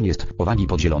 Jam jest powagi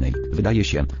podzielonej. Wydaje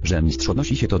się, że mistrz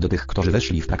odnosi się to do tych, którzy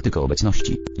weszli w praktykę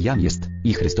obecności. Jam jest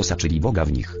i Chrystusa, czyli Boga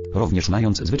w nich, również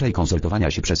mając zwyczaj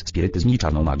konsultowania się przez spirytyzm i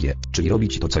czarną magię, czyli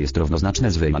robić to, co jest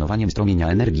równoznaczne z wyemanowaniem strumienia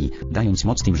energii, dając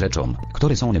moc tym rzeczom,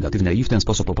 które są negatywne i w ten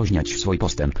sposób opóźniać swój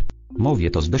postęp.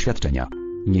 Mówię to z doświadczenia.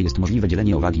 Nie jest możliwe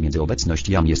dzielenie uwagi między obecność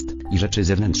jam jest i rzeczy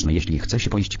zewnętrzne, jeśli chce się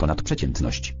pójść ponad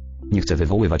przeciętność. Nie chcę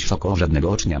wywoływać szoku żadnego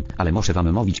ucznia, ale muszę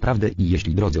wam mówić prawdę i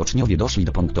jeśli drodzy uczniowie doszli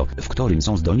do punktu, w którym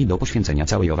są zdolni do poświęcenia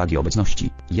całej uwagi obecności,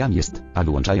 jam jest, a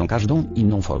wyłączają każdą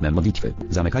inną formę modlitwy,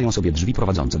 zamykają sobie drzwi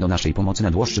prowadzące do naszej pomocy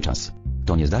na dłuższy czas.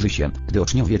 To nie zdarzy się, gdy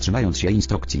uczniowie trzymając się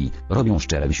instrukcji, robią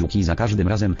szczere wysiłki za każdym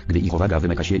razem, gdy ich uwaga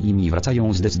wymyka się im i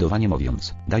wracają zdecydowanie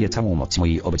mówiąc, daję całą moc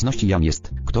mojej obecności jam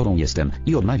jest, którą jestem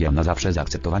i odmawiam na zawsze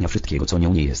zaakceptowania wszystkiego, co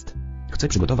nią nie jest. Chcę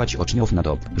przygotować uczniów na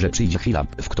to, że przyjdzie chwila,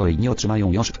 w której nie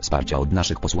otrzymają już wsparcia od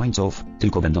naszych posłańców,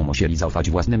 tylko będą musieli zaufać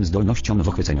własnym zdolnościom w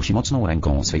ochwyceniu się mocną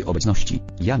ręką swej obecności.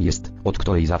 Jam jest, od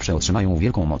której zawsze otrzymają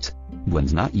wielką moc.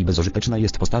 Błędna i bezużyteczna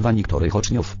jest postawa niektórych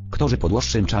uczniów, którzy po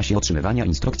dłuższym czasie otrzymywania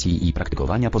instrukcji i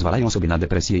praktykowania pozwalają sobie na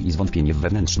depresję i zwątpienie w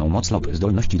wewnętrzną moc lub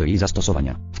zdolności do jej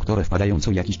zastosowania, w które wpadają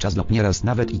co jakiś czas lub nieraz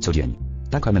nawet i co dzień.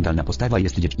 Taka mentalna postawa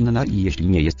jest dziecinna i jeśli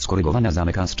nie jest skorygowana,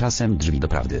 zamyka z czasem drzwi do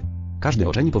prawdy. Każdy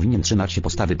uczeń powinien trzymać się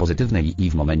postawy pozytywnej i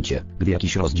w momencie, gdy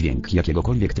jakiś rozdźwięk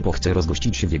jakiegokolwiek typu chce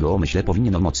rozgościć się w jego umyśle,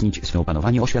 powinien umocnić swe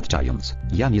opanowanie oświadczając: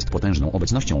 jam jest potężną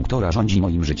obecnością, która rządzi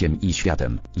moim życiem i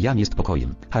światem. Jam jest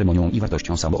pokojem, harmonią i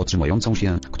wartością samootrzymującą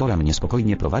się, która mnie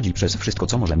spokojnie prowadzi przez wszystko,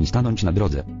 co może mi stanąć na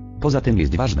drodze. Poza tym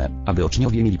jest ważne, aby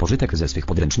uczniowie mieli pożytek ze swych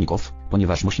podręczników,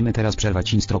 ponieważ musimy teraz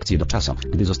przerwać instrukcje do czasu,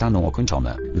 gdy zostaną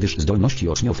ukończone, gdyż zdolności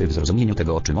uczniów w zrozumieniu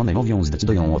tego, o czym one mówią,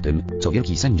 zdecydują o tym, co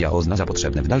wielki sędzia uzna za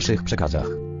potrzebne w dalszych przekazach.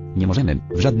 Nie możemy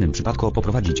w żadnym przypadku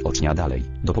poprowadzić ucznia dalej,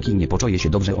 dopóki nie poczuje się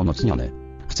dobrze umocniony.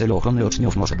 W celu ochrony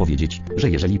uczniów muszę powiedzieć, że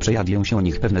jeżeli przejawią się o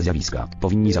nich pewne zjawiska,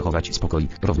 powinni zachować spokój,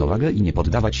 równowagę i nie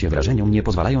poddawać się wrażeniom, nie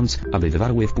pozwalając, aby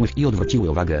wywarły wpływ i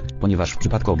odwróciły uwagę, ponieważ w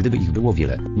przypadku, gdyby ich było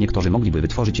wiele, niektórzy mogliby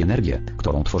wytworzyć energię,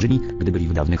 którą tworzyli, gdy byli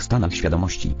w dawnych stanach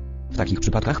świadomości. W takich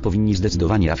przypadkach powinni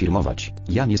zdecydowanie afirmować: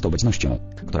 jam jest obecnością,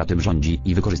 która tym rządzi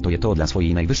i wykorzystuje to dla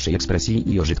swojej najwyższej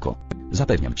ekspresji i użytku.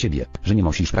 Zapewniam Ciebie, że nie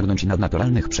musisz pragnąć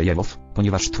nadnaturalnych przejawów,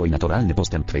 ponieważ Twój naturalny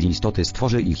postęp Twej istoty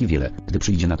stworzy ich i wiele, gdy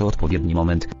przyjdzie na to odpowiedni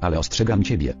moment, ale ostrzegam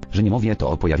Ciebie, że nie mówię to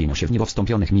o pojawieniu się w niebo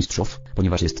wstąpionych mistrzów,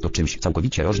 ponieważ jest to czymś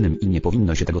całkowicie różnym i nie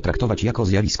powinno się tego traktować jako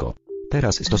zjawisko.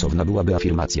 Teraz stosowna byłaby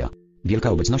afirmacja: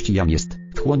 wielka obecność jam jest,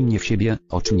 wchłoń mnie w siebie,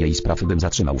 oczynie i spraw, bym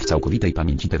zatrzymał w całkowitej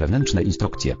pamięci te wewnętrzne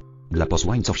instrukcje. Dla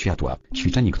posłańców światła,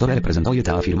 ćwiczenie, które reprezentuje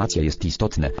ta afirmacja, jest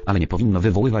istotne, ale nie powinno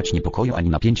wywoływać niepokoju ani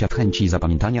napięcia w chęci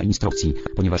zapamiętania instrukcji,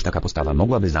 ponieważ taka postawa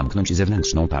mogłaby zamknąć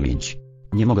zewnętrzną pamięć.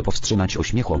 Nie mogę powstrzymać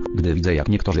uśmiechu, gdy widzę, jak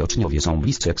niektórzy uczniowie są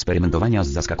bliscy eksperymentowania z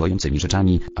zaskakującymi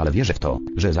rzeczami, ale wierzę w to,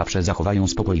 że zawsze zachowają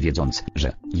spokój, wiedząc,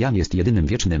 że jam jest jedynym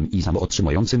wiecznym i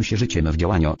samootrzymującym się życiem w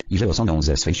działaniu i że osądzą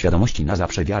ze swej świadomości na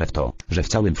zawsze wiarę w to, że w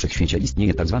całym wszechświecie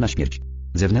istnieje tzw. śmierć.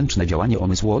 Zewnętrzne działanie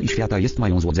umysłu i świata jest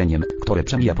moją złudzeniem, które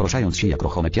przemija poruszając się jak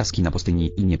ruchome piaski na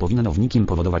pustyni i nie powinno w nikim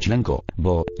powodować lęku,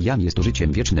 bo jam jest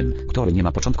życiem wiecznym, który nie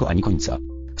ma początku ani końca.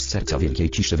 Z serca wielkiej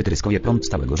ciszy wytryskuje prąd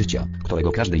stałego życia,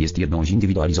 którego każdy jest jedną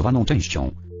zindywidualizowaną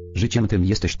częścią. Życiem tym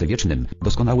jesteś ty wiecznym,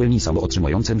 doskonałym i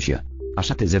samootrzymującym się. A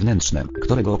szaty zewnętrzne,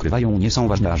 które go okrywają, nie są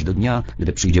ważne aż do dnia,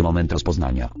 gdy przyjdzie moment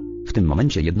rozpoznania. W tym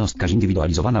momencie jednostka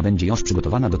zindywidualizowana będzie już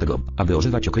przygotowana do tego, aby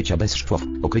używać okrycia bez szwów,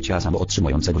 okrycia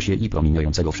samootrzymującego się i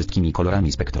promieniującego wszystkimi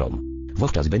kolorami spektrum.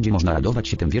 Wówczas będzie można radować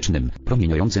się tym wiecznym,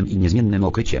 promieniującym i niezmiennym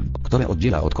okryciem, które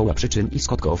oddziela od koła przyczyn i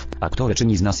skutków, a które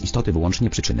czyni z nas istoty wyłącznie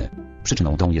przyczyny.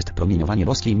 Przyczyną tą jest promieniowanie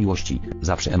boskiej miłości,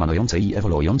 zawsze emanujące i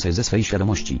ewoluujące ze swej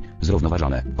świadomości,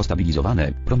 zrównoważone,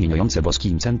 postabilizowane, promieniujące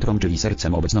boskim centrum, czyli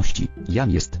sercem obecności.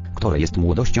 Jam jest, które jest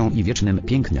młodością i wiecznym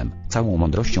pięknem, całą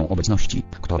mądrością obecności,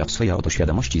 która w swej oto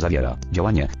świadomości zawiera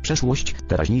działanie, przeszłość,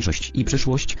 teraźniejszość i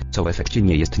przyszłość, co w efekcie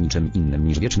nie jest niczym innym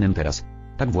niż wiecznym teraz.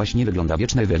 Tak właśnie wygląda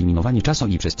wieczne wyeliminowanie czasu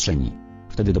i przestrzeni.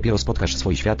 Wtedy dopiero spotkasz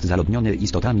swój świat zaludniony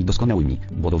istotami doskonałymi,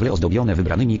 budowle ozdobione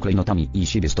wybranymi klejnotami i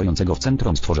siebie stojącego w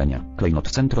centrum stworzenia, klejnot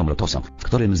w centrum lotosa, w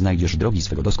którym znajdziesz drogi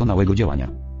swego doskonałego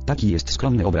działania. Taki jest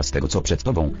skromny obraz tego, co przed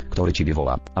tobą, który ciebie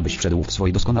woła, abyś wszedł w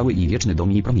swój doskonały i wieczny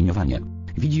dom i promieniowanie.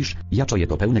 Widzisz, ja czuję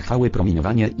to pełne chwały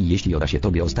promieniowanie i jeśli uda się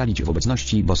tobie ostalić w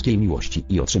obecności boskiej miłości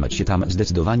i otrzymać się tam,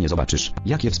 zdecydowanie zobaczysz,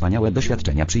 jakie wspaniałe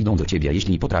doświadczenia przyjdą do ciebie,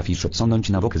 jeśli potrafisz odsunąć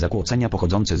na bok zakłócenia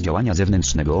pochodzące z działania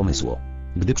zewnętrznego umysłu.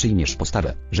 Gdy przyjmiesz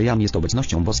postawę, że jam jest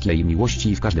obecnością boskiej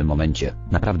miłości w każdym momencie,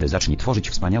 naprawdę zacznij tworzyć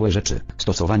wspaniałe rzeczy.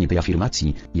 Stosowanie tej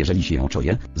afirmacji, jeżeli się ją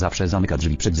czuje, zawsze zamyka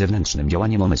drzwi przed zewnętrznym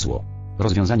działaniem umysłu.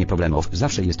 Rozwiązanie problemów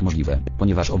zawsze jest możliwe,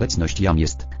 ponieważ obecność jam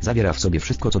jest, zawiera w sobie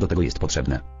wszystko, co do tego jest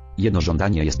potrzebne. Jedno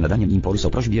żądanie jest nadaniem impulsu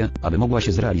prośbie, aby mogła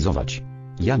się zrealizować.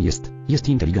 Jam jest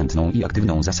inteligentną i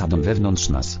aktywną zasadą wewnątrz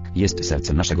nas, jest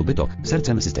sercem naszego bytu,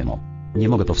 sercem systemu. Nie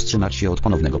mogę powstrzymać się od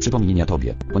ponownego przypomnienia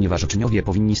Tobie, ponieważ uczniowie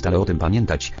powinni stale o tym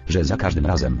pamiętać, że za każdym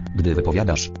razem, gdy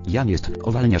wypowiadasz, Jam jest,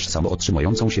 uwalniasz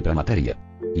samootrzymującą się prematerię.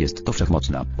 Jest to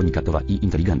wszechmocna, unikatowa i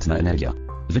inteligentna energia.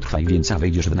 Wytrwaj więc, a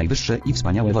wejdziesz w najwyższe i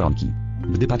wspaniałe warunki.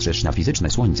 Gdy patrzysz na fizyczne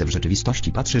słońce w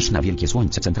rzeczywistości, patrzysz na wielkie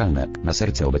słońce centralne, na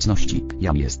serce obecności,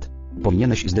 Jam jest.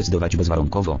 Powinieneś zdecydować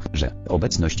bezwarunkowo, że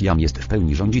obecność Jam jest w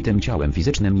pełni rządzi tym ciałem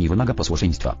fizycznym i wymaga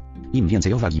posłuszeństwa. Im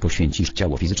więcej uwagi poświęcisz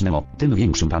ciału fizycznemu, tym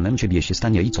większym panem ciebie się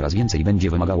stanie i coraz więcej będzie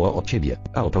wymagało od ciebie,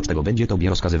 a oprócz tego będzie tobie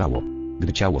rozkazywało.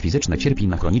 Gdy ciało fizyczne cierpi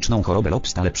na chroniczną chorobę lub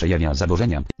stale przejawia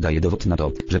zaburzenia, daje dowód na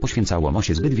to, że poświęcało mu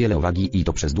się zbyt wiele uwagi i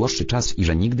to przez dłuższy czas i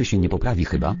że nigdy się nie poprawi,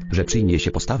 chyba że przyjmie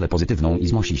się postawę pozytywną i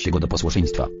zmusi się go do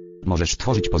posłuszeństwa. Możesz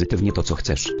tworzyć pozytywnie to, co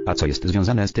chcesz, a co jest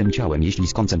związane z tym ciałem, jeśli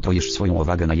skoncentrujesz swoją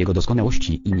uwagę na jego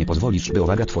doskonałości i nie pozwolisz, by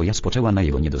uwaga twoja spoczęła na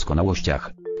jego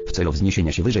niedoskonałościach. W celu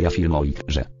wzniesienia się wyżej afirmuj,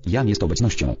 że Jam jest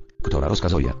obecnością, która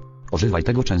rozkazuje. Używaj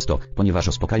tego często, ponieważ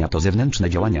uspokaja to zewnętrzne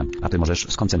działania, a ty możesz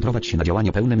skoncentrować się na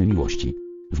działaniu pełnym miłości.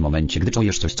 W momencie, gdy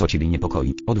czujesz coś, co ciebie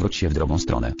niepokoi, odwróć się w drugą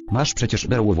stronę. Masz przecież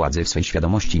berło władzy w swej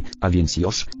świadomości, a więc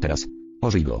już, teraz,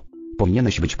 użyj go.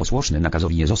 Powinieneś być posłuszny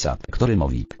nakazowi Jezusa, który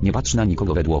mówi, nie patrz na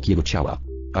nikogo według jego ciała.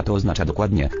 A to oznacza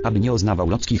dokładnie, aby nie uznawał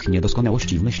ludzkich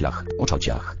niedoskonałości w myślach,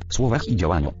 uczuciach, słowach i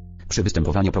działaniu. Przy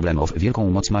występowaniu problemów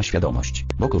wielką moc ma świadomość,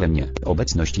 bo we mnie,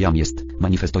 obecność Jam jest,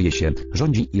 manifestuje się,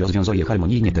 rządzi i rozwiązuje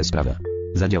harmonijnie tę sprawę.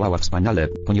 Zadziałała wspaniale,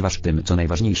 ponieważ tym, co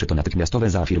najważniejsze, to natychmiastowe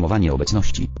zaafirmowanie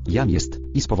obecności, Jam jest,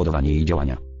 i spowodowanie jej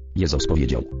działania. Jezus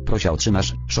powiedział, prosia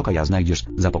otrzymasz, szukaja znajdziesz,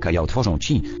 zapukaja otworzą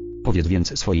ci. Powiedz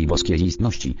więc swojej boskiej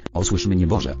istności, usłysz mnie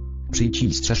Boże. Przyjdź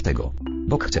i strzeż tego.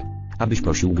 Bóg chce, abyś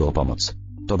prosił Go o pomoc.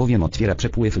 To bowiem otwiera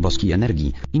przepływ boskiej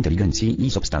energii, inteligencji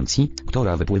i substancji,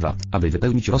 która wypływa, aby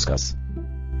wypełnić rozkaz.